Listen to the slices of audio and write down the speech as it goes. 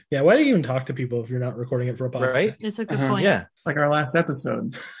Yeah, why do you even talk to people if you're not recording it for a podcast? Right? It's a good point. Yeah. Like our last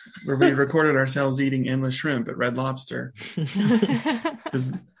episode where we recorded ourselves eating endless shrimp at Red Lobster.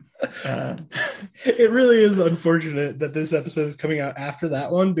 'Cause, It really is unfortunate that this episode is coming out after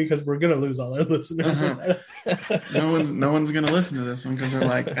that one because we're gonna lose all our listeners. no one's gonna listen to this one because they're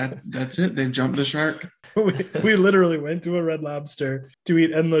like, that's it. They've jumped the shark. we literally went to a Red Lobster to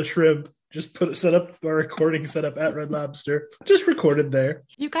eat endless shrimp. Just set up our recording setup at Red Lobster. Just recorded there.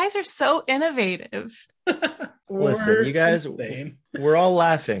 You guys are so innovative. Listen, you guys, insane. we're all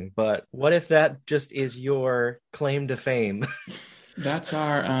laughing, but what if that just is your claim to fame? That's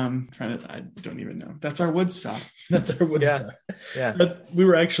our I don't even know. That's our Woodstock. That's our Woodstock. Yeah. But we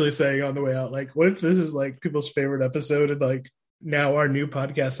were actually saying on the way out, like, what if this is like people's favorite episode and like now our new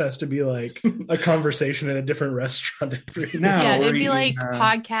podcast has to be like a conversation in a different restaurant every No, Yeah, we're it'd be eating, like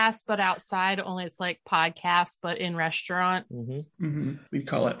podcast, but outside, only it's like podcast, but in restaurant. We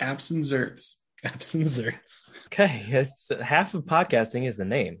call it Apps and Zerts. Apps and Zerts. Okay, it's half of podcasting is the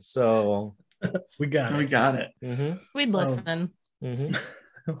name, so We got We it. got it. We'd listen. Mhm.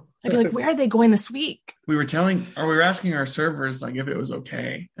 I'd be like, where are they going this week? We were asking our servers like if it was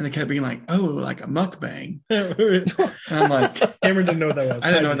okay, and they kept being like, "Oh, like a mukbang." And I'm like, Cameron didn't know what that was.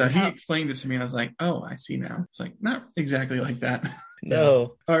 I didn't know that. He explained it to me, and I was like, "Oh, I see now." It's like not exactly like that.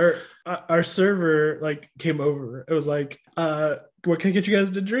 No. Our server like came over. It was like, what can I get you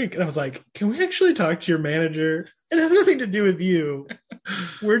guys to drink? And I was like, can we actually talk to your manager? It has nothing to do with you.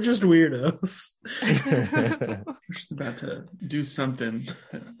 We're just weirdos. We're just about to do something.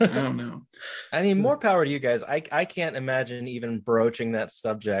 I don't know. I mean, more power to you guys. I can't imagine even broaching that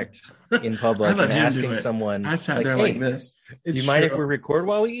subject in public I let and him do asking it. someone. I sat like, there hey, like this. do you mind if we record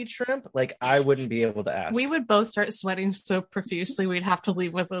while we eat shrimp? Like, I wouldn't be able to ask. We would both start sweating so profusely we'd have to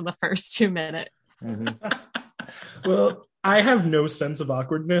leave within the first 2 minutes. Well, I have no sense of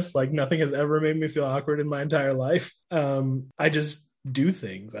awkwardness. Like nothing has ever made me feel awkward in my entire life. I just do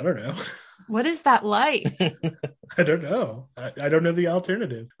things. I don't know. What is that like? I don't know. I don't know the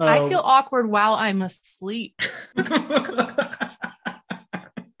alternative. I feel awkward while I'm asleep.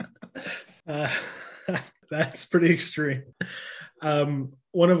 That's pretty extreme.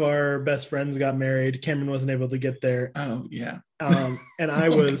 One of our best friends got married. Cameron wasn't able to get there. Oh yeah. And I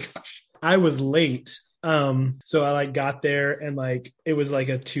was late. So I like got there and like it was like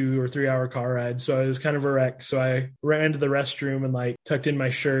a 2 or 3 hour car ride. So I was kind of a wreck. So I ran to the restroom and like tucked in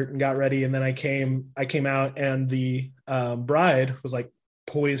my shirt and got ready. And then I came out and the bride was like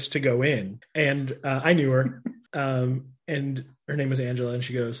poised to go in. And I knew her. And her name was Angela. And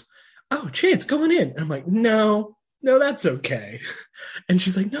she goes, "Oh, Chance, going in." And I'm like, no, that's okay. And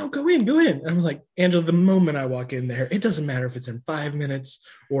she's like, "No, go in. And I'm like, Angela, the moment I walk in there, it doesn't matter if it's in 5 minutes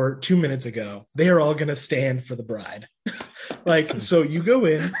or 2 minutes ago, they are all going to stand for the bride. Like, so you go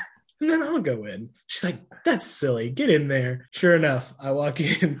in and then I'll go in. She's like, "That's silly. Get in there." Sure enough, I walk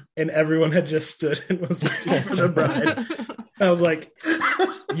in and everyone had just stood and was looking for the bride. I was like,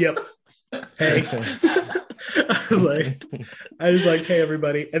 yep. Hey. I was like, "Hey,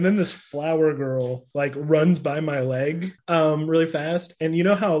 everybody." And then this flower girl like runs by my leg really fast. And you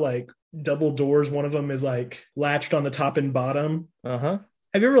know how like double doors, one of them is like latched on the top and bottom? Uh-huh.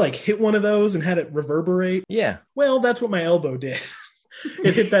 Have you ever like hit one of those and had it reverberate? Yeah. Well, that's what my elbow did.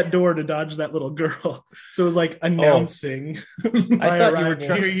 It hit that door to dodge that little girl. So it was like announcing. I thought you were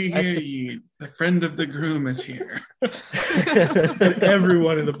Hear ye. The friend of the groom is here. And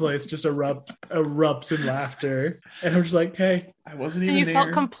everyone in the place just erupts in laughter. And I'm just like, hey. I wasn't And even you there.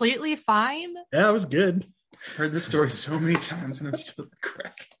 felt completely fine? Yeah, it was good. Heard this story so many times and I'm still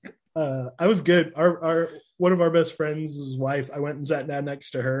cracking. I was good. Our one of our best friends' wife, I went and sat down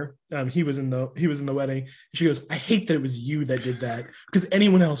next to her. He was in the wedding. She goes, "I hate that it was you that did that because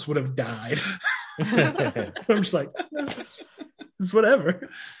anyone else would have died." I'm just like, it's whatever.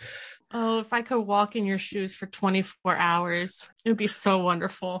 Oh, if I could walk in your shoes for 24 hours, it would be so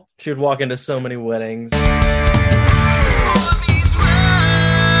wonderful. She would walk into so many weddings.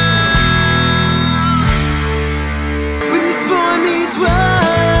 When this boy meets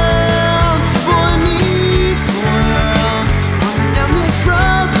world, boy meets world. Walking down this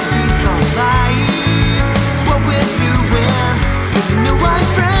road that we call life. It's what we're doing. It's good to know our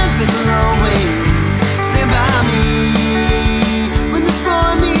friends that will always stand by me. When this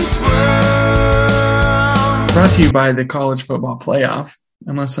boy meets world. Brought to you by the College Football Playoff.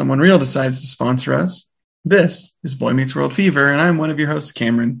 Unless someone real decides to sponsor us, this is Boy Meets World Fever, and I'm one of your hosts,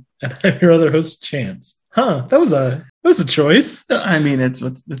 Cameron. And I'm your other host, Chance. Huh? That was a choice. I mean, it's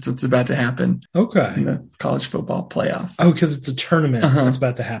what's about to happen in Okay. the College Football Playoff. Oh, because it's a tournament Uh-huh. that's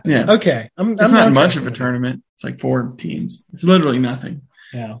about to happen. Yeah. Okay. It's not much of a tournament. It's like 4 teams. It's literally nothing.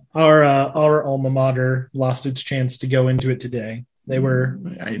 Yeah. Our alma mater lost its chance to go into it today. They were.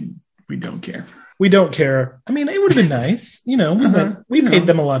 We don't care. We don't care. I mean, it would have been nice. You know, we paid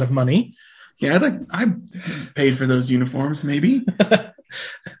them a lot of money. Yeah, I paid for those uniforms, maybe.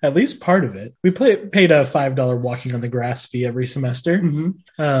 At least part of it. We paid a $5 walking on the grass fee every semester,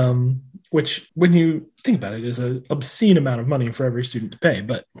 which, when you think about it, is an obscene amount of money for every student to pay.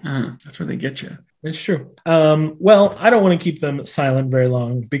 But That's where they get you. it's true. Well, I don't want to keep them silent very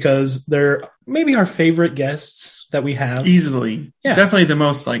long because they're maybe our favorite guests that we have. Easily. Yeah. Definitely the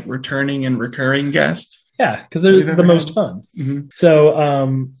most like returning and recurring guest. Yeah, because We've they're ever the most had. fun. Mhm.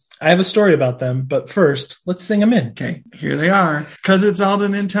 So I have a story about them, but first, let's sing them in. Okay, here they are. Because it's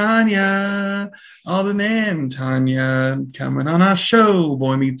Alden and Tanya. Alden and Tanya coming on our show,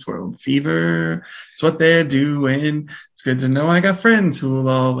 Boy Meets World Fever. It's what they're doing. It's good to know I got friends who will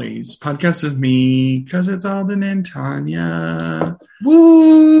always podcast with me. Because it's Alden and Tanya.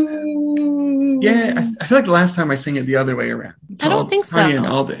 Woo! Yeah, I feel like the last time I sang it the other way around. It's I don't think so. Tanya and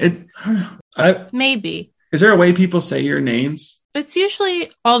Alden. I don't know. Maybe. Is there a way people say your names? It's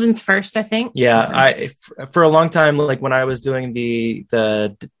usually Alden's first, I think. Yeah, for a long time, like when I was doing the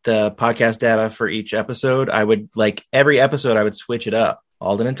podcast data for each episode, I would like every episode I would switch it up.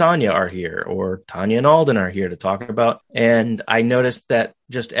 Alden and Tanya are here, or Tanya and Alden are here to talk about. And I noticed that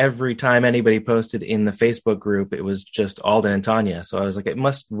just every time anybody posted in the Facebook group, it was just Alden and Tanya. So I was like, it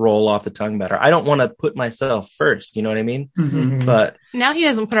must roll off the tongue better. I don't want to put myself first, you know what I mean? Mhm. But Now he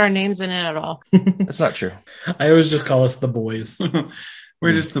doesn't put our names in it at all. that's not true. I always just call us the boys.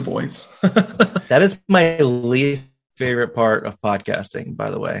 We're just the boys. That is my least favorite part of podcasting,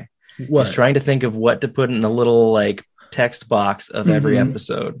 by the way. What? Is trying to think of what to put in the little like text box of every Mhm.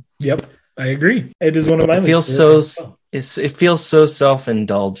 episode. Yep, I agree. It is one of my. It feels least so favorites. it feels so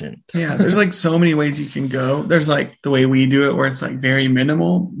self-indulgent. Yeah, there's like so many ways you can go. There's like the way we do it where it's like very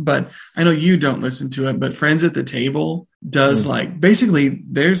minimal, but I know you don't listen to it, but Friends at the Table does like basically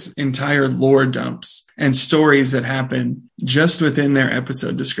there's entire lore dumps and stories that happen just within their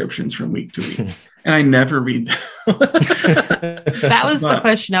episode descriptions from week to week. And I never read them. That was the But-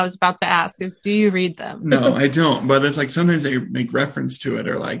 question I was about to ask is, do you read them? No, I don't. But it's like sometimes they make reference to it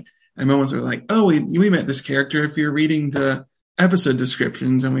or like at moments where like, oh, we met this character if you're reading the episode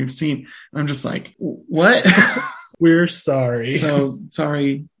descriptions and we've seen. I'm just like, what? We're sorry. So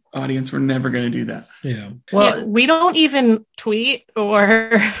sorry, audience, we're never going to do that. yeah. Well, Yeah, we don't even tweet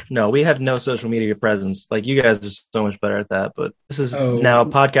or no, we have no social media presence. Like you guys are so much better at that. But this is Oh. now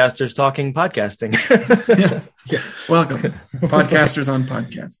podcasters talking podcasting. Welcome, podcasters on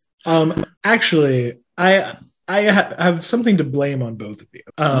podcast. Actually, I have something to blame on both of you.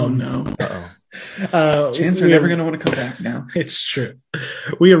 Oh no, Chance, they're we- never going to want to come back now. It's true.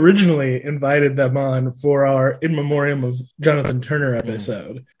 We originally invited them on for our In Memoriam of Jonathan Turner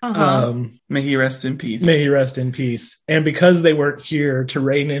episode. May he rest in peace. May he rest in peace. And because they weren't here to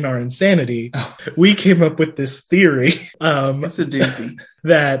rein in our insanity, we came up with this theory It's a doozy.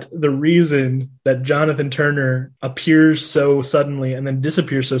 that the reason that Jonathan Turner appears so suddenly and then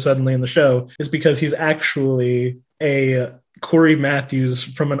disappears so suddenly in the show is because he's actually a Corey Matthews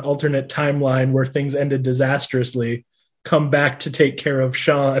from an alternate timeline where things ended disastrously come back to take care of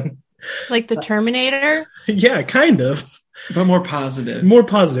Sean. like the Terminator. Yeah, kind of. But more positive. More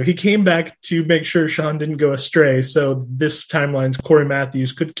positive. He came back to make sure Sean didn't go astray, so this timeline's Corey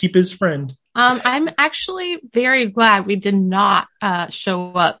Matthews could keep his friend. I'm actually very glad we did not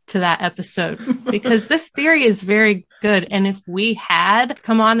show up to that episode because this theory is very good. And if we had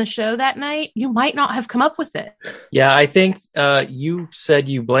come on the show that night, you might not have come up with it. Yeah, I think you said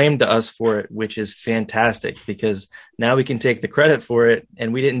you blamed us for it, which is fantastic because now we can take the credit for it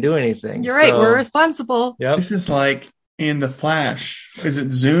and we didn't do anything. You're right. So- We're responsible. Yep. This is like in The Flash. Is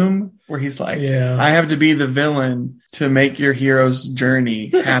it Zoom? Where he's like, Yeah. I have to be the villain to make your hero's journey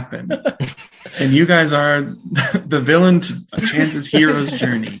happen. And you guys are the villain to Chance's hero's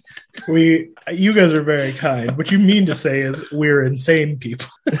journey. You guys are very kind. What you mean to say is we're insane people.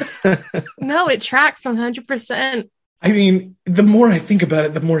 No, it tracks 100%. I mean, the more I think about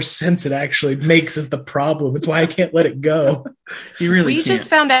it, the more sense it actually makes is the problem. It's why I can't let it go. You really We can't. just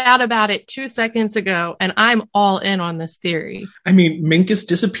found out about it 2 seconds ago, and I'm all in on this theory. I mean, Minkus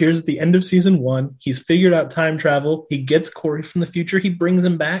disappears at the end of season 1. He's figured out time travel. He gets Corey from the future. He brings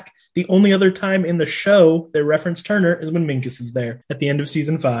him back. The only other time in the show they reference Turner is when Minkus is there at the end of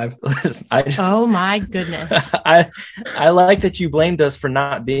season 5. Listen, I just, Oh my goodness. I like that you blamed us for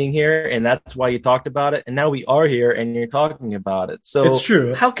not being here, and that's why you talked about it. And now we are here, and you're talking about it. So It's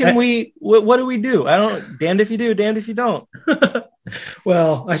true. How can we? What do we do? I don't. Damned if you do, damned if you don't.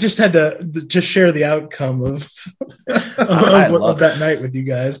 Well, I just had to just share the outcome of that night with you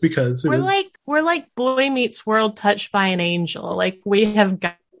guys because we're like Boy Meets World touched by an angel. Like we have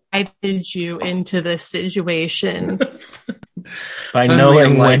guided you into this situation. By Suddenly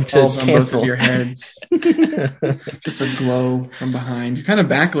knowing a light when to falls on both cancel. of your heads. Just a glow from behind. You kind of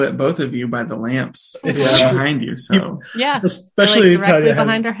backlit, both of you, by the lamps It's behind you. So Yeah. especially Like directly Tanya has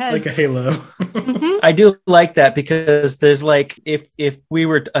behind our heads. like a halo. Mhm. I do like that because there's like if we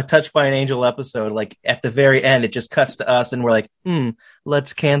were a Touched by an Angel episode, like at the very end, it just cuts to us and we're like,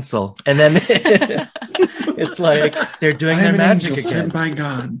 let's cancel, and then it's like they're doing I their am an magic angel sent again. by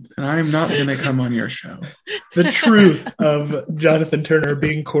God, and I'm not going to come on your show. The truth of Jonathan Turner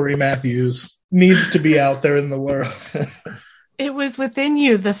being Corey Matthews needs to be out there in the world. It was within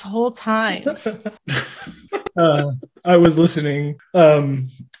you this whole time. I was listening.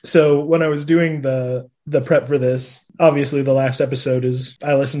 So when I was doing the prep for this, obviously the last episode is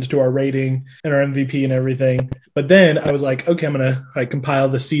I listened to our rating and our MVP and everything. But then I was like, okay, I'm gonna like compile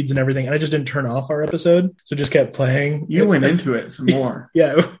the seeds and everything, and I just didn't turn off our episode, so it just kept playing. You went into it some more.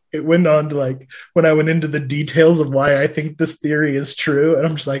 Yeah, it went on to like when I went into the details of why I think this theory is true, and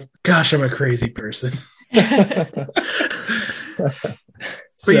I'm just like, gosh, I'm a crazy person.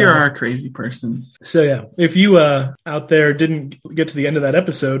 But you're our crazy person. So yeah, if you out there didn't get to the end of that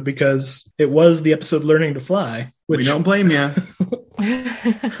episode because it was the episode Learning to Fly, which We don't blame you.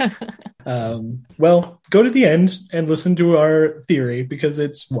 well, go to the end and listen to our theory because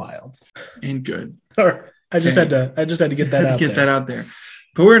it's wild. And good. Or I just Okay. had to get that out Get there that out there.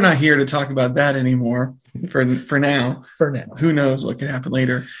 But we're not here to talk about that anymore for now. for now. Who knows what could happen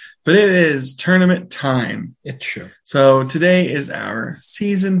later. But it is tournament time. It's true. So today is our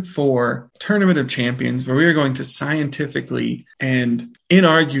season 4 Tournament of Champions, where we are going to scientifically and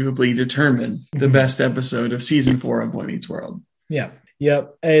inarguably determine the best episode of season 4 of Boy Meets World. Yeah.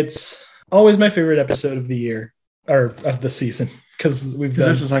 Yep. It's always my favorite episode of the year or of the season because we've done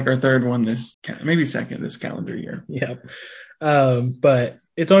This is like our third one maybe second this calendar year. Yep. But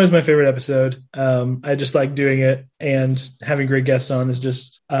it's always my favorite episode. I just like doing it, and having great guests on is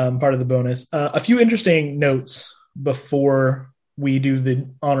just part of the bonus. A few interesting notes before we do the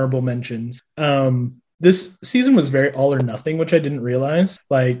honorable mentions. This season was very all or nothing, which I didn't realize.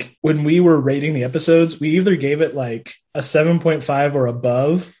 Like when we were rating the episodes, we either gave it like a 7.5 or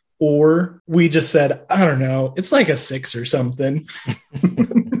above, or we just said, I don't know, it's like a 6 or something.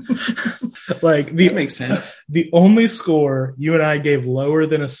 Like That makes sense. The only score you and I gave lower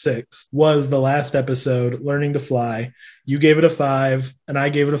than a 6 was the last episode, Learning to Fly. You gave it a 5, and I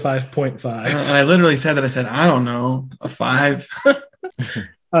gave it a 5.5. And I literally said that. I said, I don't know, a 5.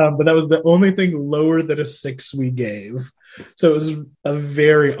 But that was the only thing lower than a 6 we gave. So it was a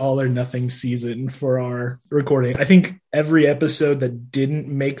very all or nothing season for our recording. I think every episode that didn't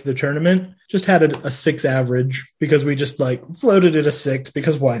make the tournament just had a 6 average because we just like floated it a 6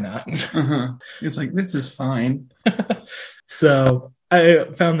 because why not? Uh-huh. It's like, this is fine. So I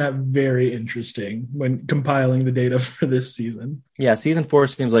found that very interesting when compiling the data for this season. Yeah, season 4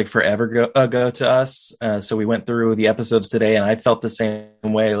 seems like forever ago to us. So we went through the episodes today, and I felt the same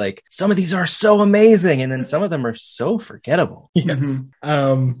way. Like some of these are so amazing, and then some of them are so forgettable. Yes.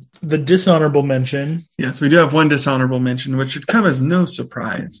 The dishonorable mention. Yes, we do have one dishonorable mention, which should come as no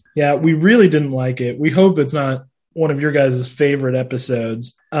surprise. Yeah, we really didn't like it. We hope it's not one of your guys' favorite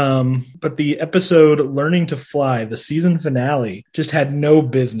episodes. But the episode Learning to Fly, the season finale, just had no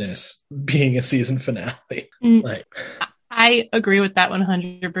business being a season finale. Like, I agree with that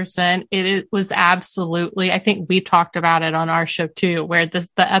 100%. It was absolutely, I think we talked about it on our show too, where the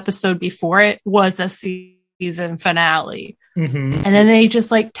episode before it was a season finale. mm-hmm. And then they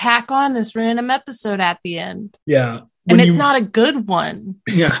just like tack on this random episode at the end. Yeah. And it's not a good one.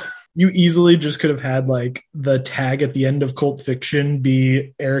 Yeah. You easily just could have had like the tag at the end of Cult Fiction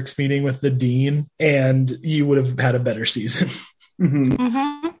be Eric's meeting with the dean, and you would have had a better season. Mm-hmm.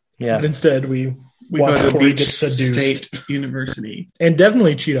 Mm-hmm. Yeah. But instead, we We watched go to Corey Beach get seduced. State University. And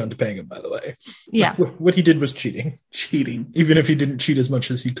definitely cheat on Topanga, by the way. Yeah. What he did was cheating, Cheating. even if he didn't cheat as much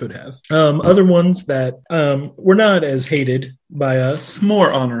as he could have. Other ones that were not as hated by us.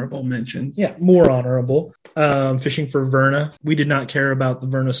 More honorable mentions. Yeah, more honorable. Fishing for Verna. We did not care about the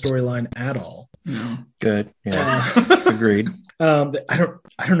Verna storyline at all. No. Good. Yeah. Agreed. I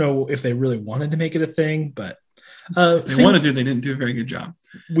don't know if they really wanted to make it a thing, but They wanted to, they didn't do a very good job.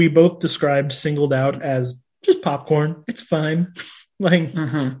 we both described Singled Out as just popcorn. It's fine. Like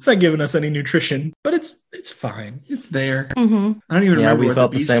Uh-huh. it's not giving us any nutrition, but it's fine. It's there. Mm-hmm. I don't even Yeah, remember we what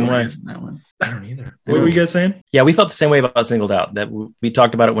felt the the B same story way. is in that one. I don't either. What were you guys saying? Yeah, we felt the same way about Singled Out. That we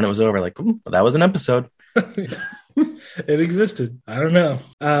talked about it when it was over. Like, that was an episode. It existed. I don't know.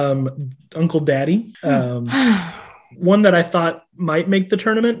 Uncle Daddy. One that I thought might make the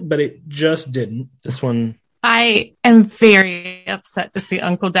tournament, but it just didn't. This one, I am very upset to see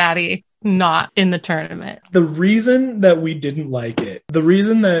Uncle Daddy not in the tournament. The reason that we didn't like it, the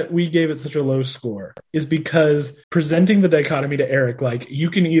reason that we gave it such a low score is because presenting the dichotomy to Eric, like you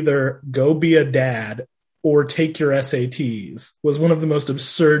can either go be a dad or take your SATs, was one of the most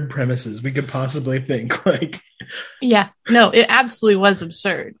absurd premises we could possibly think. Like, yeah, no, it absolutely was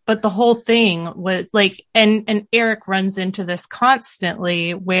absurd. But the whole thing was like, and Eric runs into this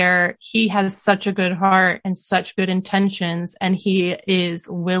constantly where he has such a good heart and such good intentions, and he is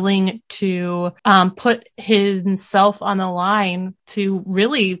willing to put himself on the line to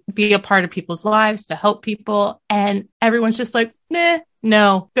really be a part of people's lives, to help people. And everyone's just like, nah.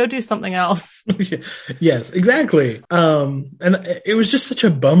 No, go do something else. Yes, exactly. And it was just such a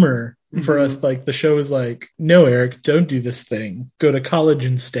bummer for us. Like the show was like, no, Eric, don't do this thing. Go to college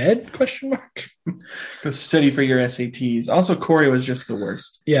instead? Question mark. Go study for your SATs. Also, Corey was just the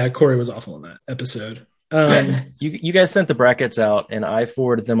worst. Yeah, Corey was awful in that episode. you guys sent the brackets out, and I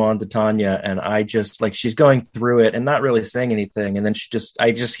forwarded them on to Tanya, and I just like she's going through it and not really saying anything, and then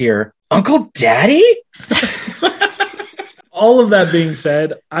I just hear Uncle Daddy. All of that being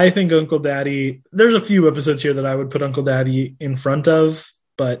said, I think Uncle Daddy, there's a few episodes here that I would put Uncle Daddy in front of,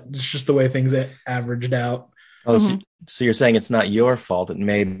 but it's just the way things averaged out. Oh, so you're saying it's not your fault. It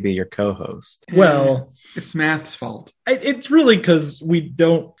may be your co-host. Well, it's Math's fault. It's really because we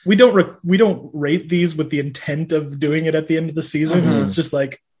don't rate these with the intent of doing it at the end of the season. It's just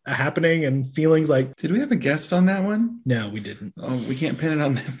like a happening and feelings like. Did we have a guest on that one? No, we didn't. Oh, we can't pin it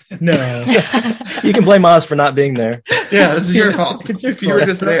on them. No. You can blame us for not being there. Yeah, this is your fault. If you were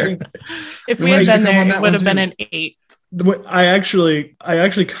just there. If we had been there, it would have been an 8. I actually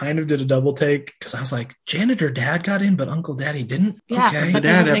kind of did a double take because I was like, Janitor Dad got in, but Uncle Daddy didn't. Yeah, okay. that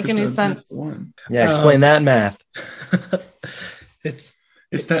doesn't make any sense. Yeah, explain that math. It's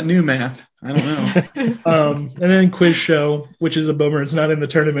that new math. I don't know. And then Quiz Show, which is a bummer. It's not in the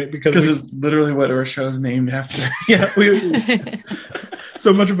tournament because it's literally what our show's named after. Yeah,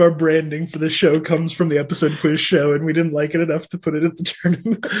 so much of our branding for the show comes from the episode Quiz Show, and we didn't like it enough to put it at the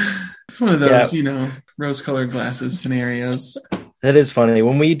tournament. It's one of those, rose-colored glasses scenarios. That is funny.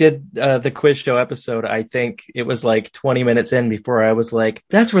 When we did the Quiz Show episode, I think it was like 20 minutes in before I was like,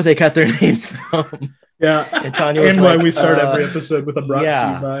 that's where they got their name from. Yeah, and Tanya was why we start every episode with a brought to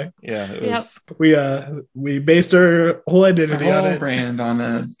you by. Yeah, it was. We based our whole identity on it. Brand on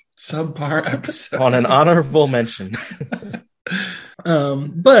a subpar episode. On an honorable mention.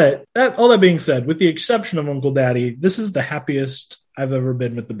 But all that being said, with the exception of Uncle Daddy, this is the happiest I've ever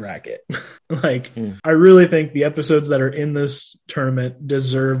been with the bracket. I really think the episodes that are in this tournament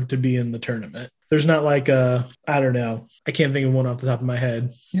deserve to be in the tournament. There's not like I don't know. I can't think of one off the top of my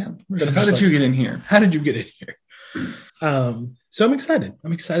head. Yeah. How did you get in here? How did you get in here? So I'm excited.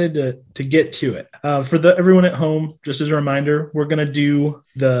 I'm excited to get to it. For everyone at home, just as a reminder, we're going to do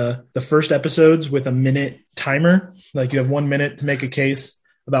the first episodes with a minute timer. Like you have 1 minute to make a case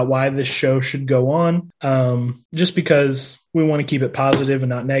about why this show should go on. Just because we want to keep it positive and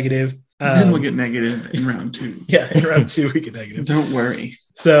not negative. Then we'll get negative in round 2. Yeah, in round 2 we get negative. Don't worry.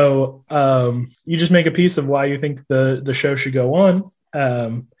 So you just make a piece of why you think the show should go on,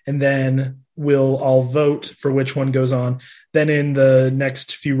 and then we'll all vote for which one goes on. Then in the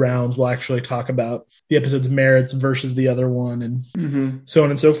next few rounds, we'll actually talk about the episode's merits versus the other one, and so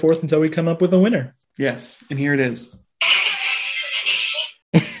on and so forth until we come up with a winner. Yes, and here it is.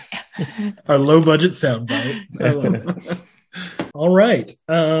 Our low-budget soundbite. I love it. All right.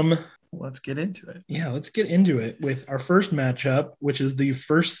 Let's get into it. Yeah, let's get into it with our first matchup, which is the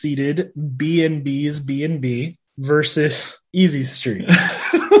first seeded B&B's B&B versus Easy Street.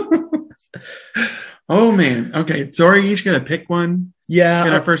 Oh, man. Okay, so are you each going to pick one? Yeah.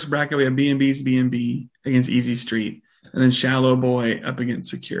 In our first bracket, we have B&B's B&B against Easy Street, and then Shallow Boy up against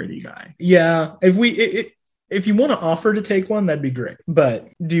Security Guy. Yeah, if you want to offer to take one, that'd be great. But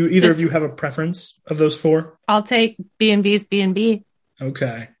do either of you have a preference of those 4? I'll take B&B's B&B.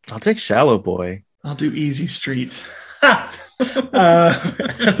 Okay. I'll take Shallow Boy. I'll do Easy Street. And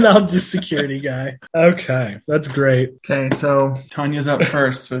I'll do Security Guy. Okay, that's great. Okay, so Tanya's up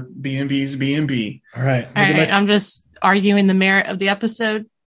first with B&B's B&B. All right. All right, I'm just arguing the merit of the episode.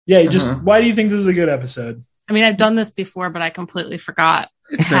 Yeah, why do you think this is a good episode? I mean, I've done this before, but I completely forgot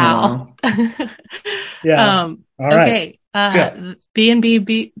It's how. Yeah. All right. Okay.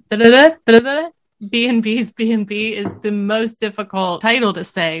 B&B B&B's B&B is the most difficult title to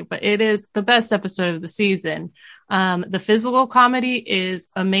say, but it is the best episode of the season. The physical comedy is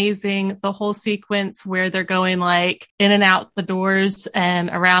amazing. The whole sequence where they're going like in and out the doors and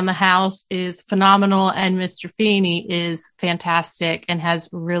around the house is phenomenal. And Mr. Feeney is fantastic and has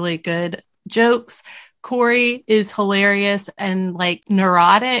really good jokes. Corey is hilarious and like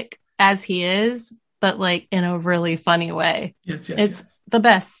neurotic as he is, but like in a really funny way. Yes. It's the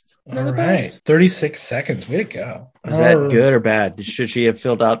best. All right. 36 seconds. Way to go. Is that good or bad? Should she have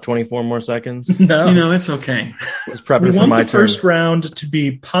filled out 24 more seconds? No. You know, it's okay. I was We prepping for want my the turn. first round to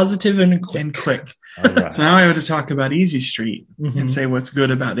be positive and quick. And quick. All right. So now I have to talk about Easy Street Mhm. and say what's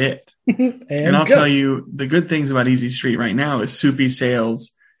good about it. and And I'll go. tell you the good things about Easy Street right now is Soupy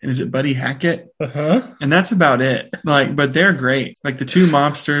Sales. And is it Buddy Hackett? Uh-huh. And that's about it. Like, but they're great. Like the two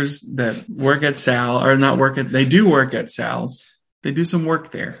mobsters that work at Sal or not work at, they do work at Sal's. They do some work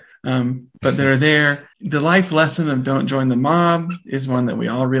there. But they're there. The life lesson of don't join the mob is one that we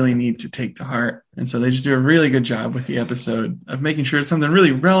all really need to take to heart. And so they just do a really good job with the episode of making sure it's something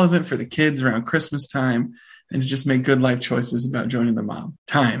really relevant for the kids around Christmas time and to just make good life choices about joining the mob.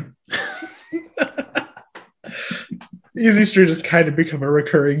 Time. Easy Street has kind of become a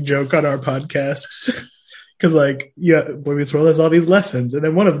recurring joke on our podcast. Because, like, yeah, Boy Meets World has all these lessons. And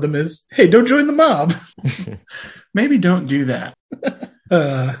then one of them is, hey, don't join the mob. Maybe don't do that.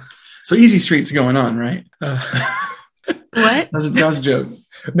 Uh, So Easy Street's going on, right? What? That was a joke.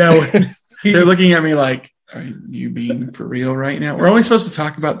 now, They're looking at me like, are you being for real right now? We're only supposed to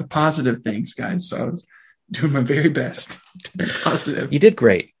talk about the positive things, guys. So I was doing my very best to be positive. You did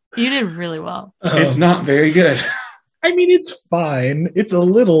great. You did really well. It's not very good. I mean, it's fine. It's a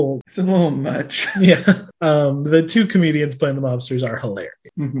little, It's a little much. yeah. The two comedians playing the mobsters are hilarious.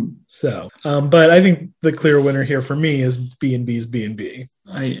 Mhm. So, but I think the clear winner here for me is B&B's B&B.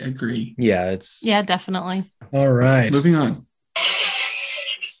 I agree. Yeah, it's Yeah, definitely. All right. Moving on.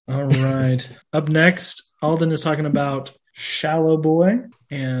 All right. Up next, Alden is talking about Shallow Boy,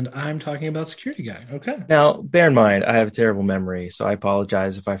 and I'm talking about Security Guy. Okay. now. Bear in mind, I have a terrible memory, so I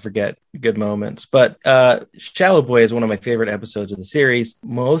apologize if I forget good moments. But Shallow Boy is one of my favorite episodes of the series,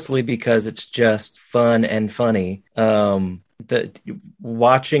 mostly because it's just fun and funny.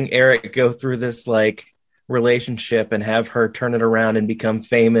 Watching Eric go through this like relationship and have her turn it around and become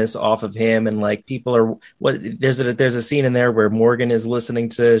famous off of him, and like people are there's a scene in there where Morgan is listening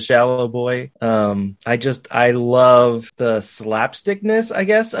to Shallow Boy. I love the slapstickness, I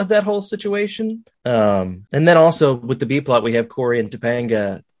guess, of that whole situation. And then also with the B plot, we have Corey and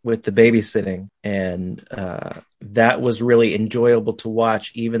Topanga with the babysitting, and that was really enjoyable to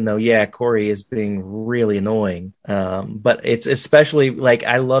watch, even though Corey is being really annoying. But it's especially like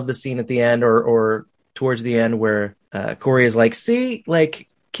I love the scene at the end or towards the end where Corey is like, see, like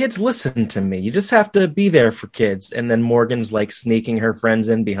kids listen to me. You just have to be there for kids. And then Morgan's like sneaking her friends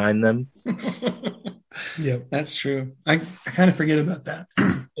in behind them. Yep. That's true. I kind of forget about that.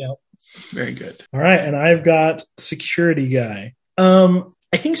 Yep. It's very good. All right. And I've got Security Guy.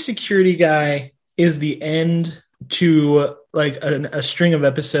 I think Security Guy is the end to like a string of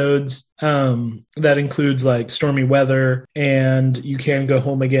episodes that includes like stormy weather and you can go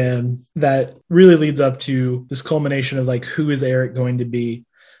home again, that really leads up to this culmination of like, who is Eric going to be?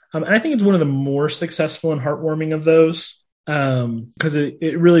 And I think it's one of the more successful and heartwarming of those, because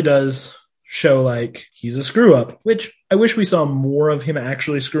it really does show like he's a screw up, which I wish we saw more of him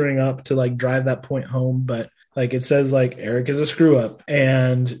actually screwing up to like drive that point home. But like it says like Eric is a screw up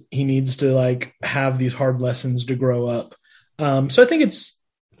and he needs to like have these hard lessons to grow up. So I think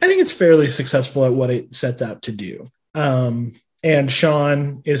it's fairly successful at what it sets out to do. And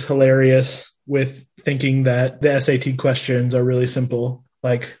Sean is hilarious with thinking that the SAT questions are really simple.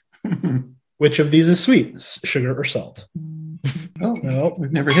 Like, which of these is sweet, sugar or salt? Oh, No,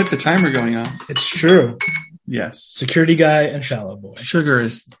 we've never hit the timer going on. it's true. Yes. Security Guy and Shallow Boy. Sugar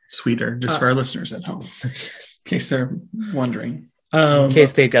is sweeter, just for our listeners at home, in case they're wondering. In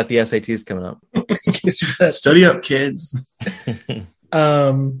case they've got the SATs coming up. in case you're that- Study up, kids.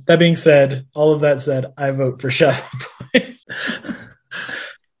 that being said, all of that said, I vote for Shallow Boy.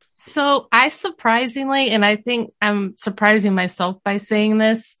 So I surprisingly, and I think I'm surprising myself by saying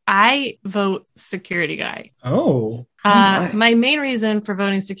this, I vote Security Guy. Oh, My main reason for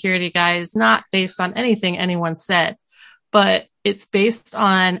voting Security Guy is not based on anything anyone said, but it's based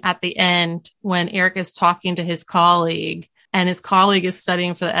on at the end when Eric is talking to his colleague and his colleague is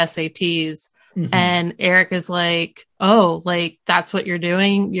studying for the SATs. Mhm. And Eric is like, oh, like, that's what you're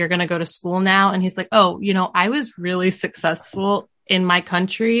doing. You're going to go to school now. And he's like, oh, I was really successful in my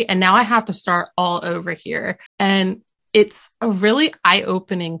country and now I have to start all over here. And it's a really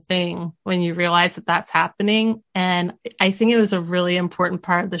eye-opening thing when you realize that that's happening. And I think it was a really important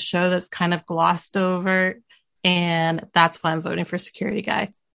part of the show that's kind of glossed over. And that's why I'm voting for Security Guy.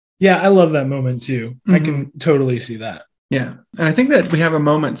 Yeah, I love that moment too. I can totally see that. Yeah. And I think that we have a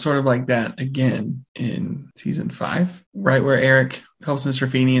moment sort of like that again in season 5, right? Where Eric helps Mr.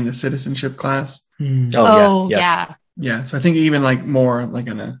 Feeney in the citizenship class. Oh, yes. yeah. Yeah. So I think even like more like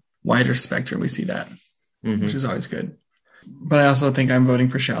on a wider spectrum, we see that, which is always good. But I also think I'm voting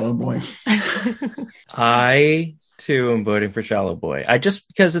for Shallow Boy. I too am voting for Shallow Boy.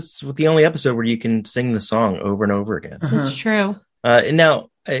 Because it's the only episode where you can sing the song over and over again. That's true. Now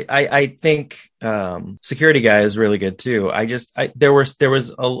I think Security Guy is really good too. There were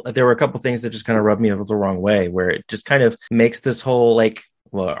a couple things that just kind of rubbed me the wrong way, where it just kind of makes this whole like,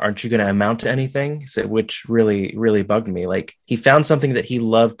 well, aren't you going to amount to anything? So, which really, really bugged me. Like, he found something that he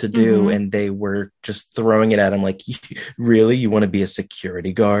loved to do, and they were just throwing it at him. Like, really? You want to be a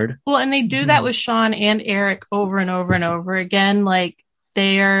security guard? Well, and they do that with Sean and Eric over and over and over again. Like,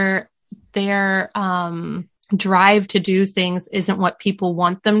 their drive to do things isn't what people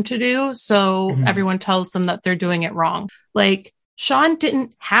want them to do. So everyone tells them that they're doing it wrong. Like, Sean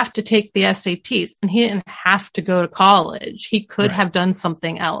didn't have to take the SATs and he didn't have to go to college. He could have done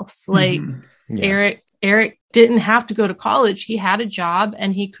something else. Like Eric didn't have to go to college. He had a job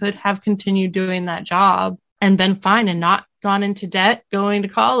and he could have continued doing that job and been fine and not gone into debt going to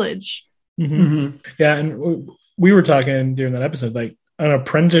college. Yeah. And we were talking during that episode, like an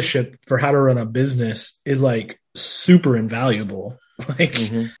apprenticeship for how to run a business is like super invaluable. Like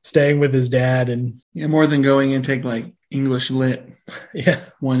staying with his dad and more than going and take like English lit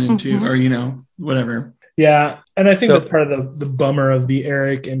 1 and 2 or whatever. Yeah. And I think that's part of the bummer of the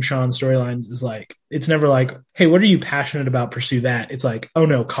Eric and Sean storylines is like, it's never like, hey, what are you passionate about? Pursue that. It's like, oh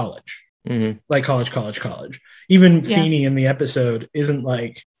no, college. Like college. Even Feeney in the episode doesn't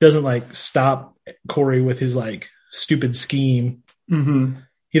like stop Corey with his like stupid scheme.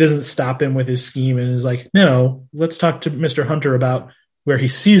 He doesn't stop him with his scheme and is like, no, let's talk to Mr. Hunter about where he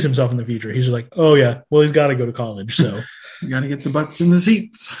sees himself in the future. He's like, oh yeah, well, he's got to go to college. So you got to get the butts in the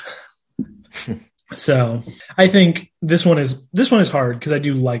seats. So I think this one is hard because I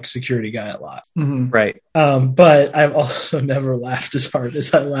do like Security Guy a lot. Right. But I've also never laughed as hard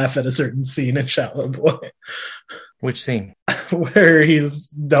as I laugh at a certain scene in Shallow Boy. Which scene? Where he's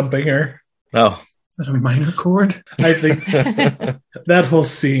dumping her. Oh. Is that a minor chord? I think that whole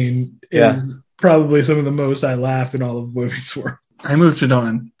scene is probably some of the most I laugh in all of Boy Meets World. I moved it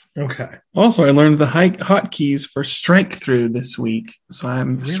on. Okay. Also, I learned the hotkeys for strike through this week, so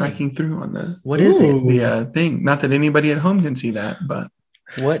I'm striking through on the what is it? The thing. Not that anybody at home can see that, but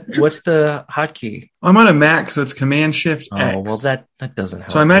what's the hotkey? I'm on a Mac, so it's Command Shift X. Oh well, that doesn't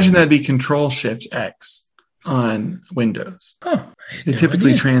help. So I imagine that'd be Control Shift X on Windows. Oh, they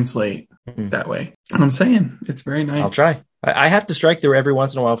typically translate that way. I'm saying it's very nice. I'll try. I have to strike through every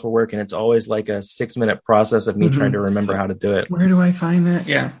once in a while for work, and it's always like a 6-minute process of me trying to remember how to do it. Where do I find that?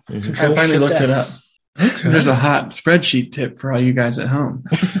 Yeah. I finally looked it up. Okay. There's a hot spreadsheet tip for all you guys at home.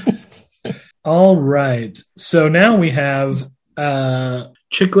 All right. So now we have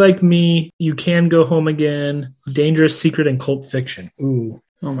Chick Like Me, You Can Go Home Again, Dangerous Secret, and Cult Fiction. Ooh.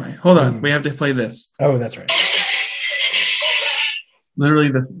 Oh my. Hold on. We have to play this. Oh, that's right. Literally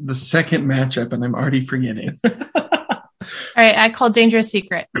the second matchup, and I'm already forgetting. All right, I called Dangerous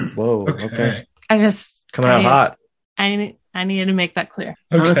Secret. Whoa, okay. Coming out hot. I needed to make that clear. Okay.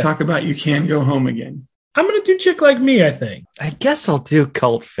 I'm going to talk about You Can Go Home Again. I'm going to do Chick Like Me, I think. I guess I'll do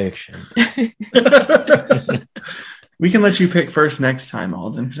Cult Fiction. We can let you pick first next time,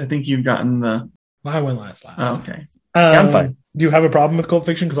 Alden, because I think you've gotten the... Well, I went last. Oh, okay. I'm fine. Do you have a problem with Cult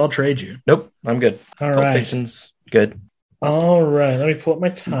Fiction? Because I'll trade you. Nope, I'm good. All Cult right. Fiction's good. All right, let me pull up my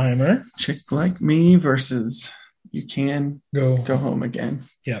timer. Chick Like Me versus You Can Go Home Again.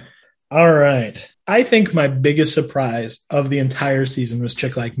 Yep. All right. I think my biggest surprise of the entire season was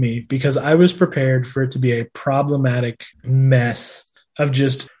Chick Like Me because I was prepared for it to be a problematic mess of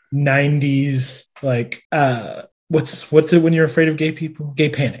just 90s, like, what's it when you're afraid of gay people? Gay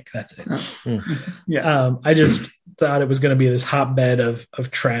panic. That's it. Yeah. I just thought it was going to be this hotbed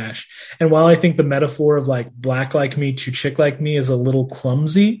of trash. And while I think the metaphor of like Black Like Me to Chick Like Me is a little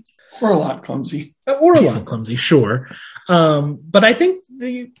clumsy, or a lot clumsy, sure. But I think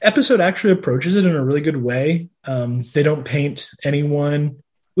the episode actually approaches it in a really good way. They don't paint anyone,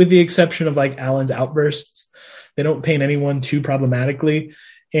 with the exception of like Alan's outbursts, they don't paint anyone too problematically.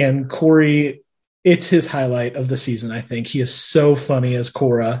 And Corey, it's his highlight of the season. I think he is so funny as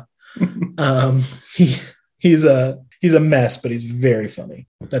Cora. He's a mess, but he's very funny.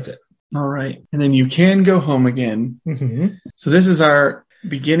 That's it. All right. And then You Can Go Home Again. Mm-hmm. So this is our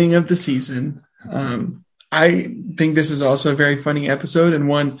beginning of the season. I think this is also a very funny episode and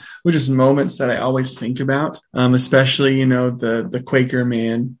one with just moments that I always think about, especially, you know, the Quaker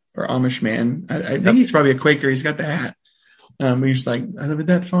man or Amish man. I think he's probably a Quaker. He's got the hat. He's like, I live at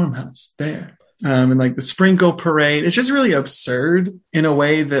that farmhouse there. And like the sprinkle parade. It's just really absurd in a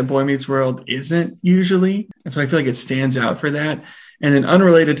way that Boy Meets World isn't usually. And so I feel like it stands out for that. And then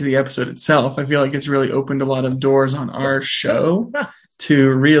unrelated to the episode itself, I feel like it's really opened a lot of doors on our show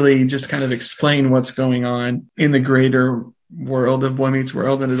to really just kind of explain what's going on in the greater world of Boy Meets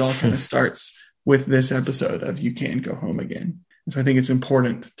World. And it all kind of starts with this episode of You Can Go Home Again. And so I think it's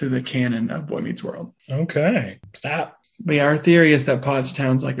important to the canon of Boy Meets World. Okay. Stop. But yeah, our theory is that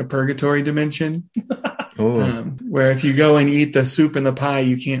Pottstown's like a purgatory dimension. Where if you go and eat the soup and the pie,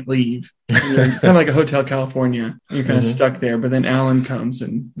 you can't leave. You're kind of like a Hotel California. You're kind of stuck there. But then Alan comes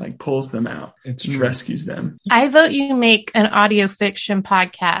and like pulls them out. It's and true. rescues them. I vote you make an audio fiction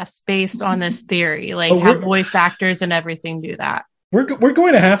podcast based on this theory. Like have voice actors and everything do that. We're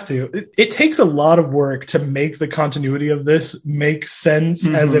going to have to. It takes a lot of work to make the continuity of this make sense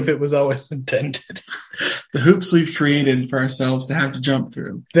as if it was always intended. The hoops we've created for ourselves to have to jump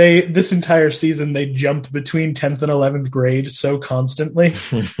through. This entire season, they jumped between 10th and 11th grade so constantly.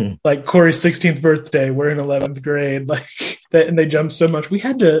 Like Corey's 16th birthday, we're in 11th grade. Like that, and they jumped so much. We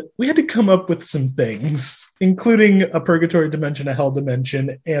had to come up with some things, including a purgatory dimension, a hell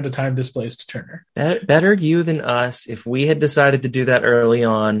dimension, and a time displaced Turner. Better you than us. If we had decided to do that early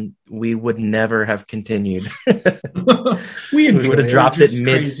on, we would never have continued. we would have dropped it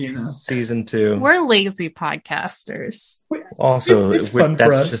mid crazy, season 2. We're lazy podcasters. Also, it's fun for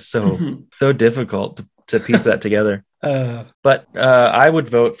us. that's just so difficult to piece that together. But I would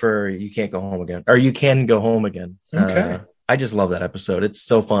vote for You Can't Go Home Again, or You Can Go Home Again. Okay. I just love that episode. It's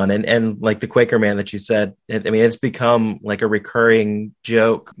so fun. And like the Quaker man that you said, it's become like a recurring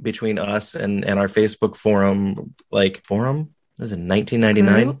joke between us and our Facebook forum, what is it,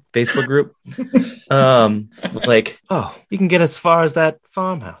 1999 Facebook group? Like, oh, you can get as far as that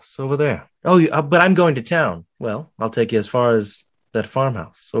farmhouse over there. Oh, but I'm going to town. Well, I'll take you as far as that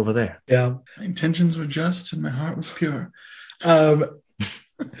farmhouse over there. yeah. My intentions were just and my heart was pure. I'm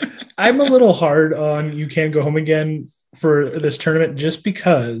a little hard on You Can Go Home Again for this tournament just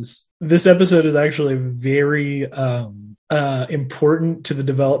because this episode is actually very important to the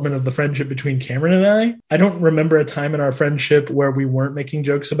development of the friendship between Cameron and I. I don't remember a time in our friendship where we weren't making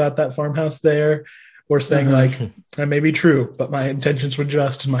jokes about that farmhouse there or saying like, that may be true, but my intentions were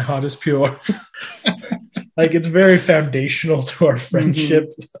just and my heart is pure. Like it's very foundational to our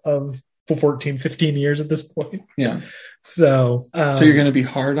friendship of 14, 15 years at this point. Yeah. So you're going to be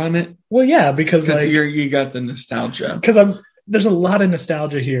hard on it? Well, yeah, because like, you got the nostalgia. Because there's a lot of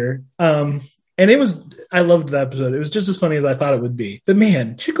nostalgia here. And I loved the episode. It was just as funny as I thought it would be. But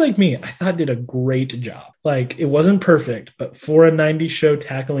man, Chick Like Me, I thought did a great job. Like it wasn't perfect, but for a 90s show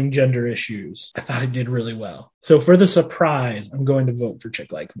tackling gender issues, I thought it did really well. So for the surprise, I'm going to vote for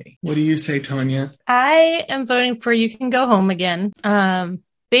Chick Like Me. What do you say, Tanya? I am voting for You Can Go Home Again.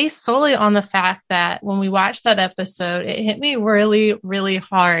 Based solely on the fact that when we watched that episode, it hit me really, really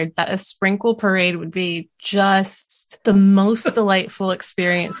hard that a sprinkle parade would be just the most delightful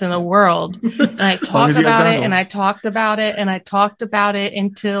experience in the world. And I talked about it and I talked about it and I talked about it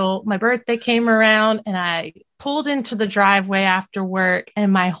until my birthday came around and I pulled into the driveway after work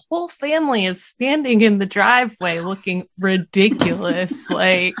and my whole family is standing in the driveway looking ridiculous.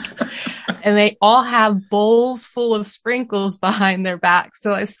 And they all have bowls full of sprinkles behind their back.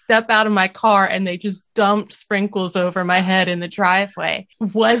 So I step out of my car and they just dumped sprinkles over my head in the driveway.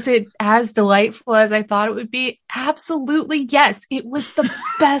 Was it as delightful as I thought it would be? Absolutely. Yes. It was the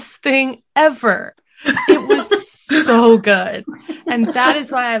best thing ever. It was so good. And that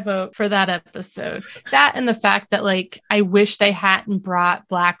is why I vote for that episode. That and the fact that I wish they hadn't brought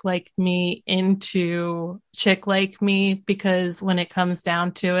Black Like Me into Chick Like Me, because when it comes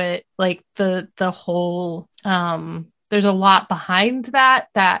down to it, the whole, there's a lot behind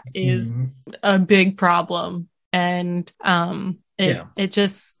that is a big problem. And, it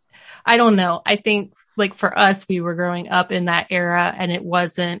just, I don't know. I think for us, we were growing up in that era and it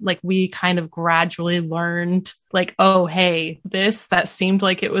wasn't we kind of gradually learned oh, hey, that seemed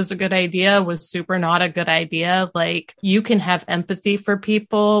like it was a good idea was super not a good idea. You can have empathy for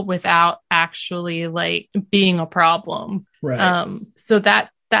people without actually being a problem. Right. So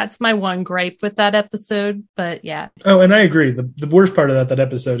that's my one gripe with that episode, but yeah. Oh, and I agree. The worst part of that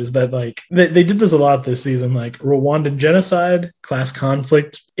episode is that they did this a lot this season, Rwandan genocide, class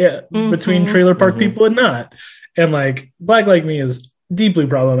conflict between trailer park people and not. And Black Like Me is deeply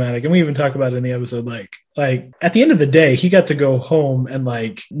problematic. And we even talk about it in the episode, like at the end of the day, he got to go home and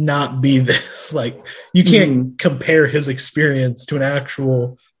like not be this. Like you can't compare his experience to an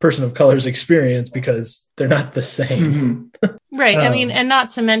actual person of color's experience because they're not the same. Right. I mean, and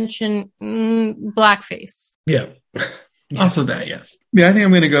not to mention blackface. Yeah. Also that, yes. Yeah, I think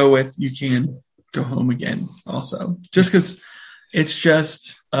I'm going to go with You Can Go Home Again also. Just because it's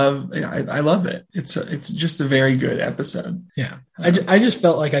just, I love it. It's just a very good episode. Yeah. I just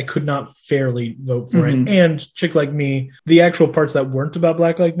felt like I could not fairly vote for it. And Chick Like Me, the actual parts that weren't about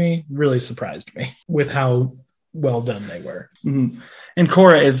Black Like Me really surprised me with how well done they were. And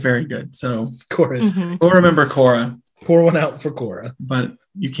Cora is very good. So Cora is we'll remember Cora. Pour one out for Cora. But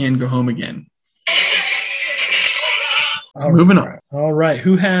You Can Go Home Again. Moving on. All right.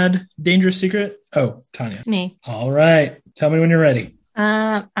 Who had Dangerous Secret? Oh, Tanya. Me. All right. Tell me when you're ready.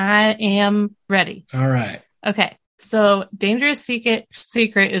 I am ready. All right. Okay. So Dangerous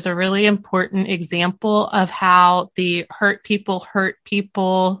Secret is a really important example of how the hurt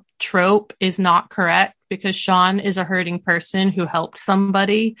people trope is not correct, because Sean is a hurting person who helped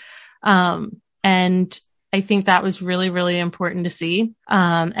somebody. And I think that was really, really important to see.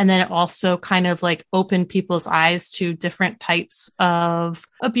 And then it also kind of like opened people's eyes to different types of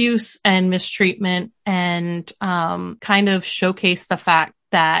abuse and mistreatment, and kind of showcased the fact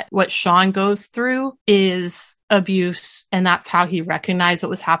that what Sean goes through is abuse, and that's how he recognized what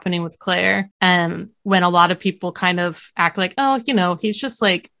was happening with Claire. And when a lot of people kind of act like, oh, he's just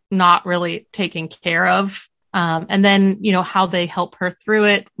like not really taken care of. And then, how they help her through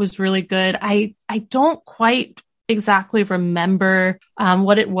it was really good. I don't quite exactly remember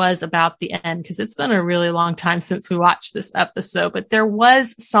what it was about the end, because it's been a really long time since we watched this episode, but there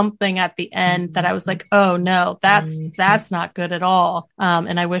was something at the end that I was like, oh no, that's not good at all.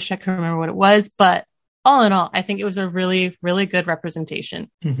 And I wish I could remember what it was, but all in all, I think it was a really, really good representation.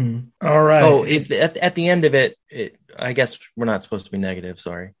 All right. Oh, at the end of it, I guess we're not supposed to be negative.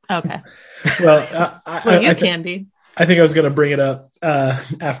 Sorry. Okay. Well, you can be. I think I was going to bring it up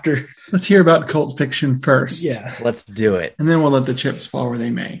after. Let's hear about cult fiction first. Yeah. Let's do it. And then we'll let the chips fall where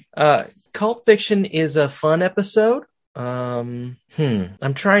they may. Cult Fiction is a fun episode. I'm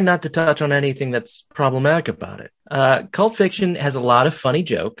trying not to touch on anything that's problematic about it. Cult Fiction has a lot of funny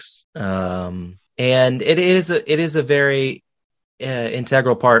jokes. And it is a very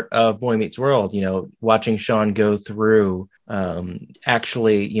integral part of Boy Meets World, watching Sean go through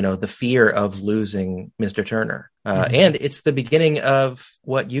actually, the fear of losing Mr. Turner. And it's the beginning of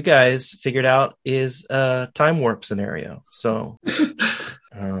what you guys figured out is a time warp scenario. So I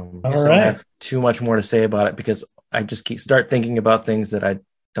don't have too much more to say about it, because I just start thinking about things that I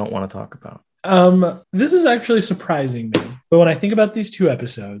don't want to talk about. This is actually surprising me, but when I think about these two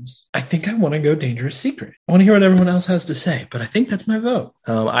episodes, I think I want to go Dangerous Secret. I want to hear what everyone else has to say, but I think that's my vote.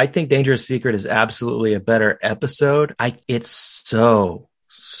 I think Dangerous Secret is absolutely a better episode. It's so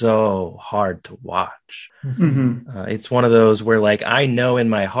hard to watch. It's one of those where, like, I know in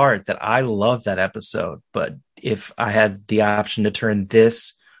my heart that I love that episode, but if I had the option to turn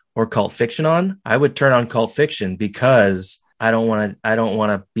this or Cult Fiction on, I would turn on Cult Fiction, because I don't want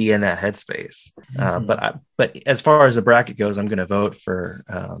to be in that headspace. But as far as the bracket goes, I'm going to vote for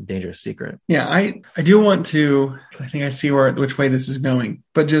Dangerous Secret. Yeah, I do want to. I think I see which way this is going.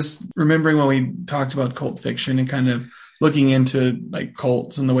 But just remembering when we talked about Cult Fiction and kind of looking into like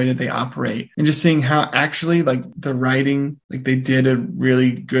cults and the way that they operate, and just seeing how actually like the writing, like they did a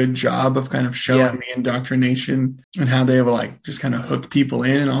really good job of kind of showing the indoctrination and how they will like just kind of hook people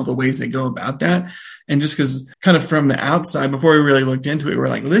in and all the ways they go about that. And just because kind of from the outside, before we really looked into it, we're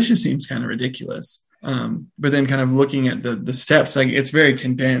like, well, this just seems kind of ridiculous. But then kind of looking at the steps, like it's very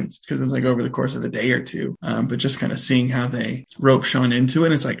condensed because it's like over the course of a day or two. But just kind of seeing how they rope Sean into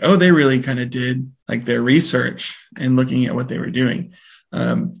it, it's like, oh, they really kind of did like their research and looking at what they were doing.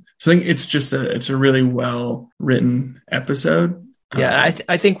 So I think it's a really well written episode. Yeah,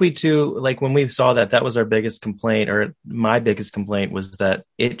 I think we too, like when we saw that was our biggest complaint, or my biggest complaint was that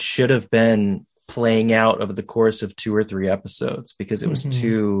it should have been playing out over the course of 2 or 3 episodes, because it was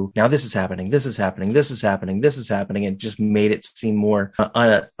too, now this is happening, it just made it seem more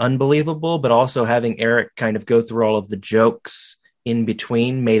unbelievable. But also having Eric kind of go through all of the jokes in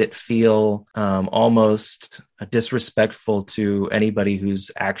between made it feel almost disrespectful to anybody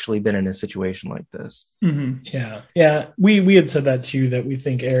who's actually been in a situation like this. Yeah. We had said that too, that we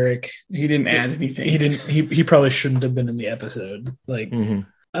think Eric, he didn't add anything. He probably shouldn't have been in the episode. Like,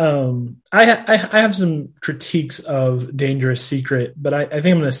 I have some critiques of Dangerous Secret, but I think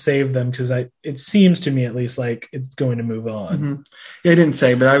I'm going to save them because it seems to me at least like it's going to move on. Yeah, I didn't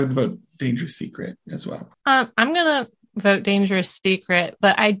say, but I would vote Dangerous Secret as well. I'm going to vote Dangerous Secret,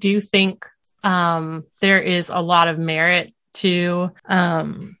 but I do think there is a lot of merit to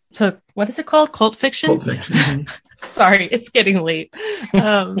what is it called? Cult fiction? Cult fiction. Sorry, it's getting late.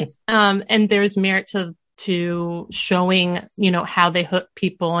 And there's merit to showing, how they hook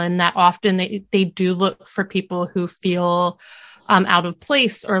people, and that often they do look for people who feel out of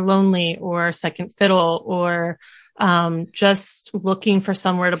place or lonely or second fiddle or just looking for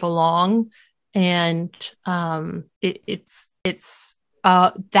somewhere to belong. And it's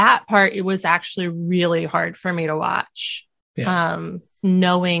that part, it was actually really hard for me to watch. Yeah.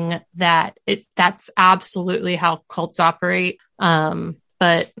 Knowing that that's absolutely how cults operate.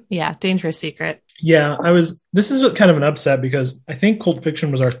 But yeah, Dangerous Secret. Yeah, this is kind of an upset because I think Cult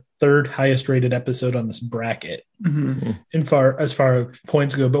Fiction was our third highest rated episode on this bracket as far as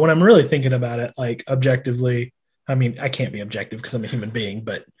points go. But when I'm really thinking about it, like objectively, I mean, I can't be objective because I'm a human being,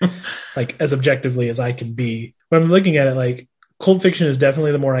 but like as objectively as I can be, when I'm looking at it, like Cult Fiction is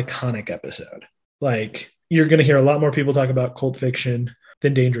definitely the more iconic episode. Like you're going to hear a lot more people talk about Cult Fiction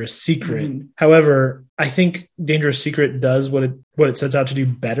than Dangerous Secret. However, I think Dangerous Secret does what it sets out to do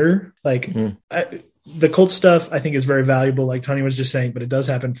better. Like the cult stuff, I think is very valuable, like Tanya was just saying, but it does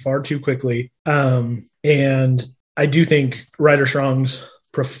happen far too quickly. And I do think Ryder Strong's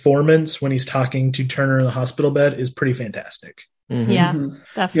performance when he's talking to Turner in the hospital bed is pretty fantastic. Yeah,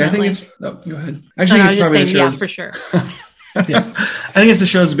 definitely. Yeah, I think it's. Oh, go ahead. I was just saying, yeah, for sure. Yeah, I think it's the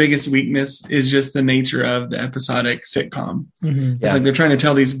show's biggest weakness is just the nature of the episodic sitcom. It's like they're trying to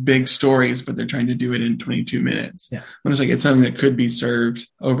tell these big stories, but they're trying to do it in 22 minutes. Yeah, when it's like it's something that could be served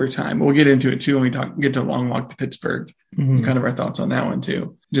over time. We'll get into it too when we get to Long Walk to Pittsburgh. Kind of our thoughts on that one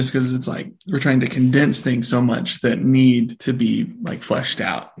too. Just because it's like we're trying to condense things so much that need to be like fleshed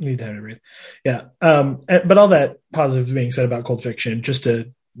out. Need time to breathe. Yeah, but all that positive being said about Cult Fiction, just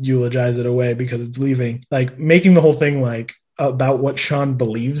to eulogize it away because it's leaving, like making the whole thing like about what Sean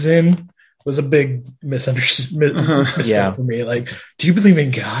believes in was a big misstep for me. Like, do you believe in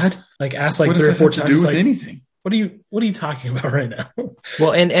God? Like, ask like 3 or 4 times. Do with like, anything? What are you talking about right now?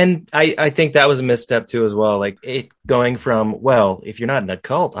 Well, and I think that was a misstep too as well. Like it going from, well, if you're not in a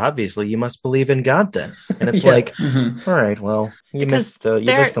cult, obviously you must believe in God then. And it's like, all right, well, you missed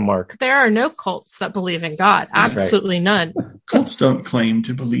the mark. There are no cults that believe in God. Absolutely none. Cults don't claim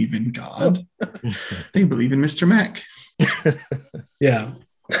to believe in God. They believe in Mr. Mac. Yeah.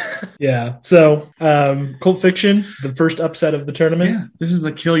 Yeah. So, Cult Fiction, the first upset of the tournament. Yeah, this is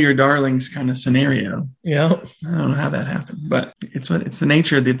the kill your darlings kind of scenario. Yeah. I don't know how that happened, but it's the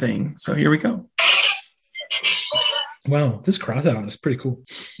nature of the thing. So here we go. Wow, this cross out is pretty cool.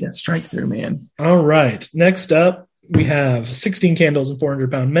 Yeah, strike through, man. All right. Next up, we have 16 Candles and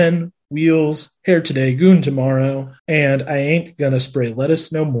 400-Pound Men, Wheels, Hair Today, Goon Tomorrow, and I Ain't Gonna Spray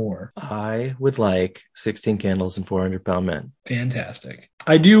Lettuce No More. I would like 16 Candles and 400-Pound Men. Fantastic.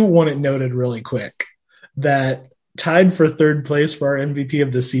 I do want it noted really quick that tied for third place for our MVP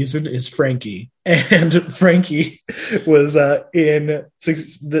of the season is Frankie. And Frankie was in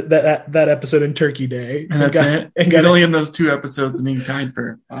that episode in Turkey Day. And that's it? And he's only in those 2 episodes and he tied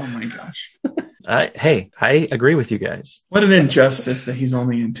for, oh my gosh. Hey, I agree with you guys. What an injustice that he's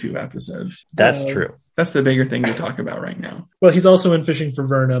only in 2 episodes. That's true. That's the bigger thing to talk about right now. Well, he's also in Fishing for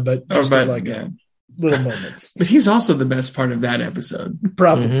Verna, but just as like little moments. But he's also the best part of that episode.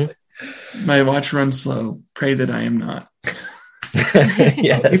 Probably. My watch runs slow. Pray that I am not.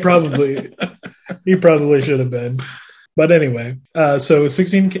 Yes. He probably should have been. But anyway, so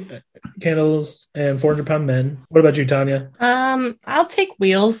 16 Candles and 400-Pound Men. What about you, Tanya? I'll take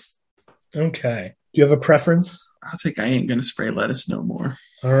Wheels. Okay. Do you have a preference? I think I Ain't Gonna Spray Lettuce No More.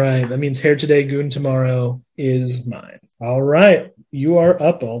 All right. That means Hair Today, Goon Tomorrow is mine. All right. You are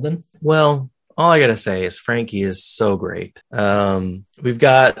up, Alden. Well, all I gotta say is Frankie is so great. We've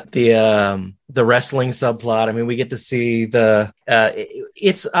got the wrestling subplot. I mean, we get to see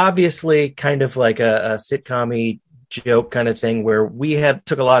it's obviously kind of like a sitcom-y joke kind of thing where we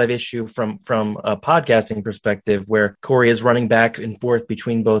took a lot of issue from a podcasting perspective where Corey is running back and forth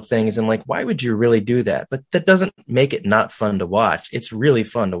between both things and like, why would you really do that? But that doesn't make it not fun to watch. It's really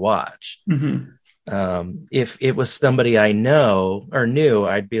fun to watch. If it was somebody I know or knew,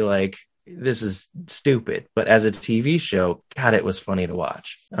 I'd be like, this is stupid. But as a TV show, God, it was funny to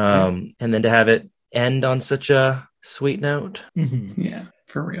watch. And then to have it end on such a sweet note. Yeah,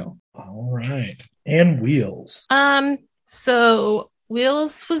 for real. All right. And Wheels. So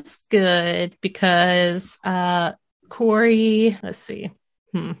Wheels was good because Corey, let's see.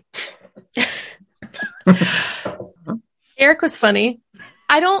 Eric was funny.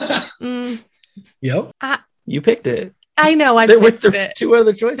 I don't Yep. You picked it. I know I There were picked it. 2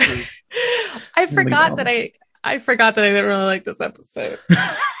 other choices. I forgot that I forgot that I didn't really like this episode.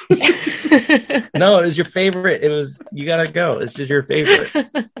 No, it was your favorite. You gotta go. It's just your favorite.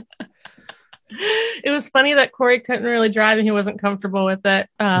 It was funny that Corey couldn't really drive and he wasn't comfortable with it.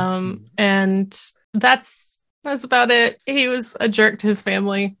 And that's about it. He was a jerk to his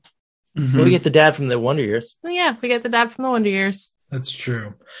family. We get the dad from the Wonder Years. Well, yeah, we get the dad from the Wonder Years. That's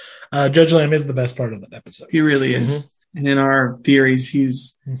true. Judge Lamb is the best part of that episode. He really is. And in our theories,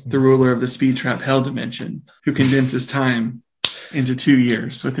 he's the ruler of the Speed Trap Hell dimension who condenses time into 2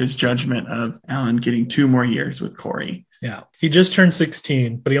 years with his judgment of Alan getting 2 more years with Corey. Yeah. He just turned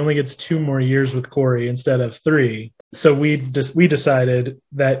 16, but he only gets 2 more years with Corey instead of 3. So we decided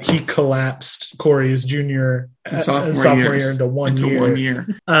that he collapsed Corey's junior and sophomore year into 1 year.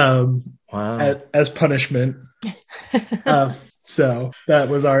 Wow. As punishment. So that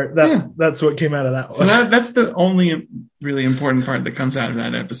was that's what came out of that one. So that's the only really important part that comes out of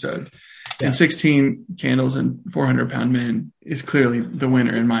that episode. Yeah. And 16 Candles and 400-Pound Men is clearly the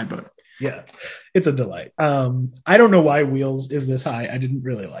winner in my book. Yeah, it's a delight. I don't know why Wheels is this high. I didn't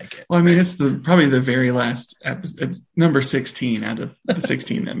really like it. Well, I mean, it's probably the very last episode. It's number 16 out of the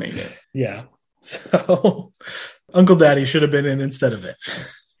 16 that made it. Yeah. So Uncle Daddy should have been in instead of it.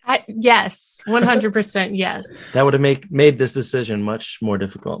 Yes, 100% yes. That would have made this decision much more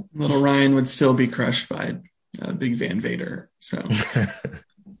difficult. Little Ryan would still be crushed by Big Van Vader. So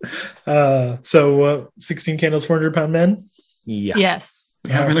 16 Candles, 400-Pound Men? Yeah. Yes.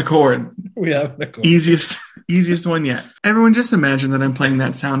 we have an accord. We have an accord. Easiest one yet. Everyone just imagine that I'm playing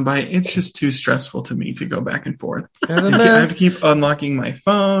that soundbite. It's just too stressful to me to go back and forth. I have to keep unlocking my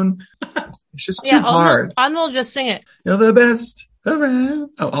phone. It's just too hard. Alden will just sing it. You're the best around.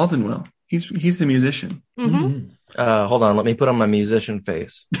 Oh, Alden will. He's the musician. Hold on. Let me put on my musician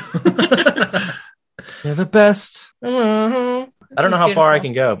face. You're the best. Mm-hmm. I don't know how far I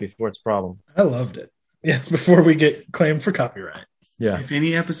can go before it's a problem. I loved it. Yeah, before we get claimed for copyright. Yeah. If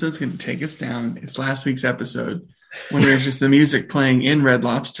any episode's going to take us down, it's last week's episode when there's just the music playing in Red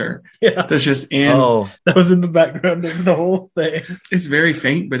Lobster. Yeah. That's just in. Oh, That was in the background of the whole thing. It's very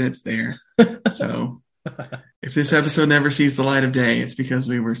faint, but it's there. So if this episode never sees the light of day, it's because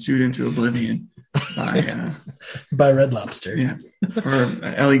we were sued into oblivion by Red Lobster. Yeah, or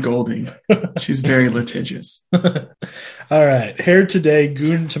Ellie Goulding. She's very litigious. All right. Hair today,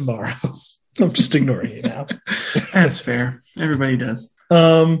 goon tomorrow. I'm just ignoring you now. That's fair. Everybody does.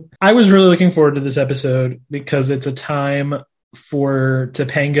 I was really looking forward to this episode because it's a time for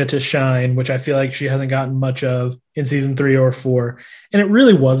Topanga to shine, which I feel like she hasn't gotten much of in season 3 or 4. And it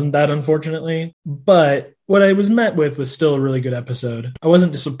really wasn't that, unfortunately. But what I was met with was still a really good episode. I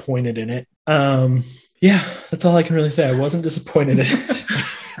wasn't disappointed in it. Yeah, that's all I can really say. I wasn't disappointed in it.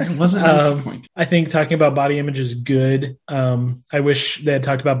 I wasn't disappointed. I think talking about body image is good. I wish they had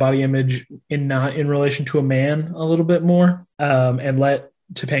talked about body image not in relation to a man a little bit more, and let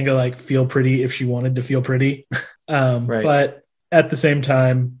Topanga feel pretty if she wanted to feel pretty. Right. But at the same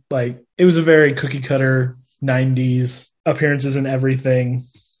time, it was a very cookie cutter 90s appearances and everything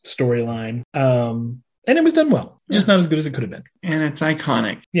storyline. And it was done well, just not as good as it could have been. And it's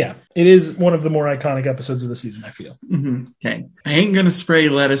iconic. Yeah, it is one of the more iconic episodes of the season, I feel. Mm-hmm. Okay. I Ain't Gonna Spray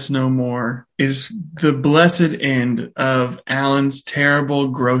Lettuce No More is the blessed end of Alan's terrible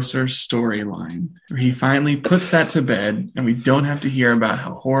grocer storyline, where he finally puts that to bed and we don't have to hear about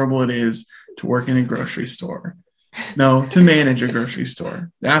how horrible it is to work in a grocery store. No, to manage a grocery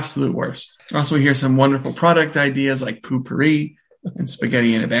store. The absolute worst. Also, we hear some wonderful product ideas like Poo-Pourri and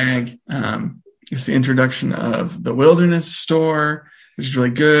Spaghetti in a Bag. It's the introduction of the Wilderness Store, which is really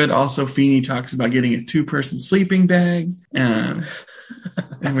good. Also, Feeney talks about getting a 2-person sleeping bag. And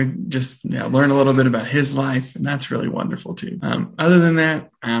we just learn a little bit about his life, and that's really wonderful, too. Other than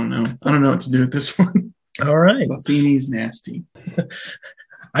that, I don't know. I don't know what to do with this one. All right. But Feeney's nasty.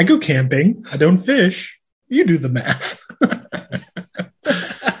 I go camping. I don't fish. You do the math.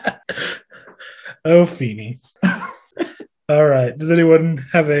 Oh, Feeney. All right. Does anyone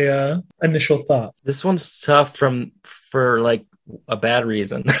have a initial thought? this one's tough for a bad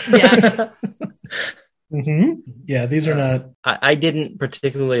reason. Yeah. Mm-hmm. Yeah, these are not. I didn't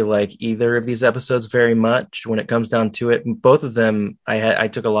particularly like either of these episodes very much when it comes down to it. Both of them I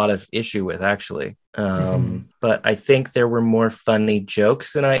took a lot of issue with, actually. But I think there were more funny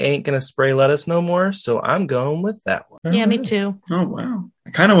jokes than I Ain't Gonna Spray Lettuce No More, so I'm going with that one. Yeah, me too. Oh, wow. I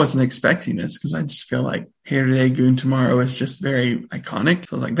kind of wasn't expecting this because I just feel like Hair Today, Goon Tomorrow is just very iconic.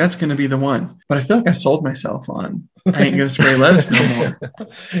 So I was like, that's going to be the one. But I feel like I sold myself on I Ain't Gonna Spray Lettuce No More.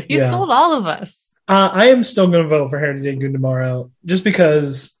 You sold all of us. I am still going to vote for Hair Today, Goon Tomorrow, just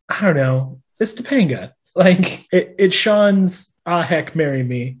because, I don't know, it's Topanga. It shines ah, heck, marry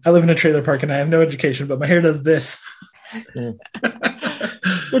me. I live in a trailer park and I have no education, but my hair does this.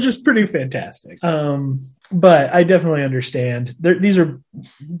 Which is pretty fantastic. But I definitely understand. These are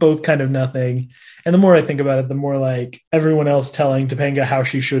both kind of nothing. And the more I think about it, the more like everyone else telling Topanga how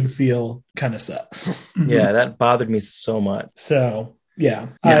she should feel kind of sucks. Yeah, that bothered me so much. So, yeah.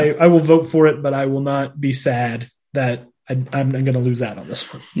 I will vote for it, but I will not be sad that I'm going to lose out on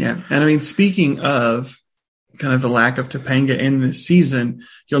this one. Yeah. And I mean, speaking of kind of the lack of Topanga in this season,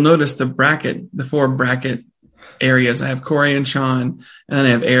 you'll notice the 4 bracket areas. I have Corey and Sean, and then I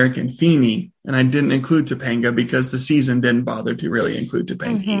have Eric and Feeny, and I didn't include Topanga because the season didn't bother to really include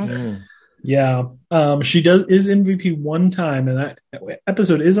Topanga either. Yeah. She is MVP one time, and that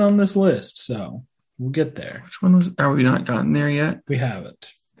episode is on this list, so we'll get there. Which one are we not gotten there yet? We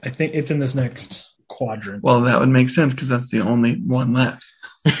haven't. I think it's in this next quadrant. Well, that would make sense because that's the only one left.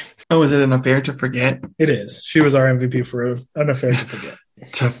 Oh, is it an affair to forget? It is. She was our MVP for an affair to forget.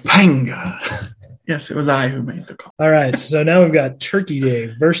 Topanga. Yes, it was I who made the call. All right, so now we've got Turkey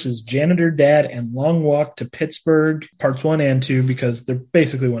Day versus Janitor Dad and Long Walk to Pittsburgh, parts 1 and 2, because they're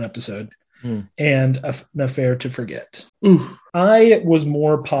basically one episode, and an affair to forget. Ooh. I was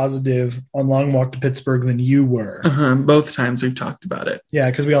more positive on Long Walk to Pittsburgh than you were. Both times we've talked about it. Yeah,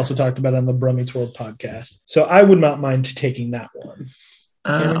 because we also talked about it on the Brummy's World podcast. So I would not mind taking that one.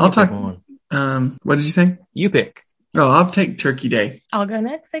 I'll talk. What did you say? You pick. Oh, I'll take Turkey Day. I'll go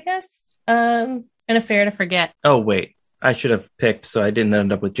next, I guess. An affair to forget. Oh, wait. I should have picked, so I didn't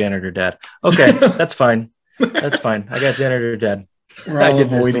end up with Janitor Dad. Okay, that's fine. That's fine. I got Janitor Dad. We're I all did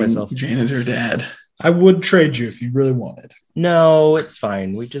this to avoiding myself. Janitor Dad. I would trade you if you really wanted. No, it's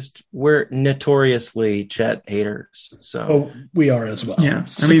fine. We're notoriously Chet haters. So Oh, we are as well. Yeah.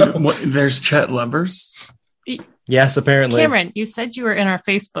 I mean, there's Chet lovers. yes, apparently. Cameron, you said you were in our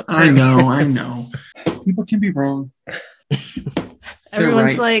Facebook group. I know. People can be wrong.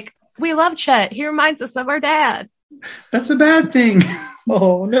 Everyone's right. like, we love Chet. He reminds us of our dad. That's a bad thing.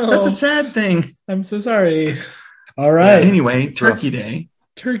 Oh, no. That's a sad thing. I'm so sorry. All right. Anyway, Turkey Day.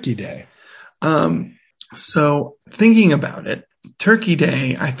 Turkey Day. So thinking about it, Turkey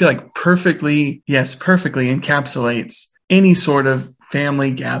Day, I feel like perfectly encapsulates any sort of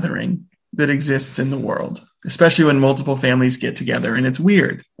family gathering that exists in the world, especially when multiple families get together, and it's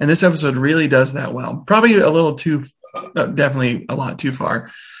weird. And this episode really does that well. Probably definitely a lot too far.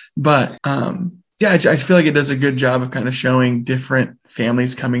 But I feel like it does a good job of kind of showing different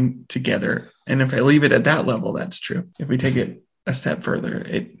families coming together. And if I leave it at that level, that's true. If we take it a step further,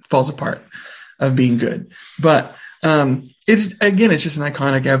 it falls apart of being good. But it's just an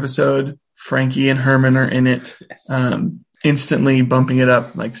iconic episode. Frankie and Herman are in it, instantly bumping it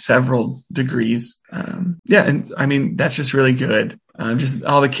up like several degrees. And I mean, that's just really good. Just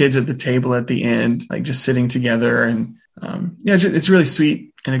all the kids at the table at the end, like just sitting together, and it's really sweet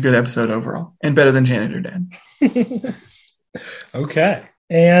and a good episode overall, and better than Janitor Dad. Okay.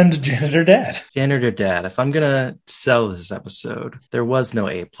 And Janitor Dad. Janitor Dad. If I'm going to sell this episode, there was no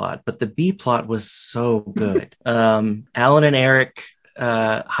A plot, but the B plot was so good. Alan and Eric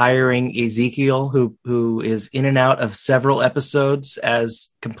hiring Ezekiel, who is in and out of several episodes as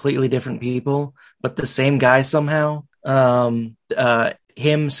completely different people, but the same guy somehow.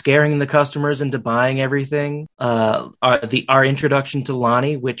 Him scaring the customers into buying everything. Our introduction to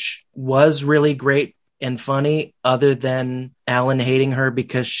Lonnie, which was really great and funny, other than Alan hating her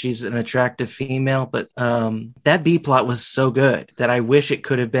because she's an attractive female. But that B plot was so good that I wish it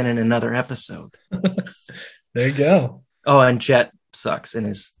could have been in another episode. There you go. Oh, and Chet sucks and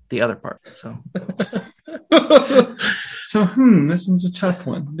is the other part. So This one's a tough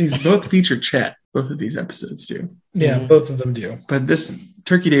one. These both feature Chet. Both of these episodes do. Yeah, both of them do. But this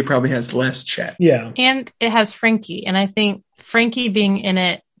Turkey Day probably has less Chet. Yeah. And it has Frankie. And I think Frankie being in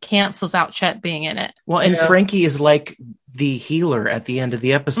it cancels out Chet being in it. well, and Frankie is like the healer at the end of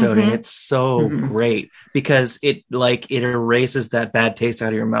the episode, and it's so great because it erases that bad taste out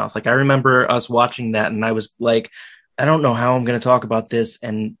of your mouth. Like I remember us watching that, and I was like, I don't know how I'm going to talk about this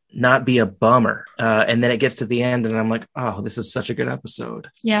and not be a bummer. And then it gets to the end, and I'm like, oh, this is such a good episode.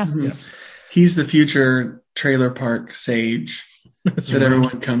 Yeah. Yeah. He's the future trailer park sage that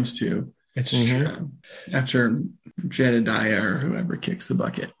everyone comes to. It's true. After Jedediah or whoever kicks the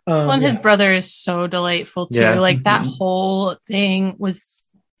bucket. And his brother is so delightful too. Yeah. Like that whole thing was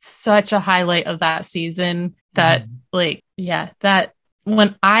such a highlight of that season that that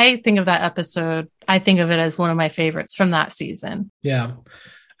when I think of that episode, I think of it as one of my favorites from that season. Yeah.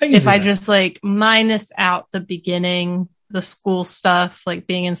 If I just like minus out the beginning, the school stuff, like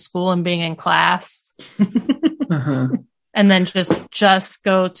being in school and being in class, and then just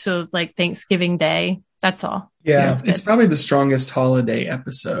go to like Thanksgiving Day. That's all. Yeah. That's It's good. probably the strongest holiday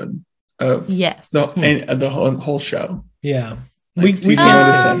episode of Yes. the whole show. Yeah. Like season can't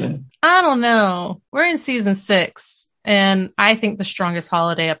 1 to say. 7. I don't know. We're in season 6, and I think the strongest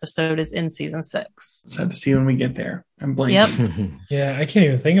holiday episode is in season 6. Just have to see when we get there. I'm blanking. Yep. Yeah. I can't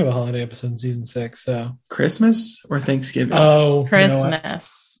even think of a holiday episode in season 6. So, Christmas or Thanksgiving? oh, you know what?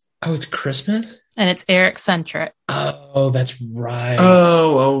 Christmas. Oh, it's Christmas? And it's Eric centric. Oh, that's right.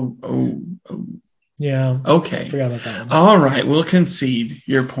 Oh. Yeah. Okay. Forgot about that one. All right. We'll concede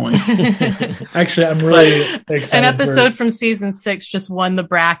your point. Actually, I'm really excited. An episode from season 6 just won the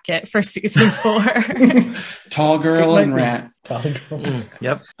bracket for season 4. Tall girl It and might be. rat.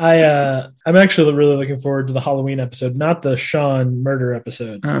 Yep. I'm actually really looking forward to the Halloween episode, not the Sean murder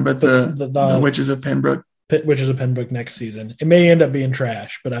episode, But the Witches of Pembroke. which is a pen book next season. It may end up being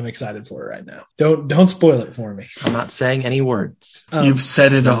trash, but I'm excited for it right now. Don't spoil it for me. I'm not saying any words. You've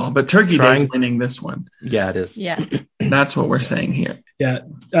said it all. But Turkey Trying- Day's winning this one. Yeah, it is. Yeah. That's what we're saying here. Yeah,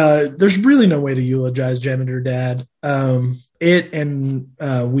 there's really no way to eulogize Janitor Dad. It and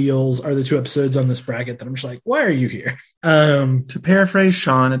Wheels are the 2 episodes on this bracket that I'm just like, why are you here? To paraphrase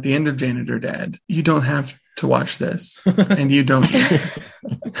Sean at the end of Janitor Dad, you don't have to watch this, and you don't.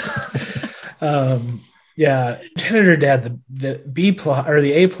 Yeah, Janitor Dad, the B plot or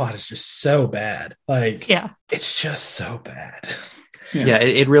the A plot is just so bad. Like, Yeah. it's just so bad. Yeah,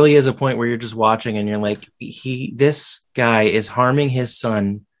 it really is a point where you're just watching and you're like, this guy is harming his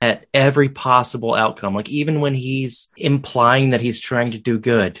son at every possible outcome. Like, even when he's implying that he's trying to do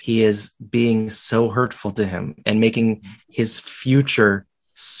good, he is being so hurtful to him and making his future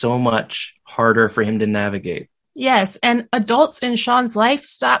so much harder for him to navigate. Yes. And adults in Sean's life,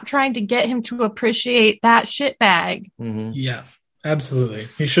 stop trying to get him to appreciate that shitbag. Mm-hmm. Yeah, absolutely.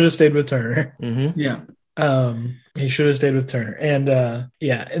 He should have stayed with Turner. Mm-hmm. Yeah. He should have stayed with Turner. And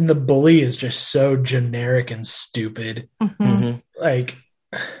and the bully is just so generic and stupid. Mhm. Mm-hmm. Like,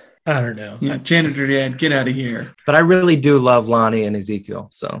 I don't know. Yeah. Janitor Dad, get out of here. But I really do love Lonnie and Ezekiel.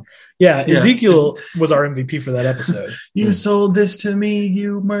 So Yeah, Yeah. Ezekiel was our MVP for that episode. You sold this to me,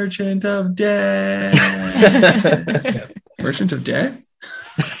 you merchant of debt. Merchant of debt?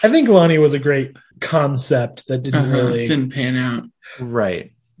 I think Lonnie was a great concept that Didn't pan out.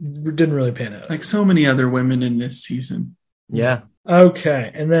 right. didn't really pan out. Like so many other women in this season. Yeah.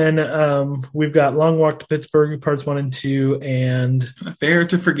 Okay, and then we've got Long Walk to Pittsburgh, parts 1 and 2, and Affair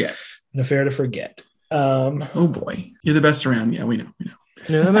to forget. An Affair to Forget. Oh boy. You're the best around. Yeah, we know.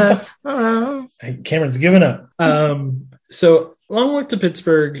 Cameron's given up. So Long Walk to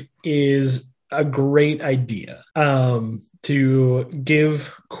Pittsburgh is a great idea to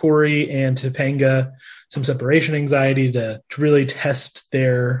give Corey and Topanga some separation anxiety to really test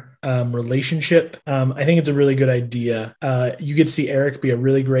their relationship. I think it's a really good idea. You get to see Eric be a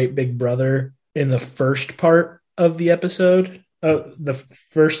really great big brother in the first part of the episode. The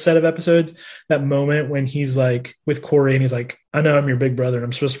first set of episodes, that moment when he's like with Corey and he's like, I know I'm your big brother and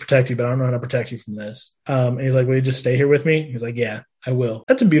I'm supposed to protect you, but I don't know how to protect you from this. And he's like, will you just stay here with me? He's like, yeah, I will.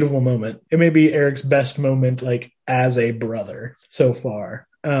 That's a beautiful moment. It may be Eric's best moment, like as a brother so far.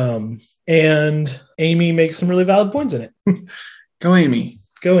 And Amy makes some really valid points in it. Go Amy.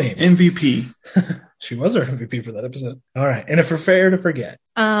 Go Amy. MVP. She was our MVP for that episode. All right. And An Affair to Forget.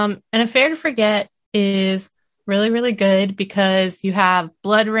 An Affair to Forget is really, really good because you have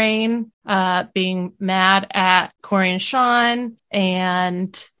Blood Rain being mad at Corey and Sean,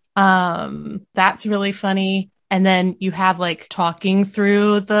 and that's really funny. And then you have like talking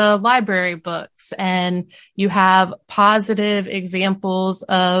through the library books, and you have positive examples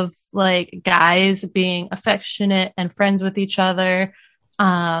of like guys being affectionate and friends with each other.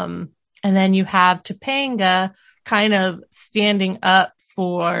 And then you have Topanga kind of standing up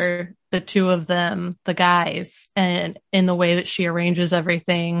for the 2 of them, the guys, and in the way that she arranges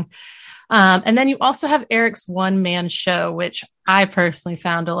everything. And then you also have Eric's one-man show, which I personally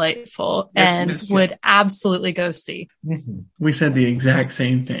found delightful and would absolutely go see. Mm-hmm. We said the exact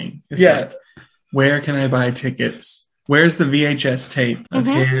same thing. It's Yeah. like, where can I buy tickets? Where's the VHS tape of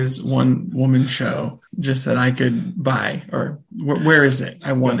his one-woman show just that I could buy? Or where is it?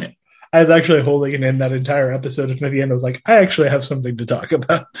 I want it. I was actually holding it in that entire episode, and at the end I was like, I actually have something to talk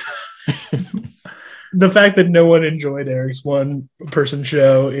about. The fact that no one enjoyed Eric's one-person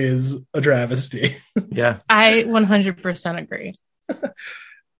show is a travesty. Yeah. I 100% agree.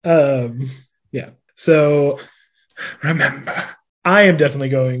 Yeah. So Remember. I am definitely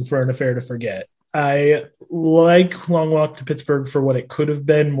going for An Affair to Forget. I like Long Walk to Pittsburgh for what it could have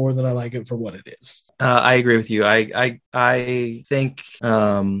been more than I like it for what it is. I agree with you. I think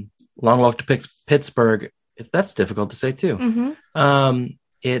Long Walk to Pittsburgh, that's difficult to say too. Mm-hmm.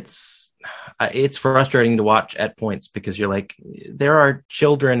 it's frustrating to watch at points because you're like, there are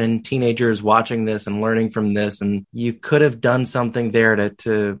children and teenagers watching this and learning from this, and you could have done something there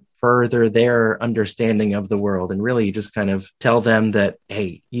to further their understanding of the world, and really just kind of tell them that,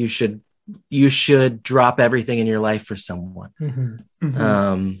 hey, you should drop everything in your life for someone.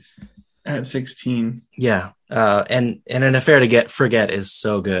 At 16. Yeah. And An Affair to Forget is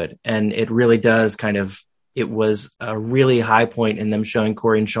so good. And it really does it was a really high point in them showing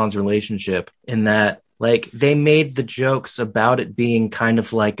Corey and Sean's relationship, in that like they made the jokes about it being kind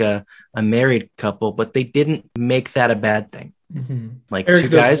of like a married couple, but they didn't make that a bad thing. Like Eric two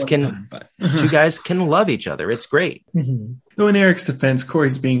guys can love each other. It's great. Though in Eric's defense,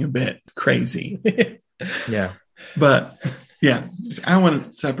 Corey's being a bit crazy. Yeah. But yeah, I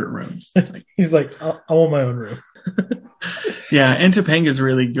want separate rooms. It's like, He's like, I want my own room. yeah, and Topanga's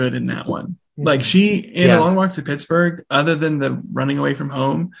really good in that one. Like she, in A Long Walk to Pittsburgh, other than the running away from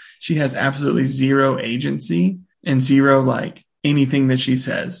home, she has absolutely zero agency and zero like anything that she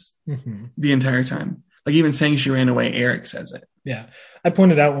says the entire time. Like even saying she ran away, Eric says it. Yeah. I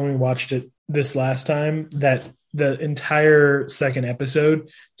pointed out when we watched it this last time that the entire second episode,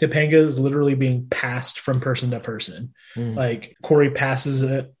 Topanga is literally being passed from person to person. Like Corey passes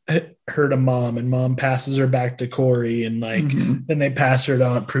her to Mom, and Mom passes her back to Corey, and like then they pass her to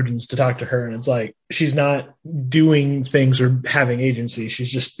Aunt Prudence to talk to her, and it's like she's not doing things or having agency.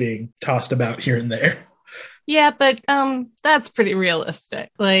 She's just being tossed about here and there. Yeah, but that's pretty realistic.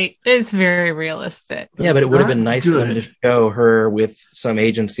 Like, it's very realistic. Yeah, but it would have been nice for them to show her with some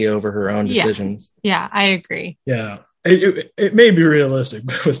agency over her own decisions. Yeah, I agree. Yeah. It may be realistic,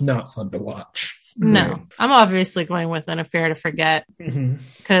 but it was not fun to watch. No, Right. I'm obviously going with An Affair to Forget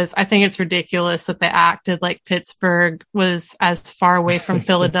because I think it's ridiculous that they acted like Pittsburgh was as far away from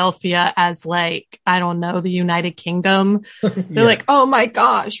Philadelphia as, like, I don't know, the United Kingdom. They're like, oh my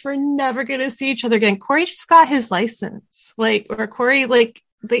gosh, we're never going to see each other again. Corey just got his license. Like, or Corey, like,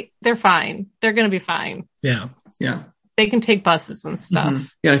 they're fine. They're going to be fine. Yeah. Yeah. They can take buses and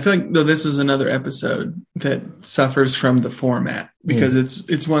stuff. Yeah, I feel like though this was another episode that suffers from the format because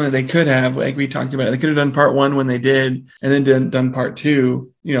it's one that they could have, like we talked about, they could have done part one when they did, and then done part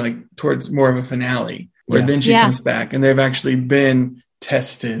two, you know, like towards more of a finale where then she comes back and they've actually been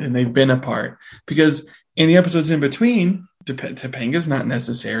tested and they've been apart, because in the episodes in between, Topanga's not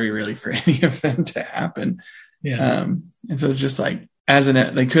necessary really for any of them to happen. Yeah. And so it's just like,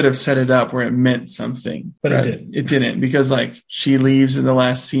 they could have set it up where it meant something, but it didn't. It didn't, because like she leaves in the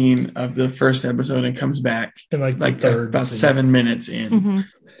last scene of the first episode and comes back in like about 7 minutes in.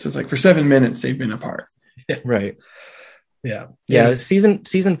 So it's like for 7 minutes they've been apart. Right. Yeah.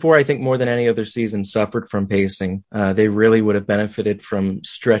 Season 4, I think more than any other season, suffered from pacing. They really would have benefited from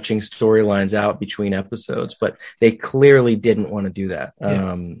stretching storylines out between episodes, but they clearly didn't want to do that.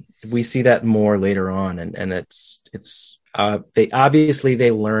 We see that more later on, and it's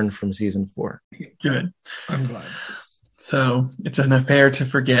they learned from season 4. Good. I'm glad. So it's An Affair to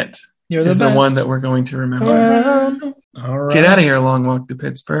Forget. You're the best. one that we're going to remember. All right. Get out of here, Long Walk to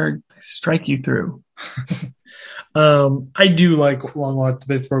Pittsburgh. Strike you through. I do like Long Walk to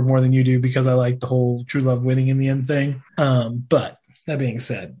Pittsburgh more than you do because I like the whole true love winning in the end thing. But that being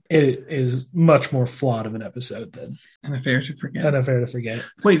said, it is much more flawed of an episode than An Affair to Forget. An Affair to Forget.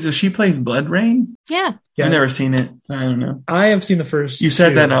 Wait, so she plays Blood Rain? Yeah. I've never seen it. So I don't know. I have seen the first. You said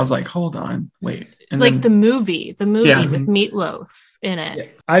two. that and I was like, hold on, wait. And Like then, the movie with Meatloaf in it. Yeah.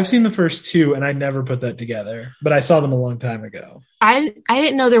 I've seen the first two and I never put that together, but I saw them a long time ago. I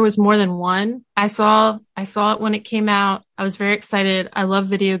didn't know there was more than one. I saw it when it came out. I was very excited. I loved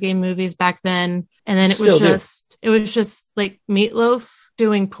video game movies back then. And then it was just like Meatloaf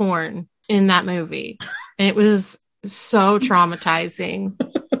doing porn in that movie. And it was so traumatizing.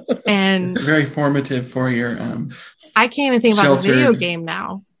 And it's very formative for your I can't even think about the video game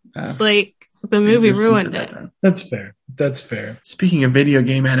now. Like the movie ruined it. That's fair. Speaking of video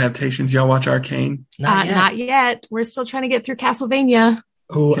game adaptations, y'all watch Arcane? Not yet. We're still trying to get through Castlevania.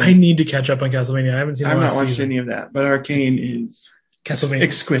 Oh, okay. I need to catch up on Castlevania. I haven't seen. I've not watched any of that, but Arcane is Castlevania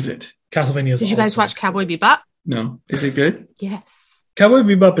exquisite. Castlevania is. Did you guys watch Cowboy Bebop? No. Is it good? Yes. Cowboy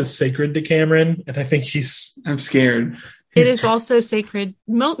Bebop is sacred to Cameron, and I think I'm scared. It is also sacred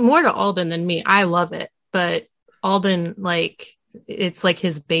more to Alden than me. I love it, but Alden, like, it's like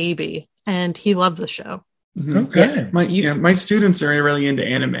his baby, and he loved the show. Okay. My students are really into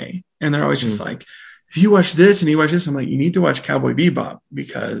anime, and they're always just like, if you watch this and you watch this, I'm like, you need to watch Cowboy Bebop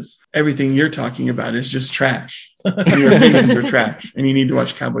because everything you're talking about is just trash. Your opinions are trash, and you need to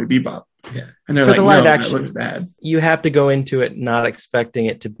watch Cowboy Bebop. Yeah. And they're For like, the live no, action, that looks bad. You have to go into it not expecting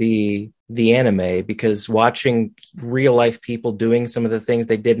it to be the anime, because watching real life people doing some of the things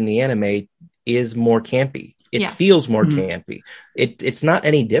they did in the anime is more campy. It feels more campy. It's not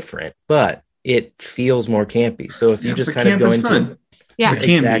any different, but it feels more campy. So if you just kind of go into fun. Yeah,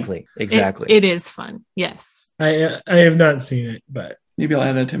 exactly. It is fun. Yes. I have not seen it, but Maybe I'll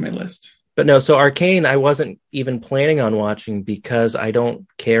add that to my list. But no, so Arcane, I wasn't even planning on watching because I don't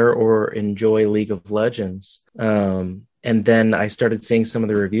care or enjoy League of Legends. And then I started seeing some of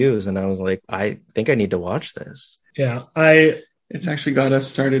the reviews and I was like, I think I need to watch this. yeah, It's actually got us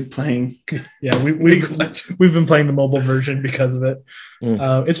started playing. yeah, we've been playing the mobile version because of it.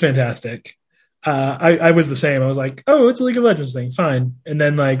 It's fantastic. I was the same. I was like, oh, it's a League of Legends thing. Fine. And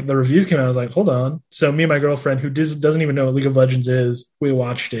then like the reviews came out. I was like, hold on. So me and my girlfriend, who doesn't even know what League of Legends is, we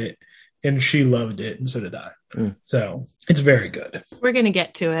watched it and she loved it. And so did I. So it's very good. We're going to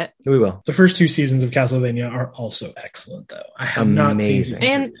get to it. We will. The first 2 seasons of Castlevania are also excellent, though. I have not seen season 3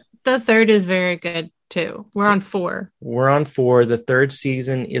 And yet. the third is very good too. We're on 4. We're on 4. The third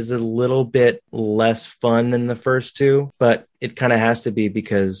season is a little bit less fun than the first 2, but it kind of has to be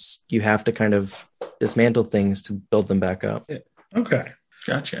because you have to kind of dismantle things to build them back up. Okay.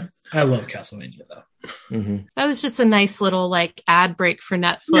 Gotcha. I love Castlevania, though. Mm-hmm. That was just a nice little like ad break for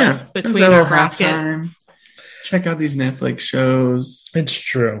Netflix Yeah, between that our little halftime. brackets. Check out these Netflix shows. It's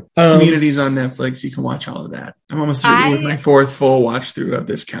true. Communities on Netflix. You can watch all of that. I'm almost through with my 4th full watch through of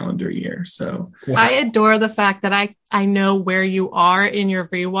this calendar year. So I adore the fact that I know where you are in your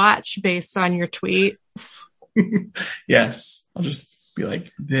rewatch based on your tweets. yes, I'll just be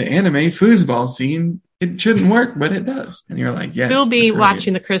like, the anime foosball scene, it shouldn't work, but it does. And you're like, yes. We'll be that's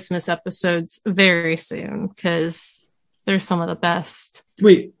watching right. the Christmas episodes very soon because they're some of the best.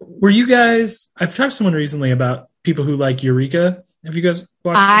 Wait, were you guys? I've talked to someone recently about people who like Eureka. Have you guys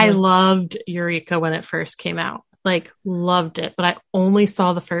watched I that? loved Eureka when it first came out. Like, loved it, but I only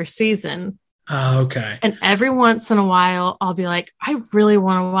saw the first season. Oh, okay. And every once in a while, I'll be like, I really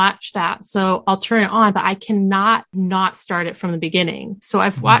want to watch that. So I'll turn it on, but I cannot not start it from the beginning. So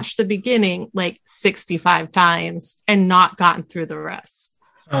I've watched the beginning like 65 times and not gotten through the rest.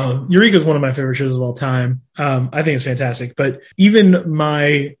 Eureka is one of my favorite shows of all time. I think it's fantastic. But even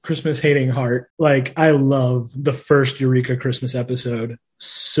my Christmas hating heart, like I love the first Eureka Christmas episode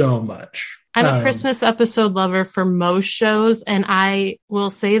so much. I'm a Christmas episode lover for most shows, and I will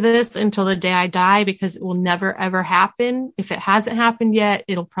say this until the day I die because it will never, ever happen. If it hasn't happened yet,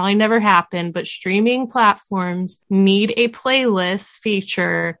 it'll probably never happen, but streaming platforms need a playlist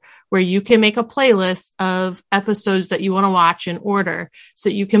feature where you can make a playlist of episodes that you want to watch in order. So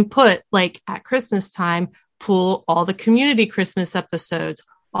you can put, like at Christmas time, pull all the Community Christmas episodes,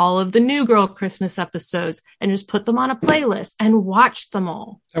 all of the New Girl Christmas episodes, and just put them on a playlist and watch them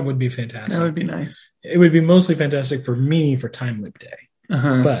all. That would be fantastic. That would be nice. It would be mostly fantastic for me for Time Loop Day.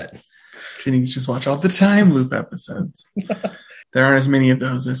 But then you can just watch all the time loop episodes. There aren't as many of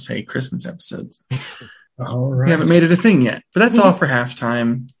those as, say, Christmas episodes. all right. We haven't made it a thing yet, but that's all for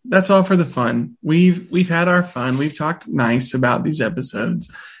halftime. That's all for the fun. We've had our fun. We've talked nice about these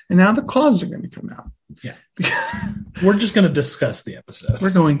episodes, and now the claws are going to come out. Yeah. We're just going to discuss the episodes.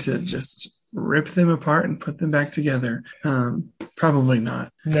 We're going to just rip them apart and put them back together. Probably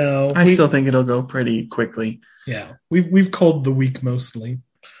not. No. I still think it'll go pretty quickly. Yeah. We've culled the week mostly.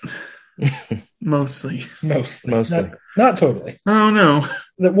 Mostly. Not totally. Oh, no.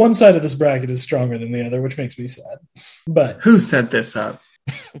 That one side of this bracket is stronger than the other, which makes me sad. But who set this up?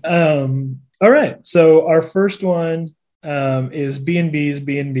 all right. So our first one is B&B's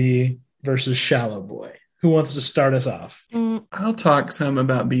B&B versus Shallow Boy. Who wants to start us off? I'll talk some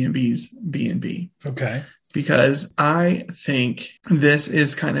about B&B's B&B. Okay. Because I think this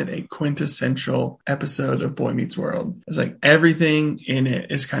is kind of a quintessential episode of Boy Meets World. It's like everything in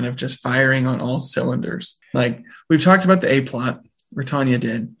it is kind of just firing on all cylinders. Like we've talked about the A plot, where Tanya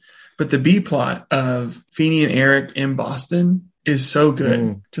did, but the B plot of Feeny and Eric in Boston is so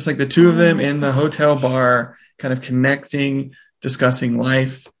good. Just like the two of them in the hotel bar, kind of connecting, discussing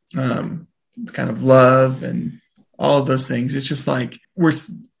life, kind of love and all of those things. It's just like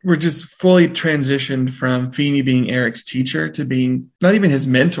we're just fully transitioned from Feeny being Eric's teacher to being not even his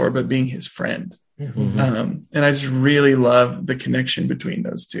mentor, but being his friend. And I just really love the connection between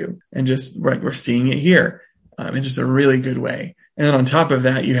those two, and just like we're seeing it here in just a really good way. And then on top of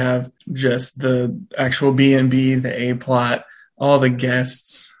that, you have just the actual B&B, the A plot, all the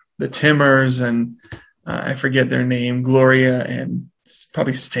guests, the Timmers, and I forget their name, Gloria and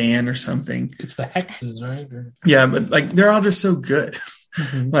probably Stan or something. It's the Hexes, right? Yeah, but like they're all just so good.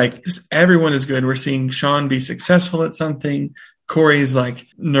 Like just everyone is good. We're seeing Sean be successful at something. Corey's like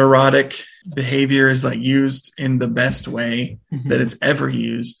neurotic behavior is like used in the best way that it's ever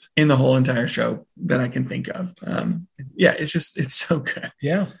used in the whole entire show that I can think of. Yeah, it's so good.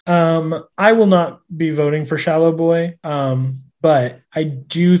 Yeah. I will not be voting for Shallow Boy. But I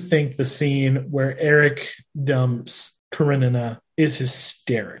do think the scene where Eric dumps Karenina is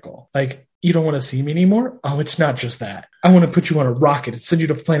hysterical. Like, you don't want to see me anymore? Oh, it's not just that. I want to put you on a rocket and send you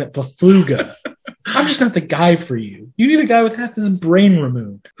to planet Fafluga. I'm just not the guy for you. You need a guy with half his brain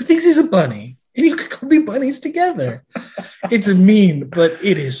removed who thinks he's a bunny. And you could go be bunnies together. It's mean, but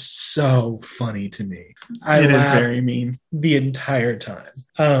it is so funny to me. It is very mean. The entire time.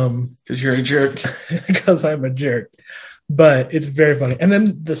 Because you're a jerk. Because I'm a jerk. But it's very funny. And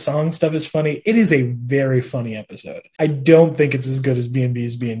then the song stuff is funny. It is a very funny episode. I don't think it's as good as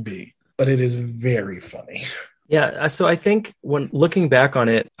B&B's B&B, but it is very funny. Yeah, so I think when looking back on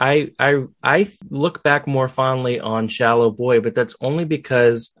it, I look back more fondly on Shallow Boy, but that's only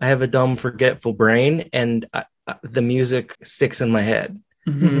because I have a dumb, forgetful brain, and the music sticks in my head.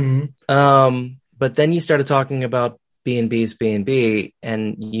 Mm-hmm. But then you started talking about B&B's B&B,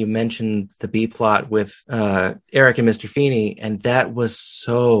 and you mentioned the B plot with Eric and Mr. Feeney, and that was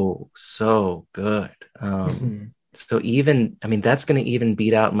so good. So even, I mean, that's going to even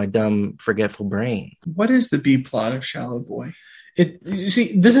beat out my dumb, forgetful brain. What is the B plot of Shallow Boy? You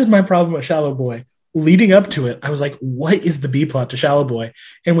see, this is my problem with Shallow Boy. Leading up to it, I was like, what is the B plot to Shallow Boy?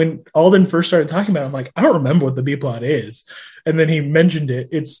 And when Alden first started talking about it, I'm like, I don't remember what the B plot is. And then he mentioned it.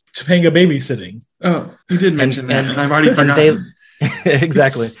 It's Topanga babysitting. Oh, you did mention that, and I've already forgotten.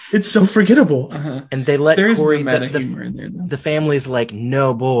 Exactly. It's so forgettable. And they let There's Corey, the meta humor in there, though. the family's like,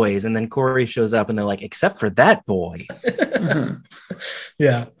 no boys. And then Corey shows up and they're like, except for that boy.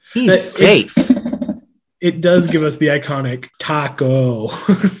 Yeah. He's safe. It does give us the iconic taco.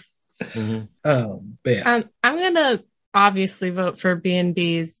 But yeah. I'm going to obviously vote for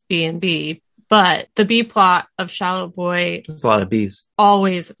B&B's B&B, but the B plot of Shallow Boy There's a lot of bees.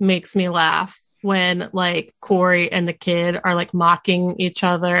 always makes me laugh when like Corey and the kid are like mocking each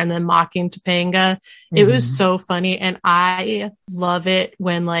other and then mocking Topanga. It was so funny. And I love it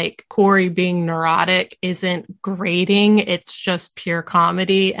when like Corey being neurotic isn't grating. It's just pure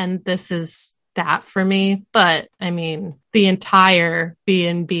comedy. And this is that for me. But I mean, the entire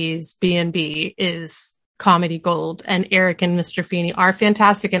B&B's B&B is comedy gold, and Eric and Mr. Feeney are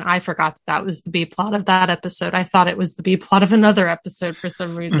fantastic. And I forgot that was the B plot of that episode. I thought it was the B plot of another episode for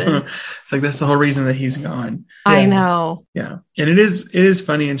some reason. It's like that's the whole reason that he's gone. I know. Yeah, and it is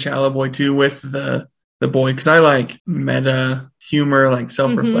funny in Shallow Boy too with the boy, because I like meta humor, like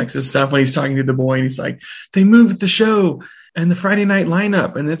self-reflexive stuff when he's talking to the boy and he's like, they moved the show and the Friday night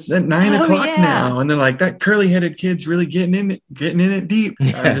lineup and it's at 9 o'clock now, and they're like, that curly-headed kid's really getting in it deep.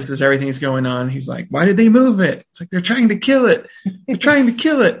 Just as everything's going on, he's like, why did they move it? It's like, they're trying to kill it.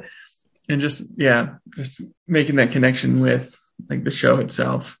 And just making that connection with like the show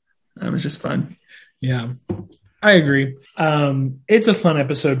itself. It was just fun. Yeah, I agree. It's a fun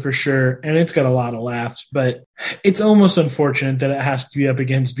episode for sure, and it's got a lot of laughs, but it's almost unfortunate that it has to be up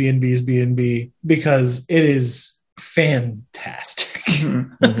against B&B's B&B because it is fantastic.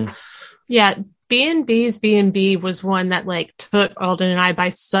 Yeah, B&B's B&B was one that like took Alden and I by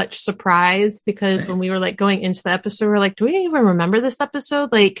such surprise, because when we were like going into the episode, we were like, do we even remember this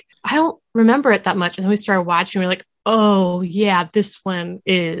episode? Like, I don't remember it that much. And then we started watching, we were like, oh yeah, this one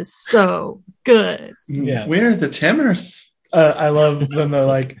is so good. Yeah. Where are the Timmers? I love when they're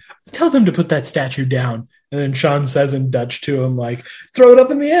like, tell them to put that statue down. And then Sean says in Dutch to him, like, throw it up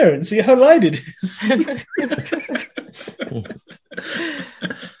in the air and see how light it is.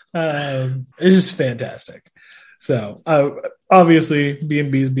 It's just fantastic. So obviously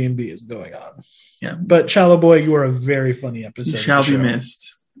B&B's B&B is going on. Yeah. But Shallow Boy, you are a very funny episode. You shall be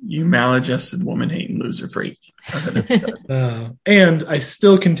missed. You maladjusted woman-hating loser freak of an episode. And I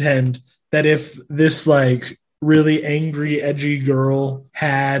still contend that if this like really angry, edgy girl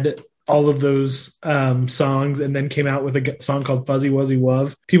had all of those songs and then came out with a song called Fuzzy Wuzzy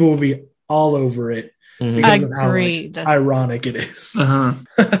Wove, people would be all over it because of how like, ironic it is.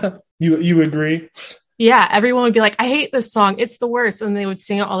 You agree? Yeah, everyone would be like, I hate this song. It's the worst. And they would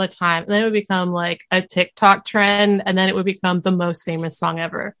sing it all the time. And then it would become like a TikTok trend. And then it would become the most famous song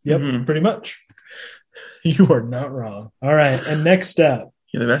ever. Yep, pretty much. You are not wrong. All right. And next up.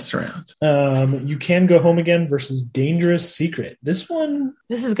 You're the best around. You Can Go Home Again versus Dangerous Secret. This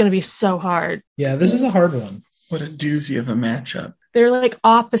is going to be so hard. Yeah, this is a hard one. What a doozy of a matchup. They're like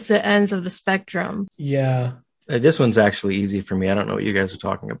opposite ends of the spectrum. Yeah. This one's actually easy for me. I don't know what you guys are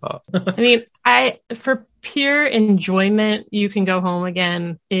talking about. I mean, for pure enjoyment, You Can Go Home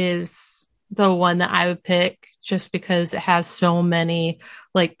Again is the one that I would pick just because it has so many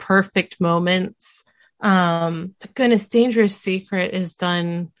like perfect moments. But goodness, Dangerous Secret is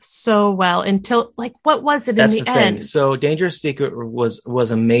done so well until like, what was it That's in the thing. end? So Dangerous Secret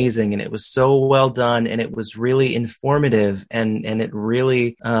was amazing, and it was so well done, and it was really informative, and it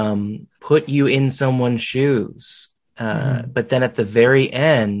really put you in someone's shoes. But then at the very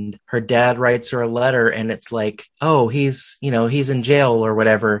end, her dad writes her a letter, and it's like, oh, he's in jail or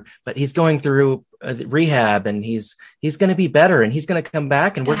whatever, but he's going through rehab, and he's going to be better, and he's going to come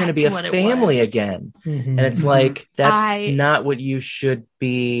back, and we're going to be a That's what it family was. again. Mhm. And it's like, that's I- not what you should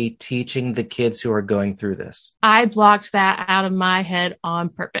be teaching the kids who are going through this. I blocked that out of my head on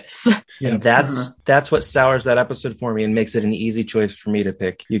purpose. Yeah. And that's what sours that episode for me and makes it an easy choice for me to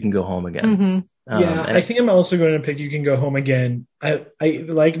pick You Can Go Home Again. Mhm. Yeah, And I think I'm also going to pick You Can Go Home Again. I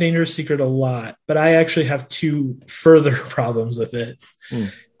like Dangerous Secret a lot, but I actually have two further problems with it.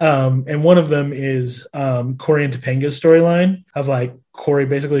 And one of them is Corey and Topanga's storyline of like Corey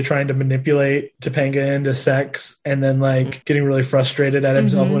basically trying to manipulate Topanga into sex and then like getting really frustrated at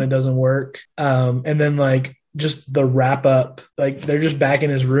himself when it doesn't work. And then like just the wrap up, like they're just back in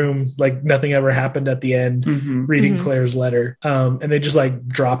his room, like nothing ever happened at the end, reading Claire's letter. And they just like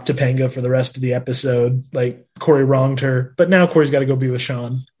drop Topanga for the rest of the episode. Like Corey wronged her, but now Corey's got to go be with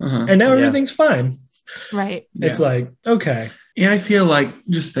Sean. And now everything's fine. Right. It's like, okay. And I feel like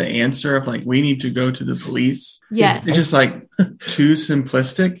just the answer of like, we need to go to the police. Yes. It's just like too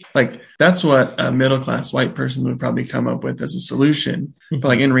simplistic. Like that's what a middle-class white person would probably come up with as a solution. But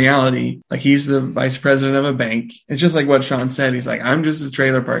like in reality, like he's the vice president of a bank. It's just like what Sean said. He's like, I'm just a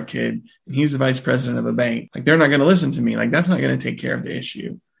trailer park kid and he's the vice president of a bank. Like they're not going to listen to me. Like that's not going to take care of the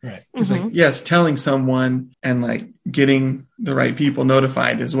issue. Right. It's like, yes, telling someone and like getting the right people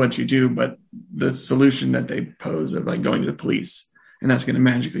notified is what you do, but the solution that they pose of like going to the police and that's going to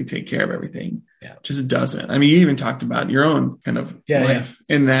magically take care of everything just doesn't. I mean, you even talked about your own kind of life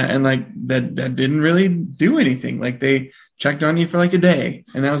in that, and like that didn't really do anything. Like they checked on you for like a day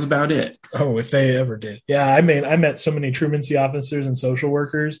and that was about it. Oh, if they ever did. Yeah, I mean, I met so many truancy officers and social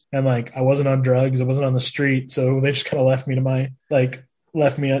workers and like I wasn't on drugs, I wasn't on the street, so they just kind of left me to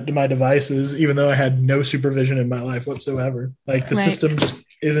my devices, even though I had no supervision in my life whatsoever. Like the system just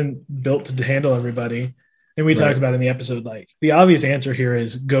isn't built to handle everybody. And we talked about in the episode, like the obvious answer here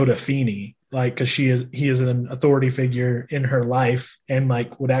is go to Feeney, like, cause he is an authority figure in her life and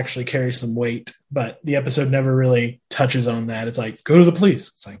like would actually carry some weight, but the episode never really touches on that. It's like, go to the police.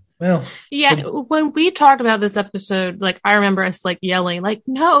 It's like, well, yeah. When we talked about this episode, like I remember us like yelling, like,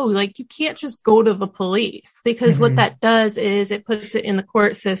 no, like you can't just go to the police, because what that does is it puts it in the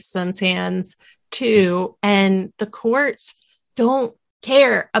court system's hands too. And the courts don't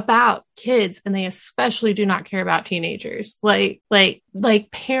care about kids, and they especially do not care about teenagers. Like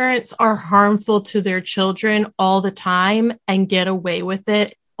parents are harmful to their children all the time and get away with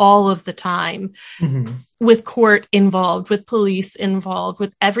it all of the time, with court involved, with police involved,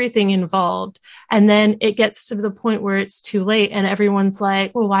 with everything involved. And then it gets to the point where it's too late and everyone's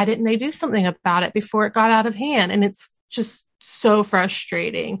like, well, why didn't they do something about it before it got out of hand? And it's just so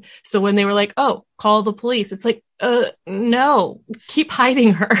frustrating. So when they were like, oh, call the police, it's like, no, keep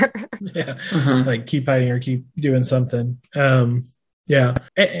hiding her. Like keep hiding her, keep doing something. And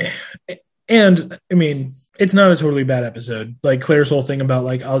I mean, it's not a totally bad episode. Like Claire's whole thing about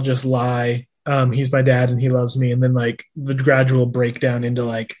like, I'll just lie. He's my dad and he loves me. And then like the gradual breakdown into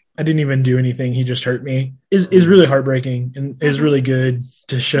like, I didn't even do anything, he just hurt me is really heartbreaking and is really good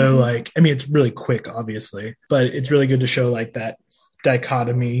to show. Like, I mean, it's really quick, obviously, but it's really good to show like that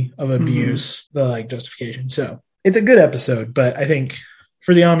dichotomy of abuse, the like justification. So it's a good episode, but I think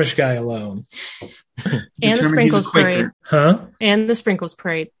for the Amish guy alone. And the Sprinkles Parade. And the Sprinkles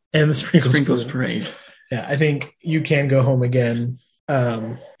Parade. And the Sprinkles Parade. Yeah, I think You Can Go Home Again.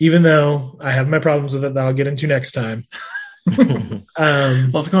 Even though I have my problems with it that I'll get into next time. Well,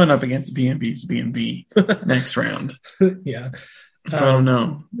 it's going up against B&B's B&B next round. Yeah. Oh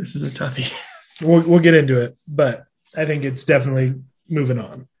no, this is a toughie. We'll get into it, but I think it's definitely moving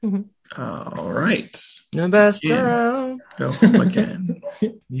on. All right. The best around. Go home again.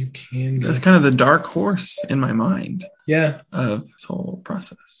 You can go. That's kind of the dark horse in my mind. Yeah. Of this whole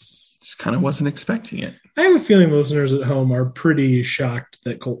process. Just kind of wasn't expecting it. I have a feeling listeners at home are pretty shocked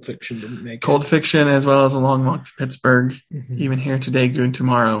that Cult Fiction didn't make Cold Fiction, as well as A Long Walk to Pittsburgh, even Here Today, Good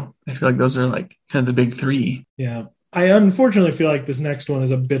Tomorrow. I feel like those are like kind of the big three. Yeah. I unfortunately feel like this next one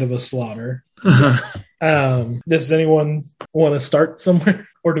is a bit of a slaughter. Does anyone want to start somewhere?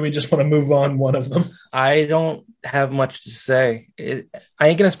 Or do we just want to move on one of them? I don't have much to say. I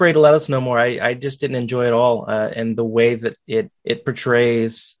ain't gonna spray to let us know more. I just didn't enjoy it all, and the way that it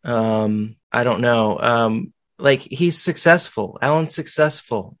portrays I don't know. Like he's successful. Alan's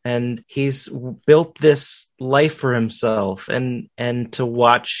successful, and he's built this life for himself. And to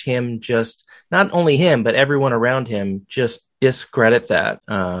watch him just, not only him, but everyone around him just discredit that,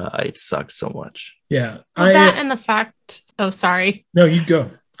 it sucks so much. Yeah. Well, that and the fact, oh, sorry. No, you go.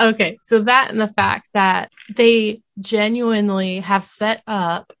 Okay, so that and the fact that they genuinely have set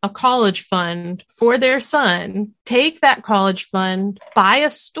up a college fund for their son, take that college fund, buy a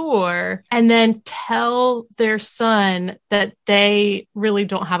store, and then tell their son that they really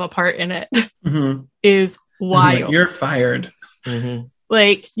don't have a part in it is wild. Like, you're fired. Mm-hmm.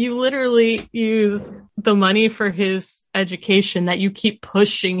 Like, you literally use the money for his education that you keep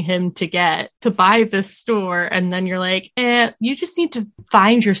pushing him to get to buy this store. And then you're like, you just need to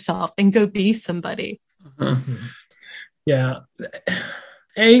find yourself and go be somebody. Yeah.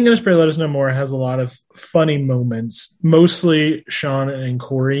 Ain't Gonna Spray Let Us Know More has a lot of funny moments, mostly Sean and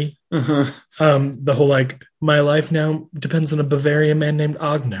Corey. The whole, like, my life now depends on a Bavarian man named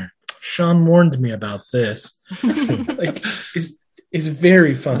Agner. Sean warned me about this. Like, is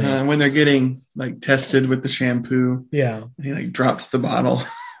very funny. When they're getting like tested with the shampoo. Yeah. He like drops the bottle.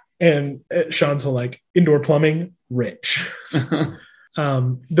 And Sean's whole like indoor plumbing, rich.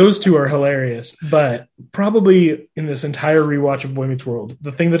 Those two are hilarious, but probably in this entire rewatch of Boy Meets World,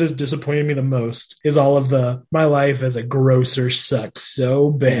 the thing that has disappointed me the most is all of the my life as a grocer sucks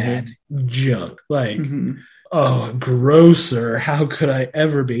so bad junk. Like, oh, grocer, how could I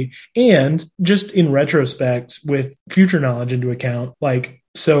ever be? And just in retrospect, with future knowledge into account, like,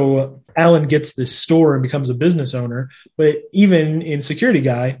 so Alan gets this store and becomes a business owner, but even in Security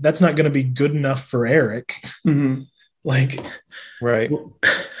Guy, that's not going to be good enough for Eric. Like, right,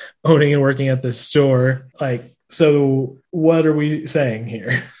 owning and working at this store. Like, so what are we saying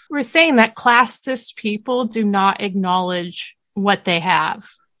here? We're saying that classist people do not acknowledge what they have.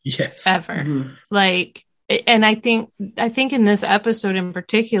 Yes. Ever. Like, and I think in this episode in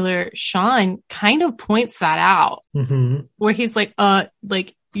particular, Sean kind of points that out, where he's like,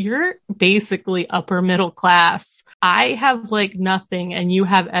 you're basically upper middle class. I have like nothing and you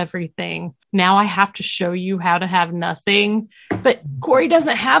have everything. Now I have to show you how to have nothing. But Corey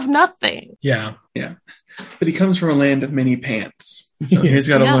doesn't have nothing. Yeah. Yeah. But he comes from a land of many pants. So he's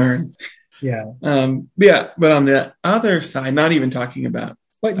got to learn. Yeah. But on the other side, not even talking about,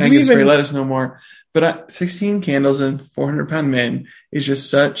 like, Let Us Know More. But 16 Candles and 400 Pound Men is just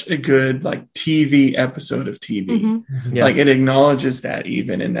such a good like TV episode of TV. Yeah. Like, it acknowledges that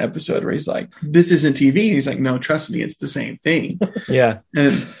even in the episode where he's like, this isn't TV. And he's like, no, trust me, it's the same thing. Yeah.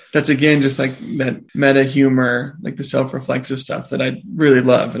 And that's, again, just like that meta humor, like the self-reflexive stuff that I really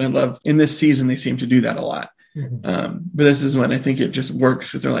love. And I love in this season, they seem to do that a lot. But this is when I think it just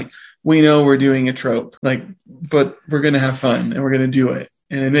works, because they're like, we know we're doing a trope, like, but we're going to have fun and we're going to do it.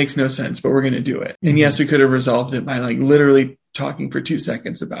 And it makes no sense, but we're going to do it. And yes, we could have resolved it by like literally talking for 2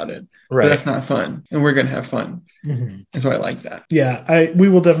 seconds about it. Right. But that's not fun. And we're going to have fun. And so I like that. Yeah. We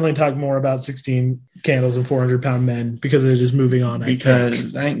will definitely talk more about 16 Candles and 400 Pound Men because it is moving on.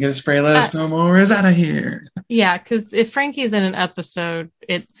 Because I ain't going to spray Let Us Know More is out of here. Yeah. Because if Frankie's in an episode,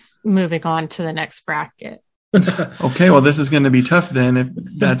 it's moving on to the next bracket. Okay, well, this is going to be tough then if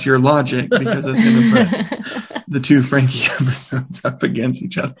that's your logic, because it's going to put the 2 Frankie episodes up against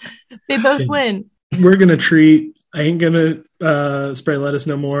each other. They both win. We're going to treat I Ain't Gonna Spray Let Us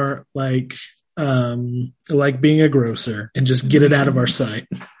Know More like being a grocer and just get it out of our sight.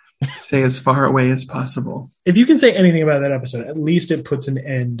 Stay as far away as possible. If you can say anything about that episode, at least it puts an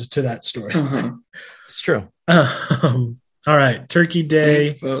end to that story. It's true. All right, Turkey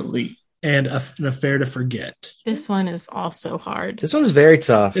Day. Thankfully. And an Affair to Forget. This one is also hard. This one's very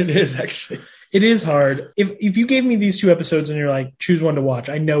tough. It is, actually. It is hard. If you gave me these 2 episodes and you're like, choose one to watch,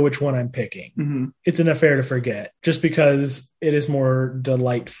 I know which one I'm picking. It's An Affair to Forget, just because it is more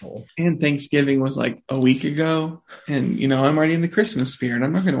delightful. And Thanksgiving was like a week ago. And, I'm already in the Christmas spirit.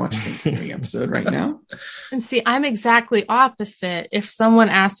 I'm not going to watch a Thanksgiving episode right now. And see, I'm exactly opposite. If someone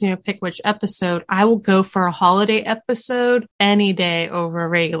asks me to pick which episode, I will go for a holiday episode any day over a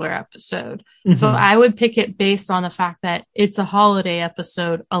regular episode. So I would pick it based on the fact that it's a holiday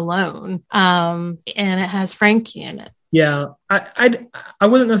episode alone. And it has Frankie in it. Yeah. I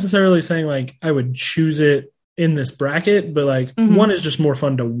wasn't necessarily saying like I would choose it in this bracket, but like one is just more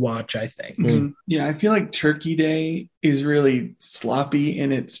fun to watch, I think. Yeah, I feel like Turkey Day is really sloppy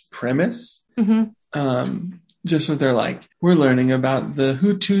in its premise. Just what they're like, we're learning about the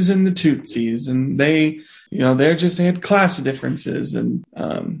Hutus and the Tutsis, and they had class differences, and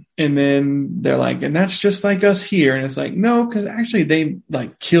And then they're like, and that's just like us here. And it's like, no, because actually they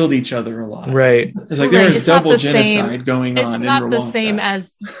like killed each other a lot. Right. It's like there Right. was It's not double the genocide same- going It's on. not in the Rwanda. same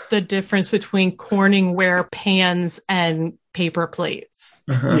as the difference between Corningware pans and paper plates.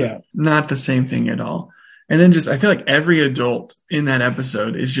 Uh-huh. Yeah. Not the same thing at all. And then just, I feel like every adult in that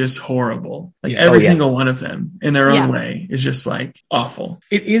episode is just horrible. Like Yeah. every Oh, yeah. single one of them in their Yeah. own way is just like awful.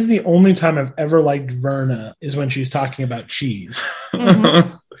 It is the only time I've ever liked Verna is when she's talking about cheese.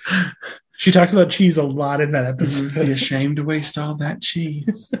 Mhm. She talks about cheese a lot in that episode. Be ashamed to waste all that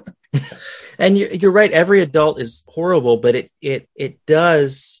cheese. And you're right. Every adult is horrible, but it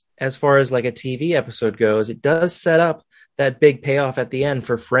does, as far as like a TV episode goes, it does set up that big payoff at the end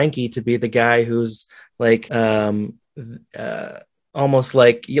for Frankie to be the guy who's like, almost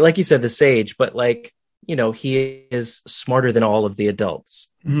like you said, the sage, but like, you know, he is smarter than all of the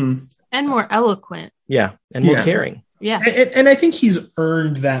adults. Mhm. And more eloquent. Yeah. And more Yeah. caring. Yeah. And I think he's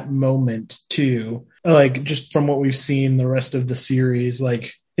earned that moment too. Like just from what we've seen the rest of the series,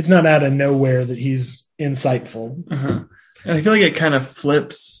 like it's not out of nowhere that he's insightful. Uh-huh. And I feel like it kind of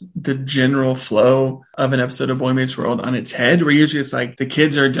flips the general flow of an episode of Boy Meets World on its head, where usually it's like the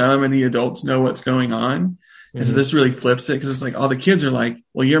kids are dumb and the adults know what's going on. And so Mhm. this really flips it because it's like all the kids are like,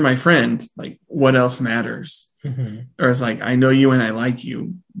 well, you're my friend. Like, what else matters? Mhm. Or it's like, I know you and I like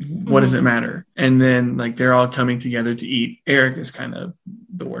you. What does it matter? And then like they're all coming together to eat. Eric is kind of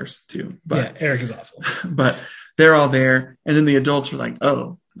the worst too. But Yeah, Eric is awful. but they're all there. And then the adults are like,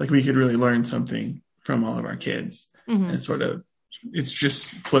 oh, like we could really learn something from all of our kids. Mhm. And it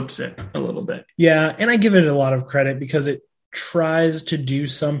just flips it a little bit. Yeah, and I give it a lot of credit because it tries to do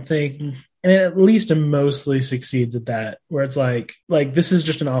something and it at least mostly succeeds at that, where it's like this is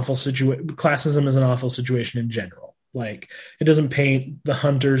just an awful situation. Classism is an awful situation in general. Like it doesn't paint the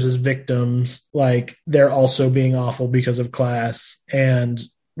hunters as victims, like they're also being awful because of class, and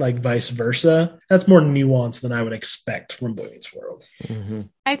like vice versa. That's more nuanced than I would expect from Boy Meets World. Mhm.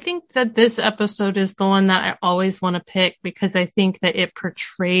 I think that this episode is the one that I always want to pick because I think that it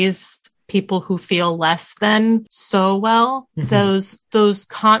portrays people who feel less than so well. Mhm. Those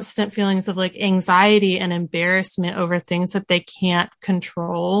constant feelings of like anxiety and embarrassment over things that they can't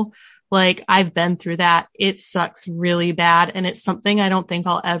control. Like I've been through that. It sucks really bad. And it's something I don't think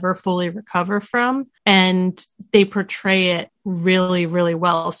I'll ever fully recover from. And they portray it really, really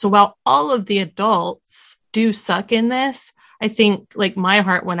well. So while all of the adults do suck in this, I think like my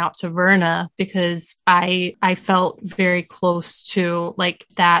heart went out to Verna because I felt very close to like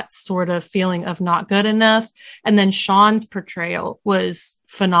that sort of feeling of not good enough. And then Sean's portrayal was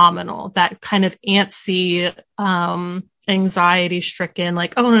phenomenal. That kind of antsy, anxiety stricken,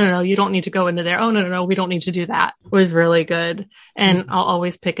 like, oh, no, you don't need to go into there. Oh, no, we don't need to do that. Was really good. And I'll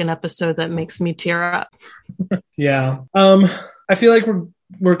always pick an episode that makes me tear up. Yeah. I feel like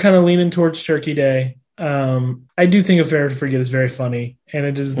we're kind of leaning towards Turkey Day. I do think Affair to Forget is very funny, and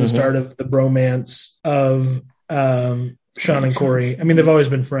it is the start of the bromance of Sean and Corey. I mean, they've always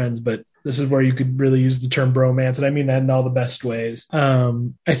been friends, but this is where you could really use the term bromance, and I mean that in all the best ways.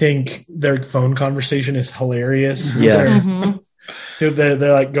 I think their phone conversation is hilarious. Yes.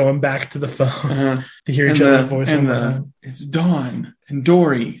 They're like going back to the phone Uh-huh. to hear each other's voice one more time. It's Dawn and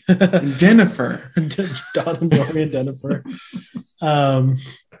Dory and Jennifer. Don and Dory and Jennifer.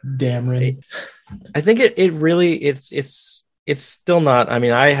 Dameron. I think it really it's still not. I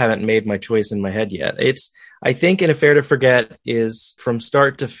mean, I haven't made my choice in my head yet. I think An Affair to Forget is from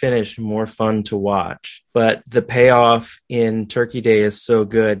start to finish more fun to watch, but the payoff in Turkey Day is so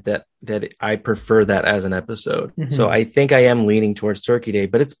good that I prefer that as an episode. Mhm. So I think I am leaning towards Turkey Day,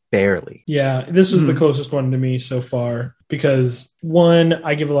 but it's barely. Yeah, this was the closest one to me so far because one,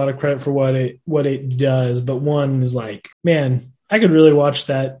 I give a lot of credit for what it does, but one is like, man, I could really watch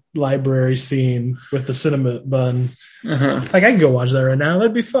that library scene with the cinema bun. Uh-huh. Like I could go watch that right now.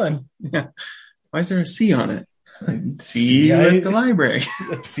 That'd be fun. Yeah. Why is there a C on it? See See, you I- at the library.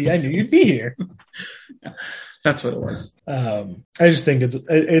 See, I knew you'd be here. That's what it was. I just think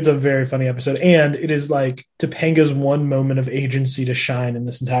it's a very funny episode, and it is like Topanga's one moment of agency to shine in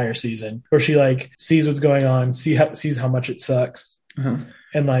this entire season, where she like sees what's going on, sees how much it sucks, Uh-huh.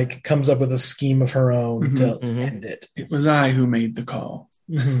 and like comes up with a scheme of her own to Mhm. end it. It was I who made the call.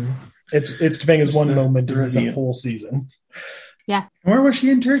 It's Topanga's It's one the moment in this reveal. whole season. Where was she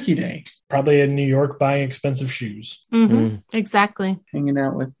in Turkey Day? Probably in New York buying expensive shoes. Exactly. Hanging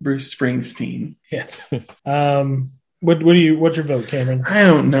out with Bruce Springsteen. Yes. What's your vote, Cameron? I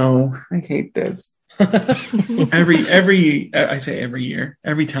don't know. I hate this. I say every year,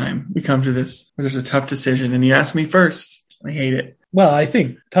 every time we come to this, where there's a tough decision and you ask me first, I hate it. Well, I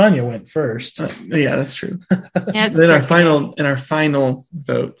think Tanya went first. Yeah, that's true. Yeah, it's Then tricky. our final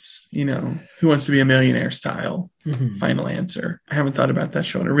votes, Who Wants to Be a Millionaire style Mhm. final answer. I haven't thought about that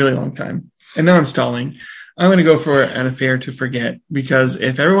show in a really long time. And now I'm stalling. I'm going to go for An Affair to Forget, because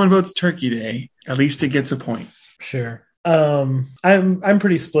if everyone votes Turkey Day, at least it gets a point. Sure. I'm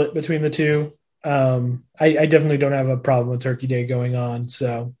pretty split between the two. I definitely don't have a problem with Turkey Day going on.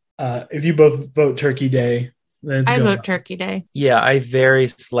 So if you both vote Turkey Day, then it's I going vote on. Turkey Day. Yeah, I very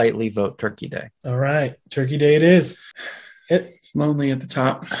slightly vote Turkey Day. All right, Turkey Day it is. It's lonely at the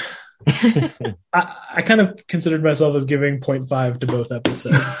top. I kind of considered myself as giving 0.5 to both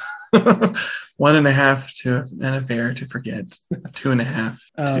episodes 1.5 to An Affair to Forget. 2.5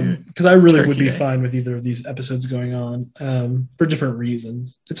 to because I really would Turkey be Day. fine with either of these episodes going on for different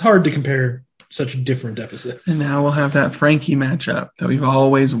reasons. It's hard to compare such different episodes. And now we'll have that Frankie matchup that we've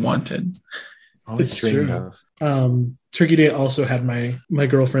always wanted. Always It's dreamed true. of. Turkey Day also had my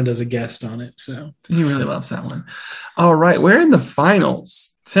girlfriend as a guest on it. So He really loves that one. All right, we're in the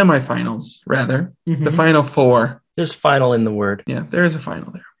finals, semifinals, rather. The final four. There's final in the word. Yeah, there is a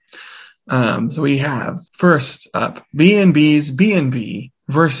final there. So we have first up B&B's B&B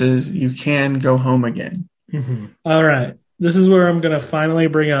versus You Can Go Home Again. All right. This is where I'm going to finally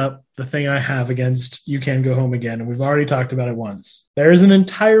bring up the thing I have against You Can Go Home Again. And we've already talked about it once. There is an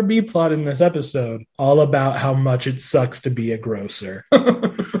entire B plot in this episode all about how much it sucks to be a grocer.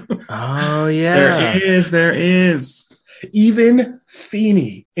 Oh, yeah. There is. Even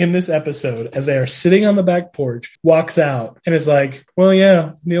Feeney in this episode, as they are sitting on the back porch, walks out and is like, well,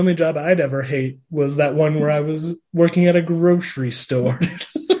 yeah, the only job I'd ever hate was that one where I was working at a grocery store.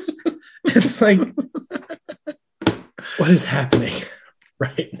 It's like, what is happening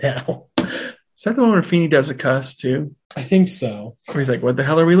right now? Is that the one where Feeney does a cuss too? I think so. Where he's like, what the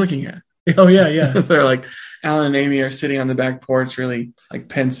hell are we looking at? Oh, yeah, yeah. So they're like, Alan and Amy are sitting on the back porch, really like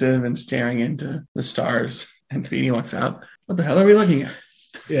pensive and staring into the stars. And Feeney walks out. What the hell are we looking at?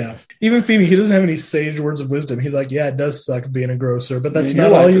 Yeah. Even Feeney, he doesn't have any sage words of wisdom. He's like, yeah, it does suck being a grocer, but that's Yeah, not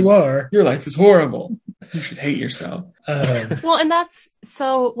your all life you is- are. Your life is horrible. You should hate yourself. Well, and that's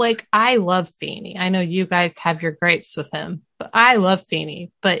so like I love Feeney. I know you guys have your gripes with him, but I love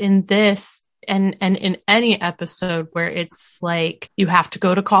Feeney. But in this and in any episode where it's like you have to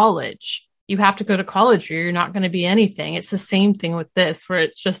go to college. You have to go to college or you're not going to be anything. It's the same thing with this where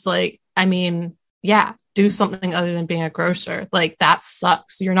it's just like, I mean, yeah, do something other than being a grocer. Like that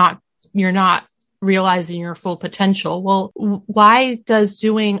sucks. You're not realizing your full potential. Well, why does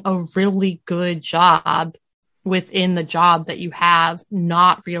doing a really good job within the job that you have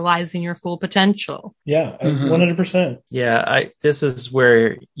not realizing your full potential? Yeah, Mhm. 100%. Yeah, this is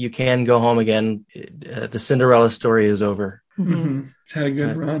where You Can Go Home Again. The Cinderella story is over. Mm-hmm. It's had a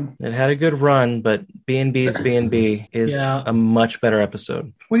good run. It had a good run, but B&B's B&B is Yeah. a much better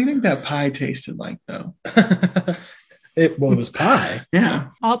episode. What do you think that pie tasted like, though? It was pie. Yeah.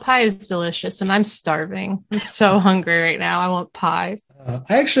 All pie is delicious and I'm starving. I'm so hungry right now. I want pie. I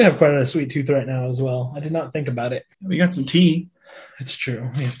actually have quite a sweet tooth right now as well. I did not think about it. We got some tea. It's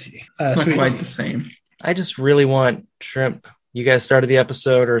true. We have tea. Not Sweet quite tea. the same. I just really want shrimp. You guys started the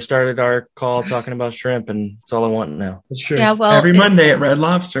episode or started our call talking about shrimp, and it's all I want now. That's true. Yeah, well, Every Monday at it's- Red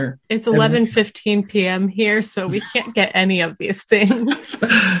Lobster. It's 11:15 p.m. here, so we can't get any of these things.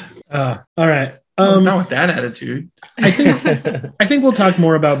 All right. Not with that attitude. I think we'll talk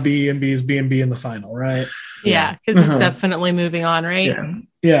more about B&B's B&B in the final, right? Yeah, because Uh-huh. it's definitely moving on, right? Yeah.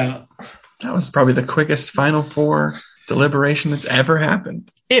 Yeah. That was probably the quickest Final Four deliberation that's ever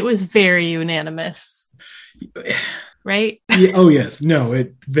happened. It was very unanimous, right? Yeah, oh, yes. No,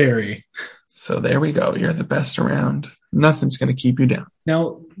 it very. So there we go. You're the best around. Nothing's going to keep you down.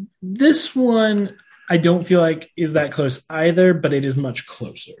 Now, this one, I don't feel like is that close either, but it is much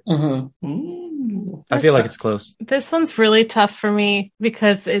closer. Uh-huh. I feel like it's close. This one's really tough for me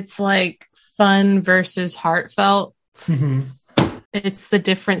because it's like fun versus heartfelt. Mhm. It's the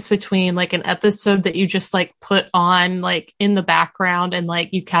difference between like an episode that you just like put on like in the background and like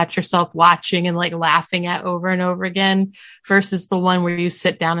you catch yourself watching and like laughing at over and over again versus the one where you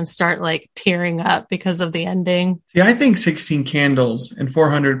sit down and start like tearing up because of the ending. See, I think 16 Candles and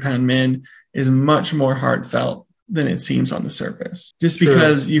 400 Pound Men is much more heartfelt than it seems on the surface. Just True.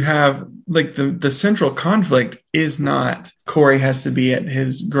 because you have like the central conflict is not Corey has to be at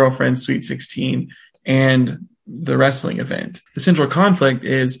his girlfriend's Sweet 16 and the wrestling event. The central conflict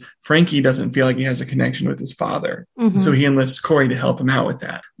is Frankie doesn't feel like he has a connection with his father. Mhm. So he enlists Corey to help him out with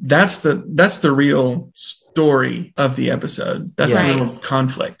that. That's the real story of the episode. That's Right. the real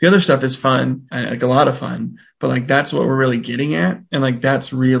conflict. The other stuff is fun, like a lot of fun, but like that's what we're really getting at. And like that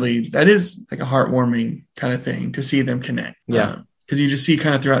is like a heartwarming kind of thing to see them connect. Yeah. because you just see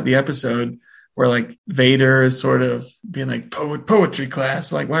kind of throughout the episode where like Vader is sort of being like poetry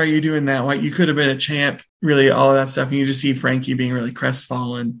class. Like, why are you doing that? Why you could have been a champ, really all of that stuff. And you just see Frankie being really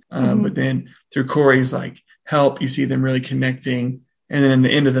crestfallen. But then through Corey's like help, you see them really connecting. And then in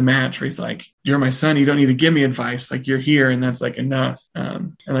the end of the match where he's like, you're my son. You don't need to give me advice. Like you're here. And that's like enough.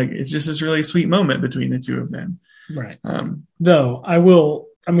 And like, it's just this really sweet moment between the two of them. Right. Though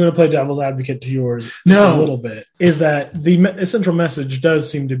I'm going to play devil's advocate to yours a little bit, is that the essential message does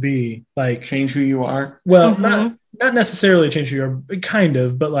seem to be like, change who you are. Well, not necessarily change who you are, kind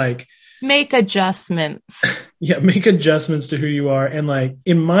of, but like, make adjustments. Yeah, make adjustments to who you are. And like,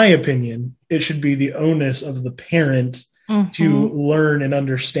 in my opinion, it should be the onus of the parent to learn and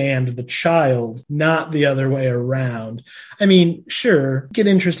understand the child, not the other way around. I mean, sure, get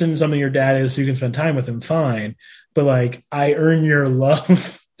interested in something your dad is so you can spend time with him, fine. But like, I earn your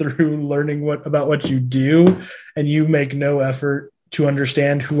love through learning about what you do, and you make no effort to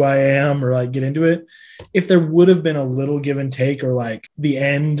understand who I am or like get into it. If there would have been a little give and take, or like the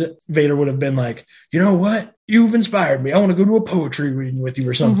end, Vader would have been like, you know what? You've inspired me. I want to go to a poetry reading with you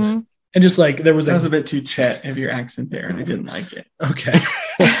or something. And just like, there was that was a bit too Chet of your accent there, and I didn't like it. Okay.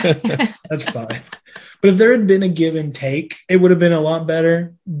 That's fine. But if there had been a give and take, it would have been a lot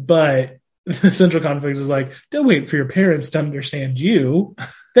better. But the central conflict is like, don't wait for your parents to understand you.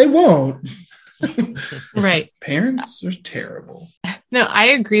 They won't. Right. Parents are terrible. No, I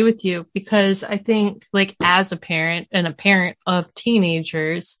agree with you, because I think like as a parent and a parent of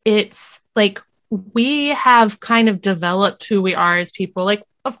teenagers, it's like we have kind of developed who we are as people. Like,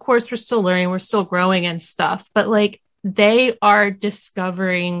 of course, we're still learning, we're still growing and stuff, but like they are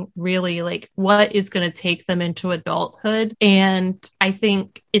discovering really like what is going to take them into adulthood. And I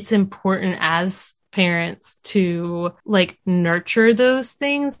think it's important as parents to like nurture those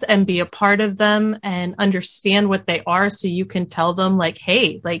things and be a part of them and understand what they are, so you can tell them like,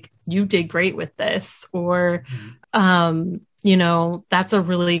 hey, like you did great with this, or you know, that's a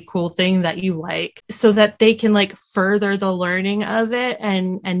really cool thing that you like, so that they can like further the learning of it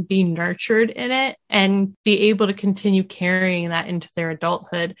and be nurtured in it and be able to continue carrying that into their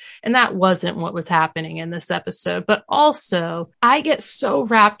adulthood. And that wasn't what was happening in this episode. But also, I get so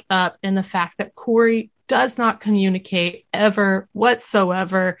wrapped up in the fact that Corey does not communicate ever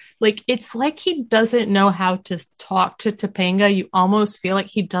whatsoever. Like, it's like he doesn't know how to talk to Topanga. You almost feel like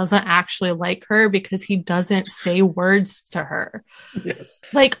he doesn't actually like her because he doesn't say words to her. Yes.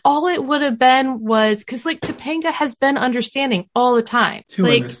 Like, all it would have been was, because like Topanga has been understanding all the time. Too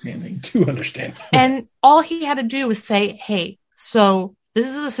like, understanding. And all he had to do was say, hey, so this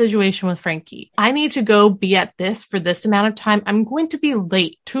is the situation with Frankie. I need to go be at this for this amount of time. I'm going to be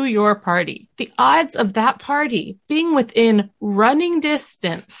late to your party. The odds of that party being within running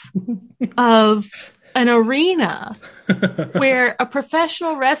distance of an arena where a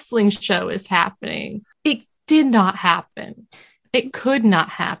professional wrestling show is happening, it did not happen. It could not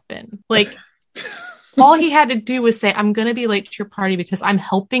happen. Like, all he had to do was say, I'm going to be late to your party because I'm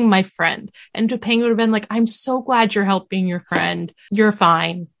helping my friend. And Topanga would have been like, I'm so glad you're helping your friend. You're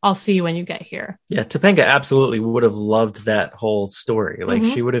fine. I'll see you when you get here. Yeah, Topanga absolutely would have loved that whole story. Like,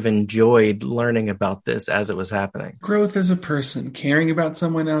 she would have enjoyed learning about this as it was happening. Growth as a person, caring about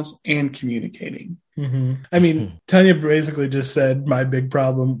someone else, and communicating. I mean, Tanya basically just said my big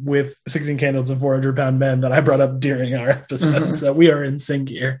problem with 16 Candles and 400-Pound Men that I brought up during our episode. So we are in sync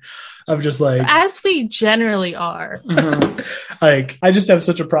here. Of just like, as we generally are. Like, I just have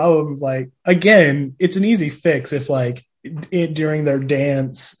such a problem. Like, again, it's an easy fix if like during their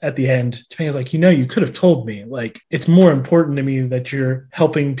dance at the end, Topanga's like, you could have told me. Like, it's more important to me that you're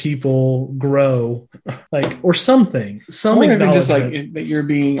helping people grow, like, or something. Some or even acknowledgement, just like that you're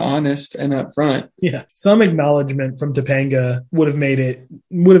being honest and upfront. Yeah, some acknowledgement from Topanga would have made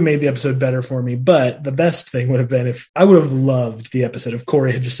the episode better for me. But the best thing would have been if I would have loved the episode if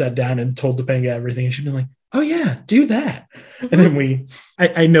Corey had just sat down and told Topanga everything, and she'd been like, oh yeah, do that. And then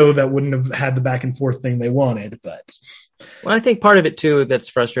I know that wouldn't have had the back and forth thing they wanted, but. Well, I think part of it too that's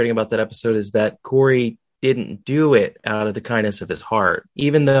frustrating about that episode is that Corey didn't do it out of the kindness of his heart.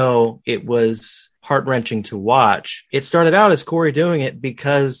 Even though it was heart-wrenching to watch, it started out as Corey doing it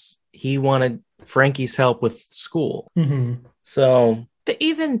because he wanted Frankie's help with school. So... But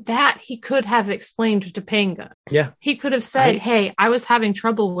even that, he could have explained to Topanga. Yeah. He could have said, hey, I was having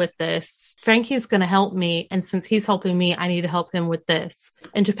trouble with this. Frankie's going to help me. And since he's helping me, I need to help him with this.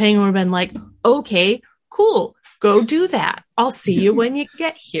 And Topanga would have been like, okay, cool. Go do that. I'll see you when you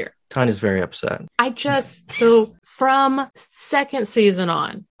get here. Tanya's very upset. So from second season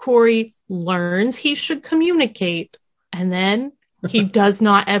on, Corey learns he should communicate. And then He does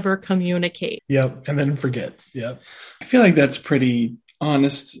not ever communicate. Yep. And then forgets. Yep. I feel like that's pretty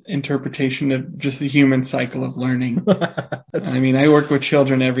honest interpretation of just the human cycle of learning. I mean, I work with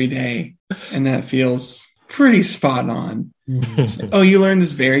children every day, and that feels pretty spot on. Mhm. Oh, you learned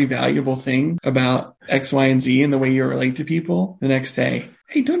this very valuable thing about X, Y, and Z and the way you relate to people. The next day,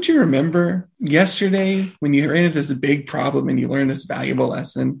 hey, don't you remember yesterday when you ran into this big problem and you learned this valuable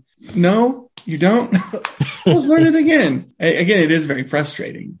lesson? No, you don't. Let's learn it again. Again, it is very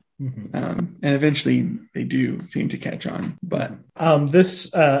frustrating. Mhm. And eventually they do seem to catch on. But This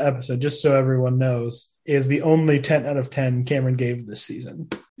episode, just so everyone knows, is the only 10 out of 10 Cameron gave this season.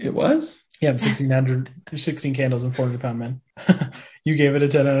 it was. Yeah, 16 Candles and 400 Pound Men. You gave it a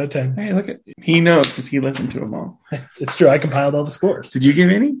 10 out of 10. Hey, look at he knows because he listened to them all. It's true. I compiled all the scores. Did you give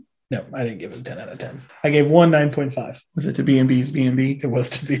any? No, I didn't give it a 10 out of 10. I gave one 9.5. Was it to B&B's B&B? It was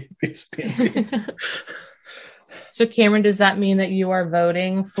to be B&B. So, Cameron, does that mean that you are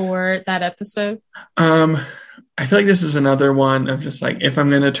voting for that episode? I feel like this is another one of just like, if I'm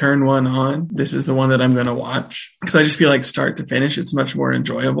going to turn one on, this is the one that I'm going to watch. Because I just feel like start to finish, it's much more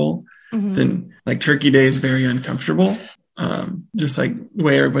enjoyable Mhm. than like Turkey Day is very uncomfortable. Just like the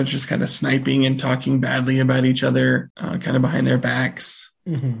way everyone's just kind of sniping and talking badly about each other, kind of behind their backs.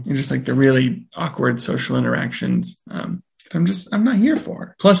 Mhm. And just like the really awkward social interactions. I'm not here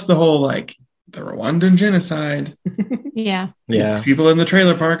for. Plus the whole like the Rwandan genocide. Yeah. Yeah. If people in the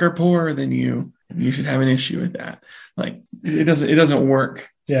trailer park are poorer than you should have an issue with that. Like it doesn't work.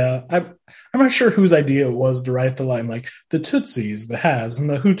 Yeah, I'm not sure whose idea it was to write the line like the Tutsis, the haves, and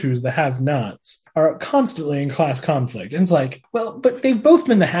the Hutus, the have-nots, are constantly in class conflict. And it's like, well, but they've both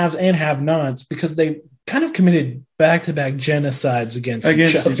been the haves and have-nots because they kind of committed back-to-back genocides against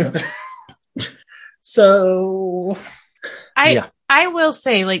each other. So, I will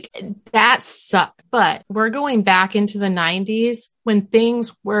say, like, that sucked, but we're going back into the 90s when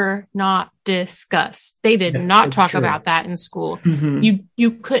things were not discussed. They did Yeah, not that's talk true. about that in school. Mhm.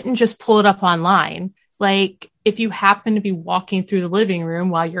 You couldn't just pull it up online. Like, if you happen to be walking through the living room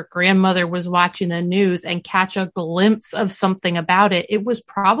while your grandmother was watching the news and catch a glimpse of something about it, it was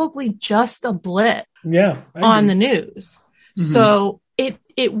probably just a blip yeah. on the news. Mhm. So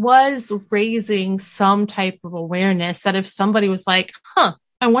it was raising some type of awareness that if somebody was like,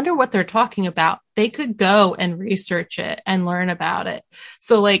 I wonder what they're talking about, they could go and research it and learn about it.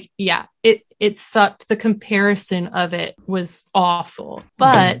 So like, yeah, it sucked. The comparison of it was awful,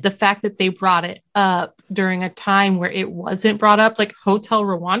 but the fact that they brought it up during a time where it wasn't brought up, like Hotel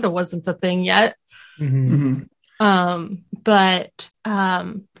Rwanda wasn't the thing yet. Mhm. Mhm.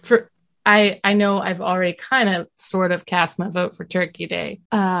 I know I've already kind of sort of cast my vote for Turkey Day.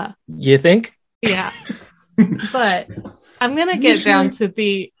 You think? Yeah. But I'm going to get down to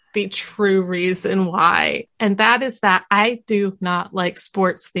the true reason why. And that is that I do not like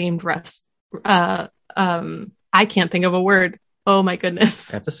sports themed I can't think of a word. Oh my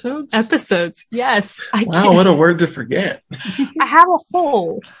goodness. Episodes. Yes. Wow, what a word to forget. I have a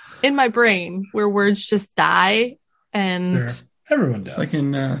hole in my brain where words just die and Sure. Everyone does. It's like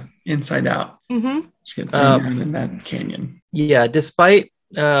in Inside Out. Mhm. Just get thrown down in that canyon. Yeah. Despite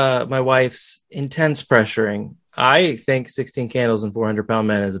my wife's intense pressuring, I think 16 Candles and 400 Pound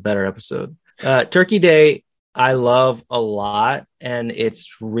Men is a better episode. Turkey Day, I love a lot. And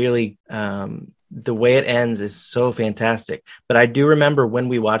it's really, the way it ends is so fantastic. But I do remember when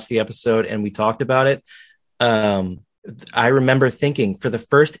we watched the episode and we talked about it, I remember thinking for the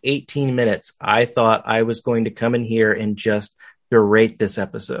first 18 minutes, I thought I was going to come in here and just berate this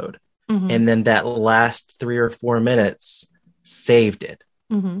episode. Mhm. And then that last 3 or 4 minutes saved it.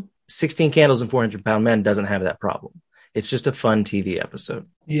 Mhm. 16 Candles and 400 Pound Men doesn't have that problem. It's just a fun TV episode.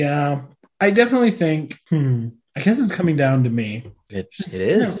 Yeah, I definitely think. I guess it's coming down to me. It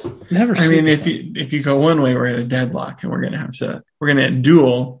is. Never. I mean, seen if you go one way, we're at a deadlock, and we're gonna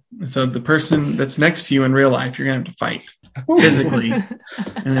duel. So the person that's next to you in real life, you're gonna have to fight one. physically,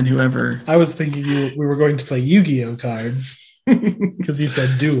 and then whoever I was thinking we were going to play Yu-Gi-Oh cards because you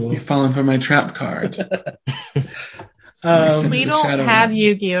said duel. you've fallen for my trap card. We don't have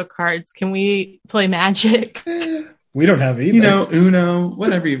Yu-Gi-Oh cards. Can we play Magic? We don't have either. You know, Uno,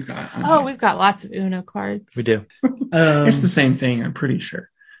 whatever you've got. Oh, we've got lots of Uno cards. We do. It's the same thing, I'm pretty sure.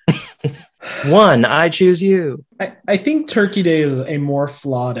 One, I choose you. I think Turkey Day is a more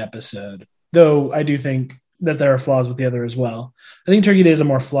flawed episode, though I do think that there are flaws with the other as well. I think Turkey Day is a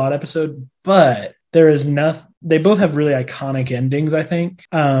more flawed episode, but there is nothing. They both have really iconic endings, I think.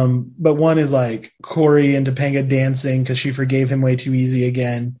 But one is like Corey and Topanga dancing because she forgave him way too easy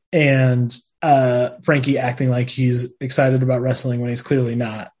again. And Frankie acting like he's excited about wrestling when he's clearly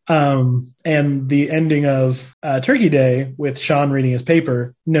not. And the ending of Turkey Day with Sean reading his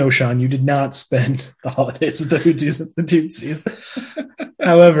paper. No, Sean, you did not spend the holidays with the Hutus and the Tutsis.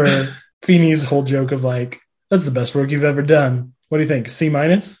 However, Feeney's whole joke of like, that's the best work you've ever done. What do you think? C-?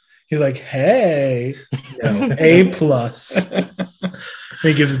 He's like, hey, no, A+.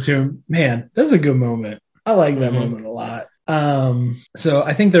 He gives it to him. Man, that's a good moment. I like that moment a lot. So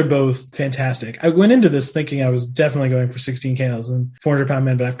I think they're both fantastic. I went into this thinking I was definitely going for 16 Candles and 400 Pound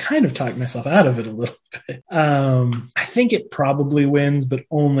Men, but I've kind of talked myself out of it a little bit. I think it probably wins, but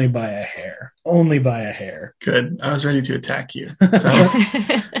only by a hair. Only by a hair. Good. I was ready to attack you. So.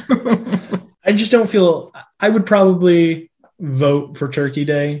 I just don't feel I would probably vote for Turkey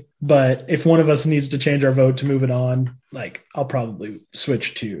Day, but if one of us needs to change our vote to move it on, like I'll probably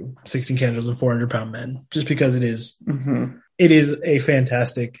switch to 16 Candles and 400 Pound Men just because it is it is a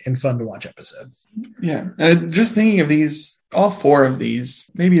fantastic and fun to watch episode. Yeah. And just thinking of these, all 4 of these,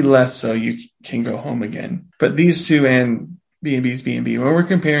 maybe less so you can go home again, but these 2 and B&B's B&B, when we're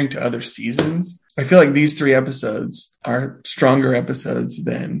comparing to other seasons, I feel like these 3 episodes are stronger episodes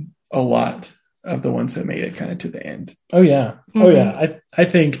than a lot of the ones that made it kind of to the end. Oh yeah. Oh yeah. I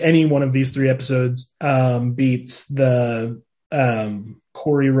think any one of these 3 episodes beats the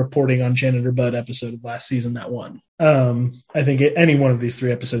Corey reporting on Janitor Bud episode of last season that won. I think any one of these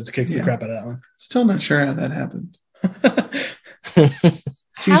 3 episodes kicks the crap out of that one. Still not sure how that happened.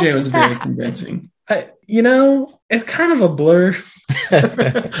 CJ was very convincing. It's kind of a blur.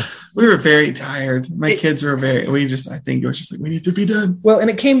 We were very tired. My kids were I think it was just like, we need to be done. Well, and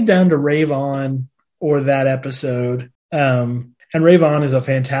it came down to Rave On or that episode. And Rave On is a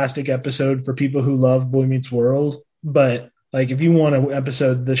fantastic episode for people who love Boy Meets World. But like, if you want an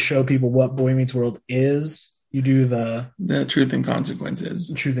episode to show people what Boy Meets World is, you do the Truth and Consequences.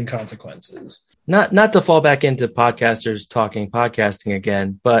 Truth and Consequences. Not to fall back into podcasters talking podcasting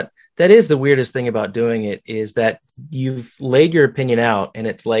again, but that is the weirdest thing about doing it is that you've laid your opinion out and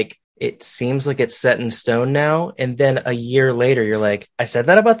it's like, it seems like it's set in stone now. And then a year later, you're like, I said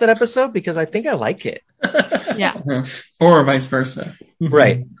that about that episode because I think I like it. Yeah. Or vice versa.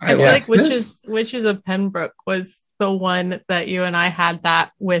 Right. I feel like Witches of Pembroke was the one that you and I had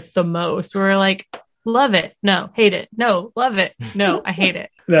that with the most. We were like, love it. No, hate it. No, love it. No, I hate it.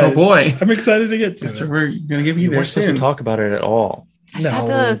 Oh boy. I'm excited to get to That's it. what we're going to give you You there weren't supposed soon. to talk about it at all. I just had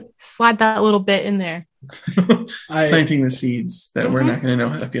to slide that little bit in there. Planting the seeds that we're not going to know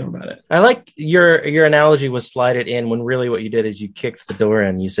how to feel about it. I like your analogy was slide it in when really what you did is you kicked the door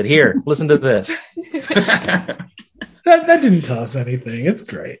in. You said, here, listen to this. That didn't tell us anything. It's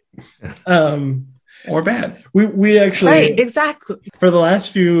great. Or bad. We actually Right, exactly. for the last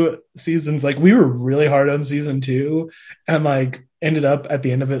few seasons, like we were really hard on season 2 and like ended up at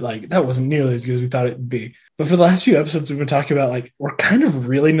the end of it like that wasn't nearly as good as we thought it would be. But for the last few episodes we've been talking about like we're kind of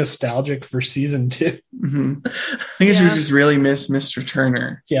really nostalgic for season 2. I guess we just really miss Mr.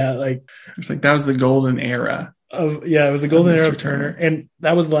 Turner. Yeah, like It's like that was the golden era. it was the golden era of Mr. Turner, and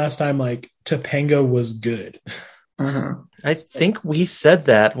that was the last time like Topanga was good. I think we said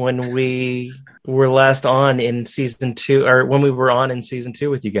that when we were last on in season 2, or when we were on in season 2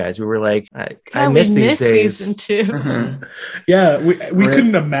 with you guys. We were like, I miss these days. Season 2. Yeah, we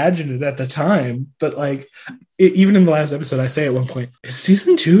couldn't imagine it at the time, but like even in the last episode, I say at one point, is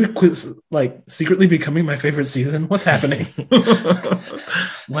season 2 like secretly becoming my favorite season? What's happening?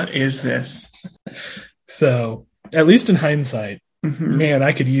 What is this? So at least in hindsight, man,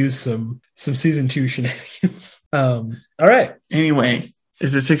 I could use some season 2 shenanigans. All right. Anyway,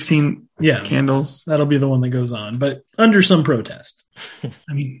 is it 16 candles? That'll be the one that goes on, but under some protest.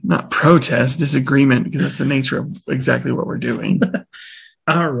 I mean, not protest, disagreement, because that's the nature of exactly what we're doing.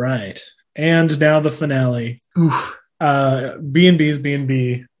 All right. And now the finale. Oof. B&B's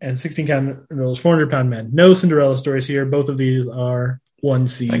B&B and 16 Candles, 400 Pound Men. No Cinderella stories here. Both of these are one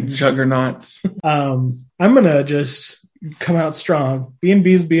seeds. Like juggernauts. I'm going to just come out strong.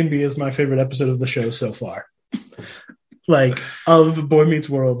 B&B's B&B is my favorite episode of the show so far. Like, of Boy Meets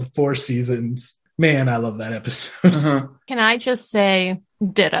World, 4 seasons. Man, I love that episode. Can I just say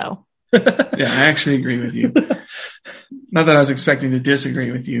ditto? Yeah, I actually agree with you. Not that I was expecting to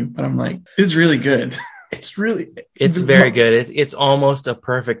disagree with you, but I'm like, it's really good. It's very good. It's almost a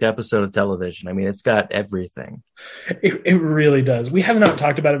perfect episode of television. I mean, it's got everything. It really does. We have not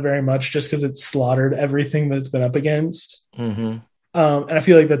talked about it very much just because it's slaughtered everything that it's been up against. And I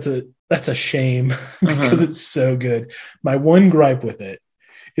feel like that's a shame because it's so good. My one gripe with it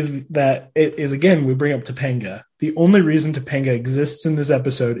is that it is, again, we bring up Topanga. The only reason Topanga exists in this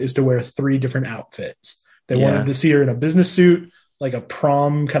episode is to wear 3 different outfits. They wanted to see her in a business suit, like a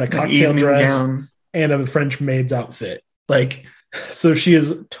prom kind of Like cocktail evening dress gown. and a French maid's outfit. Like, so she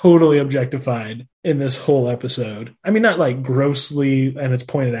is totally objectified in this whole episode. I mean, not like grossly, and it's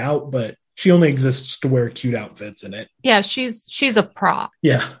pointed out, but she only exists to wear cute outfits in it. Yeah, she's a prop.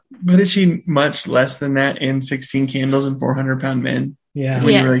 Yeah. But is she much less than that in 16 Candles and 400 Pound Men? Yeah.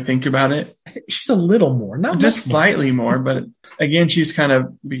 When Yes. you really think about it, I think she's a little more, not just much more. slightly more. But again, she's kind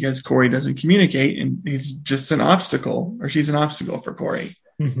of, because Corey doesn't communicate and he's just an obstacle, or she's an obstacle for Corey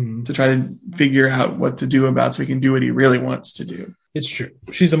Mhm. to try to figure out what to do about so he can do what he really wants to do. It's true.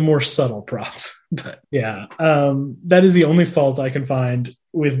 She's a more subtle prop. But yeah, that is the only fault I can find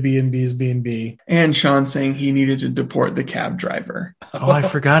with B&B's B&B. And Sean saying he needed to deport the cab driver. Oh, I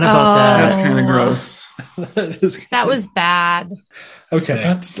forgot about Oh. That's that. kind of gross. That was bad. Okay.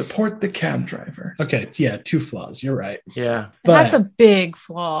 About to deport the cab driver. Okay. Yeah. 2 flaws. You're right. Yeah, But That's a big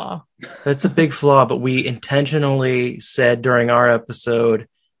flaw. that's a big flaw. But we intentionally said during our episode,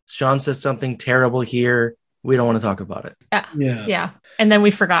 Sean says something terrible here. We don't want to talk about it, yeah. Yeah. And then we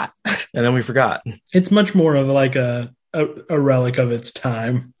forgot. and then we forgot. It's much more of like a relic of its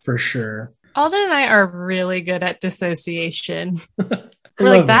time for sure. Alden and I are really good at dissociation. I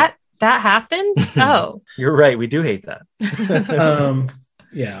We're love like, that happened? Oh. You're right. We do hate that. it.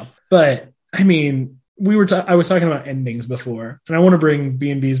 Yeah. But I mean, I was talking about endings before, and I want to bring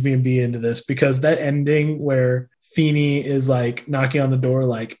B&B's B&B into this because that ending where Feeney is like knocking on the door,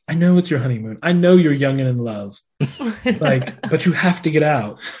 like, I know it's your honeymoon. I know you're young and in love. Like, but you have to get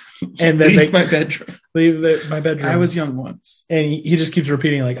out. And then Leave they my bedroom. leave my bedroom. I was young once. and he just keeps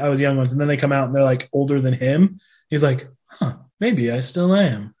repeating, like, I was young once. And then they come out and they're like older than him. He's like, huh, maybe I still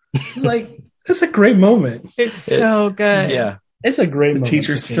am. He's like, that's a great moment. It's so good. Yeah. It's a great The moment.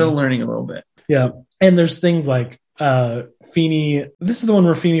 teacher's for still Feeney. learning a little bit. Yeah. And there's things like Feeney. This is the one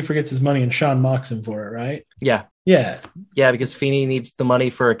where Feeney forgets his money and Sean mocks him for it, right? Yeah. Yeah. Yeah, because Feeney needs the money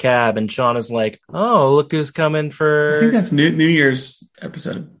for a cab, and Sean is like, "Oh, look who's coming I think for." that's New Year's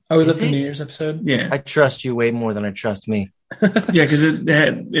episode. Oh, was Is that the it? New Year's episode? Yeah. I trust you way more than I trust me. Yeah, because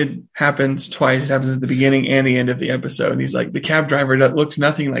it happens twice. It happens at the beginning and the end of the episode. And he's like, the cab driver that looks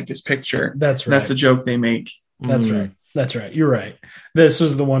nothing like his picture. That's And right. that's the joke they make. That's Mm. right. That's right. You're right. This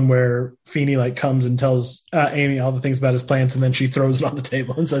was the one where Feeney like comes and tells Amy all the things about his plants, and then she throws it on the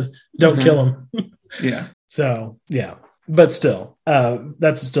table and says, "Don't Mhm. kill him." Yeah. So yeah, but still,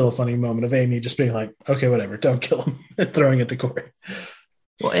 that's still a funny moment of Amy just being like, "Okay, whatever, don't kill him," and throwing it to Corey.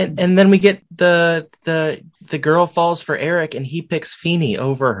 Well, and then we get the girl falls for Eric, and he picks Feeney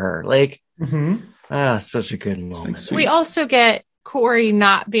over her. Like, such a good moment. sweet. We also get Corey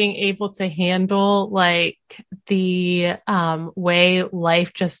not being able to handle like the way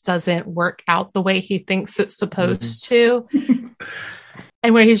life just doesn't work out the way he thinks it's supposed to.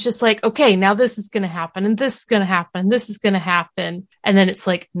 And where he's just like, okay, now this is going to happen and this is going to happen and this is going to happen. And then it's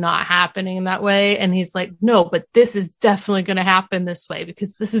like not happening that way. And he's like, no, but this is definitely going to happen this way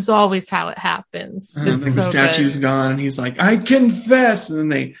because this is always how it happens. And then It's the so statue's good. gone, and he's like, "I confess."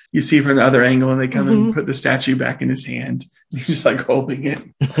 And then you see from the other angle, and they come and put the statue back in his hand. He's just like holding it.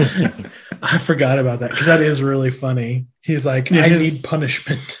 I forgot about that because that is really funny. He's like, Yeah, "I his- need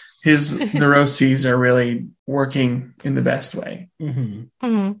punishment." His neuroses are really working in the best way.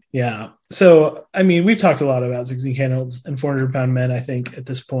 Mhm. Yeah. So, I mean, we've talked a lot about 16 Candles and 400 Pound Men, I think, at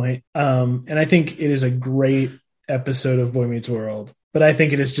this point. And I think it is a great episode of Boy Meets World, but I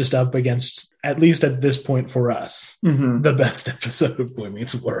think it is just up against, at least at this point for us, Mm-hmm. the best episode of Boy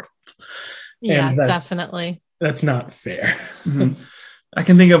Meets World. Yeah, And that's- definitely. That's not fair. Mm-hmm. I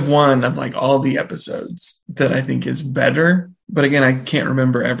can think of one of like all the episodes that I think is better, but again, I can't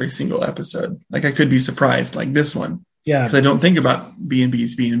remember every single episode. Like I could be surprised, like this one, Yeah. because I don't think about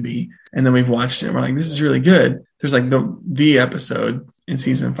B&B's B&B, and then we've watched it. And we're like, this is really good. There's like the episode in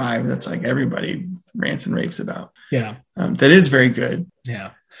season 5 that's like everybody rants and raves about. Yeah. That is very good.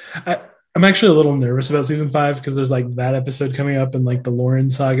 Yeah. I'm actually a little nervous about season 5 because there's like that episode coming up and like the Lauren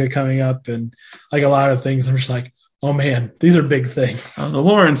saga coming up and like a lot of things. I'm just like, oh man, these are big things. The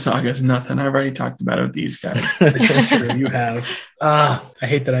Lauren saga is nothing. I've already talked about it with these guys. That's true. You have. I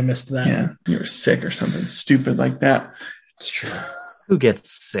hate that I missed that. Yeah, you were sick or something stupid like that. It's true. Who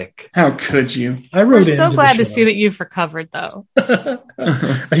gets sick? How could you? I We're wrote so into glad the to see that you've recovered though.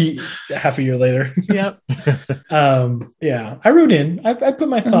 half a year later. Yep. Yeah, I wrote in. I put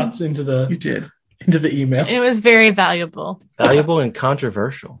my thoughts into You the did. email. It was very valuable. Valuable and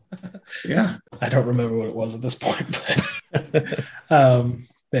controversial. Yeah. I don't remember what it was at this point, but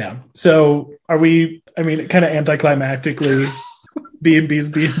yeah. So are we? I mean, kind of anticlimactically, B&B's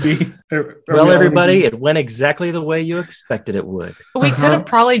B&B. Well, everybody, it went exactly the way you expected it would. We could have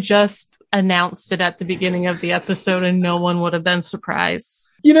probably just announced it at the beginning of the episode and no one would have been surprised.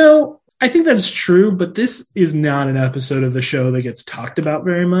 You know, I think that's true, but this is not an episode of the show that gets talked about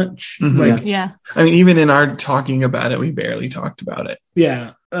very much. Mhm. Like, Yeah. I mean, even in our talking about it, we barely talked about it.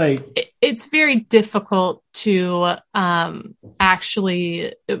 yeah, like, It's very difficult to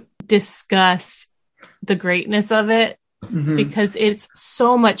actually discuss the greatness of it Mhm. because it's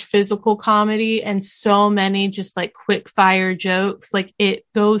so much physical comedy and so many just like quick fire jokes. Like it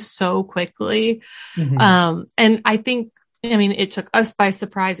goes so quickly. mhm. And I think, I mean, it took us by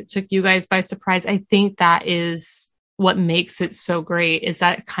surprise. It took you guys by surprise. I think that is what makes it so great, is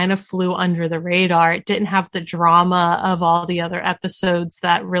that it kind of flew under the radar. It didn't have the drama of all the other episodes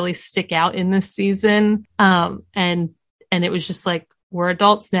that really stick out in this season. And it was just like, we're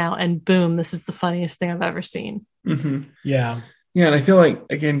adults now, and boom, this is the funniest thing I've ever seen. Mhm. Yeah. Yeah, and I feel like,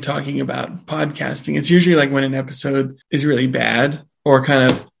 again, talking about podcasting, it's usually like when an episode is really bad or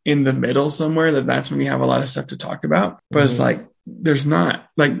kind of in the middle somewhere, that's when we have a lot of stuff to talk about. But it's Mhm. like, there's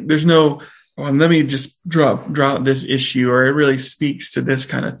no, well, let me just draw out this issue, or it really speaks to this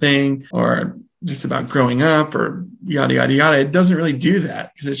kind of thing, or just about growing up, or yada, yada, yada. It doesn't really do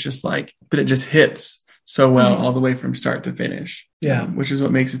that because it's just like, but it just hits so well all the way from start to finish. Yeah. Which is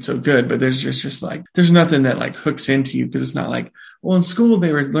what makes it so good. But there's just like, there's nothing that like hooks into you, because it's not like, well, in school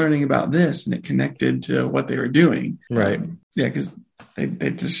they were learning about this and it connected to what they were doing. Right. Yeah, because they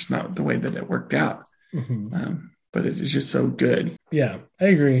just not the way that it worked out. Mhm. But it is just so good. Yeah, I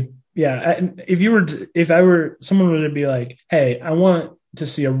agree. Yeah. And if someone were to be like, hey, I want to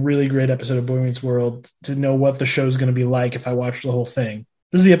see a really great episode of Boy Meets World to know what the show's going to be like if I watch the whole thing,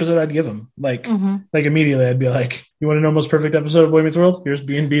 this is the episode I'd give them. Like immediately I'd be like, you want to know most perfect episode of Boy Meets World? Here's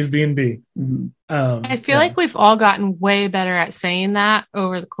B&B's B&B. Mhm. I feel like we've all gotten way better at saying that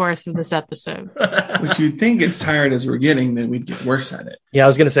over the course of this episode. Which you'd think, as tired as we're getting, then we'd get worse at it. Yeah, I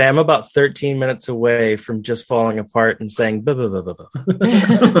was going to say, I'm about 13 minutes away from just falling apart and saying, buh, buh, buh, buh, buh.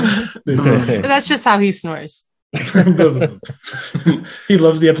 That's just how he snores. He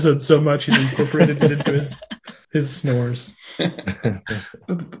loves the episode so much he's incorporated it into his snores.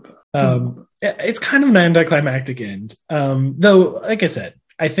 It's kind of an anticlimactic end. Though, like I said,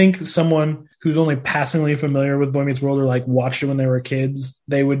 I think someone who's only passingly familiar with Boy Meets World, or like watched it when they were kids,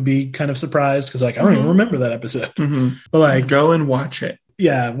 they would be kind of surprised because like, I don't even remember that episode. Mhm. But like, Go and watch it.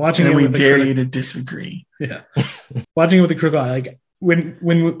 yeah, watching And it we with dare you to disagree. Yeah. Watching it with the critical eye, like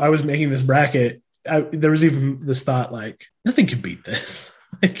when I was making this bracket, there was even this thought like, nothing can beat this.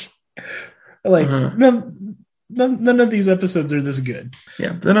 None of these episodes are this good.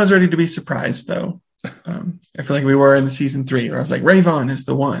 Yeah. But then I was ready to be surprised, though. I feel like we were in the season 3 where I was like, Ray Vaughn is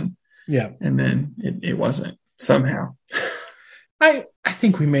the one. Yeah. And then it wasn't somehow. I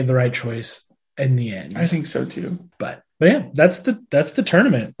think we made the right choice in the end. I think so too. But yeah, that's the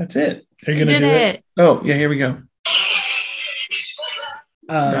tournament. That's it. Are you You gonna did do it? it. Oh, yeah, here we go.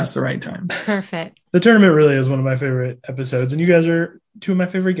 That's That's the right time. Perfect. the tournament really is one of my favorite episodes, and you guys are two of my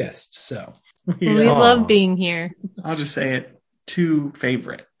favorite guests. So We Aw. love being here. I'll just say it. 2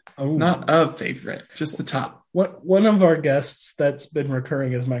 favorite. Not of favorite, just the top. one of our guests that's been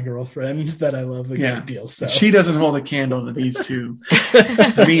recurring is my girlfriend that I love a Yeah. great deal. So She doesn't hold a candle to these two.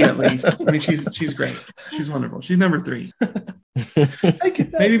 Me, at least. I mean, she's great. She's wonderful. She's number 3. I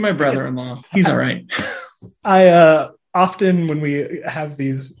get that. Maybe my brother-in-law. He's all right. I often when we have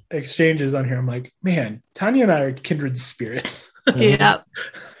these exchanges on here, I'm like, man, Tanya and I are kindred spirits. Yep.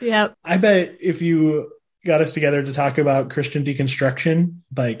 I bet if you got us together to talk about Christian deconstruction,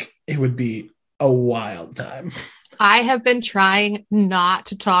 like it would be a wild time. I have been trying not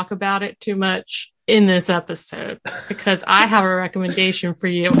to talk about it too much in this episode because I have a recommendation for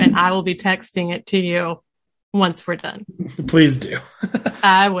you and I will be texting it to you once we're done. Please do.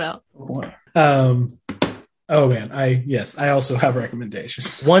 I will. Oh man, I also have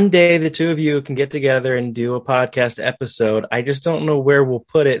recommendations. One day the two of you can get together and do a podcast episode. I just don't know where we'll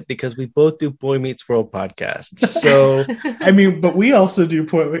put it because we both do Boy Meets World podcasts. So I mean, but we also do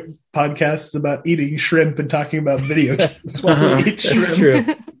podcasts about eating shrimp and talking about video games while we eat that's shrimp. true.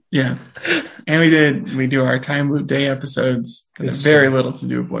 Yeah. And we do our Time Loop Day episodes. And It's have very true. little to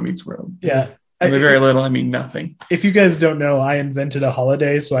do with Boy Meets World. Yeah. And by very little, I mean nothing. If you guys don't know, I invented a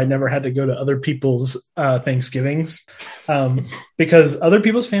holiday, so I never had to go to other people's Thanksgivings, because other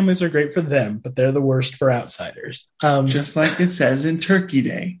people's families are great for them, but they're the worst for outsiders. Just like it says in Turkey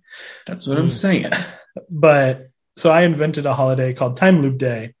Day. That's what I'm saying. But so I invented a holiday called Time Loop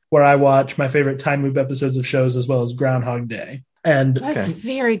Day, where I watch my favorite time loop episodes of shows as well as Groundhog Day. And That's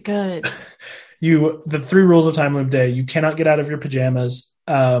very good. The 3 rules of Time Loop Day: you cannot get out of your pajamas.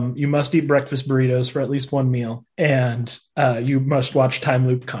 You must eat breakfast burritos for at least one meal, and you must watch time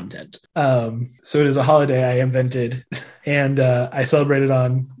loop content. So it is a holiday I invented, and I celebrated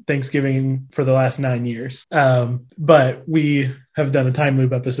on Thanksgiving for the last 9 years. But we have done a time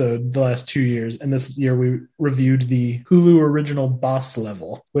loop episode the last 2 years, and this year we reviewed the Hulu original Boss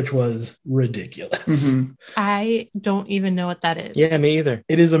Level, which was ridiculous. Mhm. I don't even know what that is. Yeah, me either.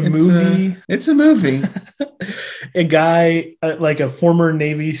 It is a movie. It's a movie. A guy, like a former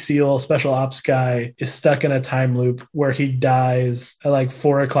Navy SEAL special ops guy, is stuck in a time loop where he dies at like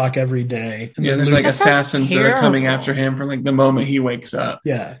 4 o'clock every day. And Yeah, the there's loop- like That sounds assassins that are coming terrible. after him from like the moment he wakes up.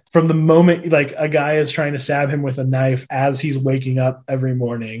 yeah, from the moment like a guy is trying to stab him with a knife as he's waking up every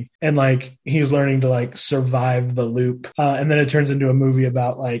morning, and like he's learning to like survive the loop, and then it turns into a movie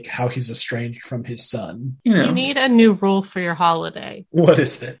about like how he's estranged from his son. You know, You need a new rule for your holiday. What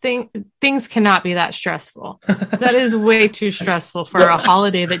is it? Things cannot be that stressful. That is way too stressful for a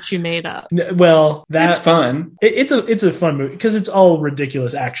holiday that you made up. Well, that's fun. It's a fun movie because it's all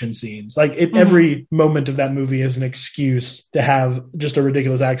ridiculous action scenes. Like every moment of that movie is an excuse to have just a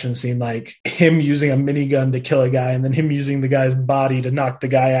ridiculous action scene, like him using a minigun to kill a guy, and then him using the guy's body to knock the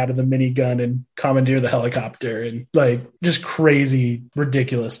guy out of the minigun and commandeer the helicopter, and like just crazy,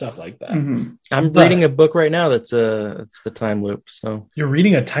 ridiculous stuff like that. Mhm. I'm But- reading a book right now that's it's the time loop. So You're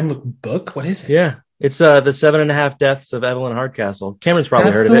reading a time loop book? What is it? yeah, it's the 7.5 Deaths of Evelyn Hardcastle. Cameron's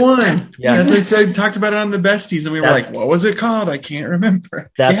probably That's heard the of it. one. Yeah. That's like, I talked about it on the besties, and we were That's- like, "What was it called? I can't remember."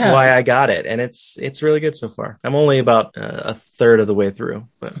 That's Yeah. why I got it, and it's really good so far. I'm only about a third of the way through,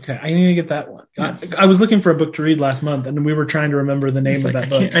 but Okay, I need to get that one. Yes. I was looking for a book to read last month, and we were trying to remember the name It's of like,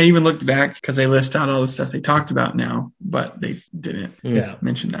 that book. I even looked back because they list out all the stuff they talked about now, but they didn't Yeah.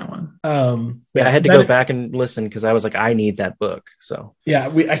 mention that one. yeah, I had to that- go back and listen because I was like, I need that book. So Yeah,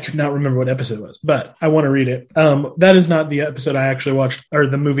 I could not remember what episode it was, but I want to read it. That is not the episode I actually watched, or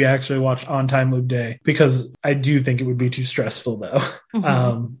the movie I actually watched on Time Loop Day, because I do think it would be too stressful, though.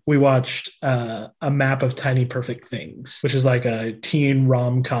 Mhm. We watched A Map of Tiny Perfect Things, which is like a teen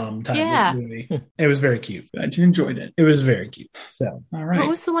rom-com type Yeah. movie. It was very cute. Glad you enjoyed it. It was very cute. So, All What right.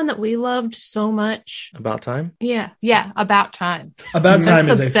 was the one that we loved so much? about time. Yeah, About Time. About That's Time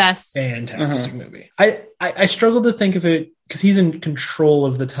is the a best. fantastic movie. I struggled to think of it because he's in control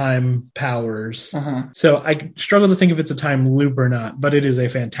of the time powers. Uh-huh. So I struggle to think if it's a time loop or not, but it is a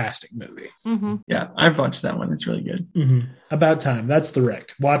fantastic movie. hmm Yeah, I've watched that one. It's really good. About Time. That's the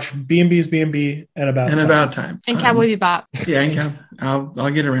rec. Watch B&B's B&B and About And Time. About Time. And Cowboy Bebop. Yeah, and I'll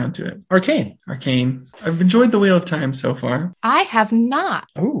get around to it. Arcane. Arcane. I've enjoyed the Wheel of Time so far. I have not.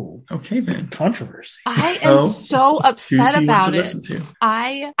 Oh, Okay, then. controversy. I So, am so upset Choose who you want about to it. listen to.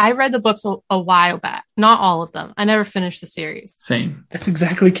 I read the books a while back. Not all of them. I never finished the series. Same. That's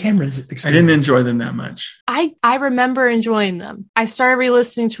exactly Cameron's experience. I didn't enjoy them that much. I remember enjoying them. I started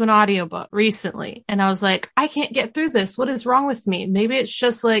re-listening to an audiobook recently and I was like, I can't get through this. What is wrong with me? Maybe it's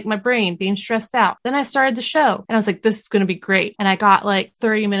just like my brain being stressed out. Then I started the show and I was like, this is going to be great. And I got like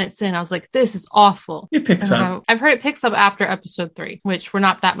 30 minutes in. I was like, this is awful. It picks And up. I've heard it picks up after episode 3, which we're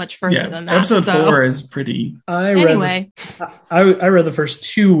not that much further Yeah, than that. episode so. 4 is pretty. Anyway, I read the first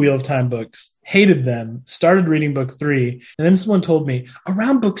 2 Wheel of Time books, hated them, started reading book 3, and then someone told me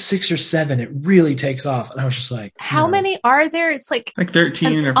around book 6 or 7 it really takes off, and I was just like, how no. many are there? It's like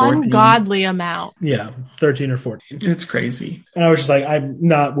 13 an or 14. ungodly amount. Yeah, 13 or 14. It's crazy. And I was just like, I'm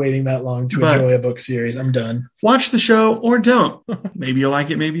not waiting that long to But- enjoy a book series. I'm done. Watch the show or don't. Maybe you'll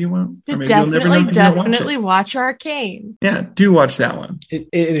like it, maybe you won't. Or You maybe you'll never know. and you won't watch definitely it. watch Arcane. Yeah, do watch that one.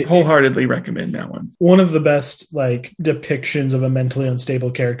 It Wholeheartedly recommend that one. one of the best like depictions of a mentally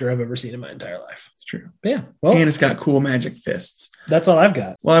unstable character I've ever seen in my entire life. It's true. But yeah, well, And it's got cool magic fists. that's all I've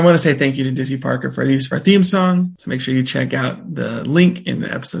got. Well, I want to say thank you to Dizzy Parker for the use of our theme song. So make sure you check out the link in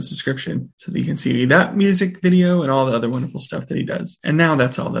the episode's description so that you can see that music video and all the other wonderful stuff that he does. And now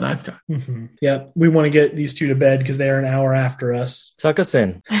that's all that I've got. Yeah, we want to get these two to bed because they are an hour after us. Tuck us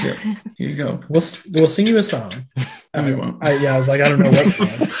in. Yep. Here you go. We'll sing you a song. No, we won't. I was like, I don't know what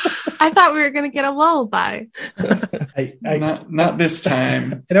song. I thought we were going to get a lullaby. I Not this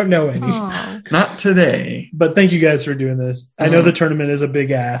time. don't know any. Oh. Not today. But thank you guys for doing this. I know the tournament is a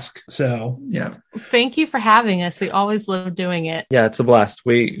big ask, so Yeah. Thank you for having us. We always love doing it. Yeah, it's a blast.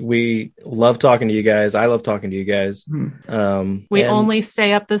 We love talking to you guys. I love talking to you guys. We And- only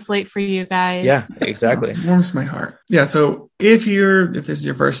stay up this late for you guys. Yeah, exactly. Warms my heart. Yeah. So if this is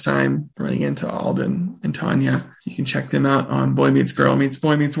your first time running into Alden and Tanya, you can check them out on Boy Meets Girl Meets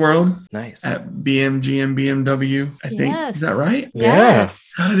Boy Meets World Nice. at BMGM BMW. I think. Yes. Is that right? Yeah.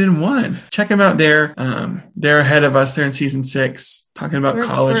 Yes. Got it in one. Check them out there. They're ahead of us. They're in season 6. talking about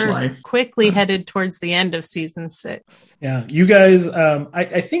college life. Quickly headed towards the end of season 6. Yeah, you guys,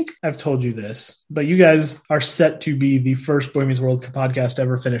 I think I've told you this, but you guys are set to be the first Boy Meets World podcast to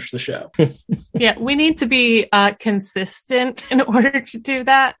ever finish the show. Yeah, we need to be consistent in order to do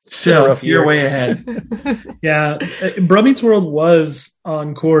that. So you're way ahead. Yeah, Bro Meets World was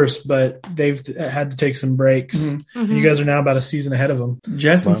on course, but they've had to take some breaks. Mm-hmm. And you guys are now about a season ahead of them.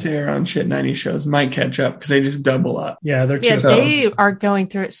 Jess and Sarah on Shit 90 shows might catch up because they just double up. Yeah, they're they are going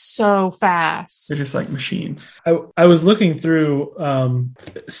through it so fast. They're just like machines. I was looking through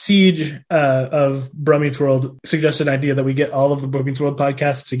Siege of Bro Meets World suggested an idea that we get all of the Bro Meets World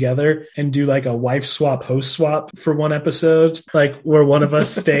podcasts together and do like a wife swap, host swap for one episode, like where one of us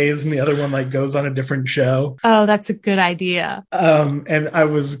stays and the other one like goes on a different show. Oh, that's a good idea. And I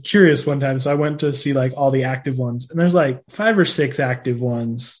was curious one time, so I went to see like all the active ones, and there's like 5 or 6 active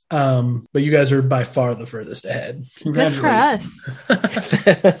ones. But you guys are by far the furthest ahead. Good for us.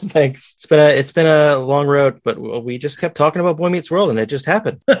 Thanks. It's been a long road, but we just kept talking about Boy Meets World, and it just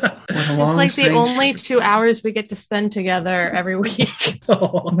happened. It's like the only 2 hours we get to spend together every week.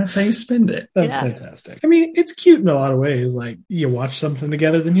 And that's how you spend it. That's fantastic. I mean, it's cute in a lot of ways. Like you watch something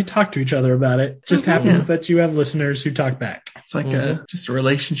together, then you talk to each other about it. Just happens that you have listeners who talk back. It's like just a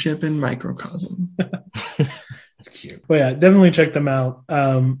relationship in microcosm. It's cute. But yeah, definitely check them out.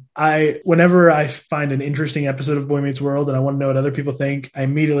 Whenever I find an interesting episode of Boy Meets World and I want to know what other people think, I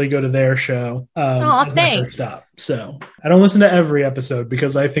immediately go to their show. Thanks. My first stop. So I don't listen to every episode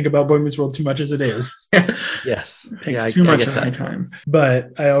because I think about Boy Meets World too much as it is. Yes. It takes too much of my time.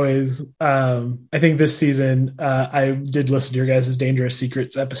 But I always, I think this season, I did listen to your guys' Dangerous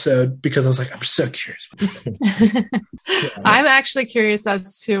Secrets episode because I was like, I'm so curious. I'm actually curious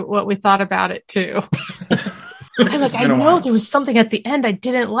as to what we thought about it too. I'm like, I know there was something at the end I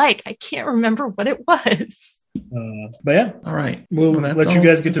didn't like. I can't remember what it was. But yeah. All right. We'll let you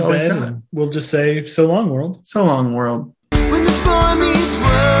guys get to bed and we'll just say so long, world. So long, world. When this boy meets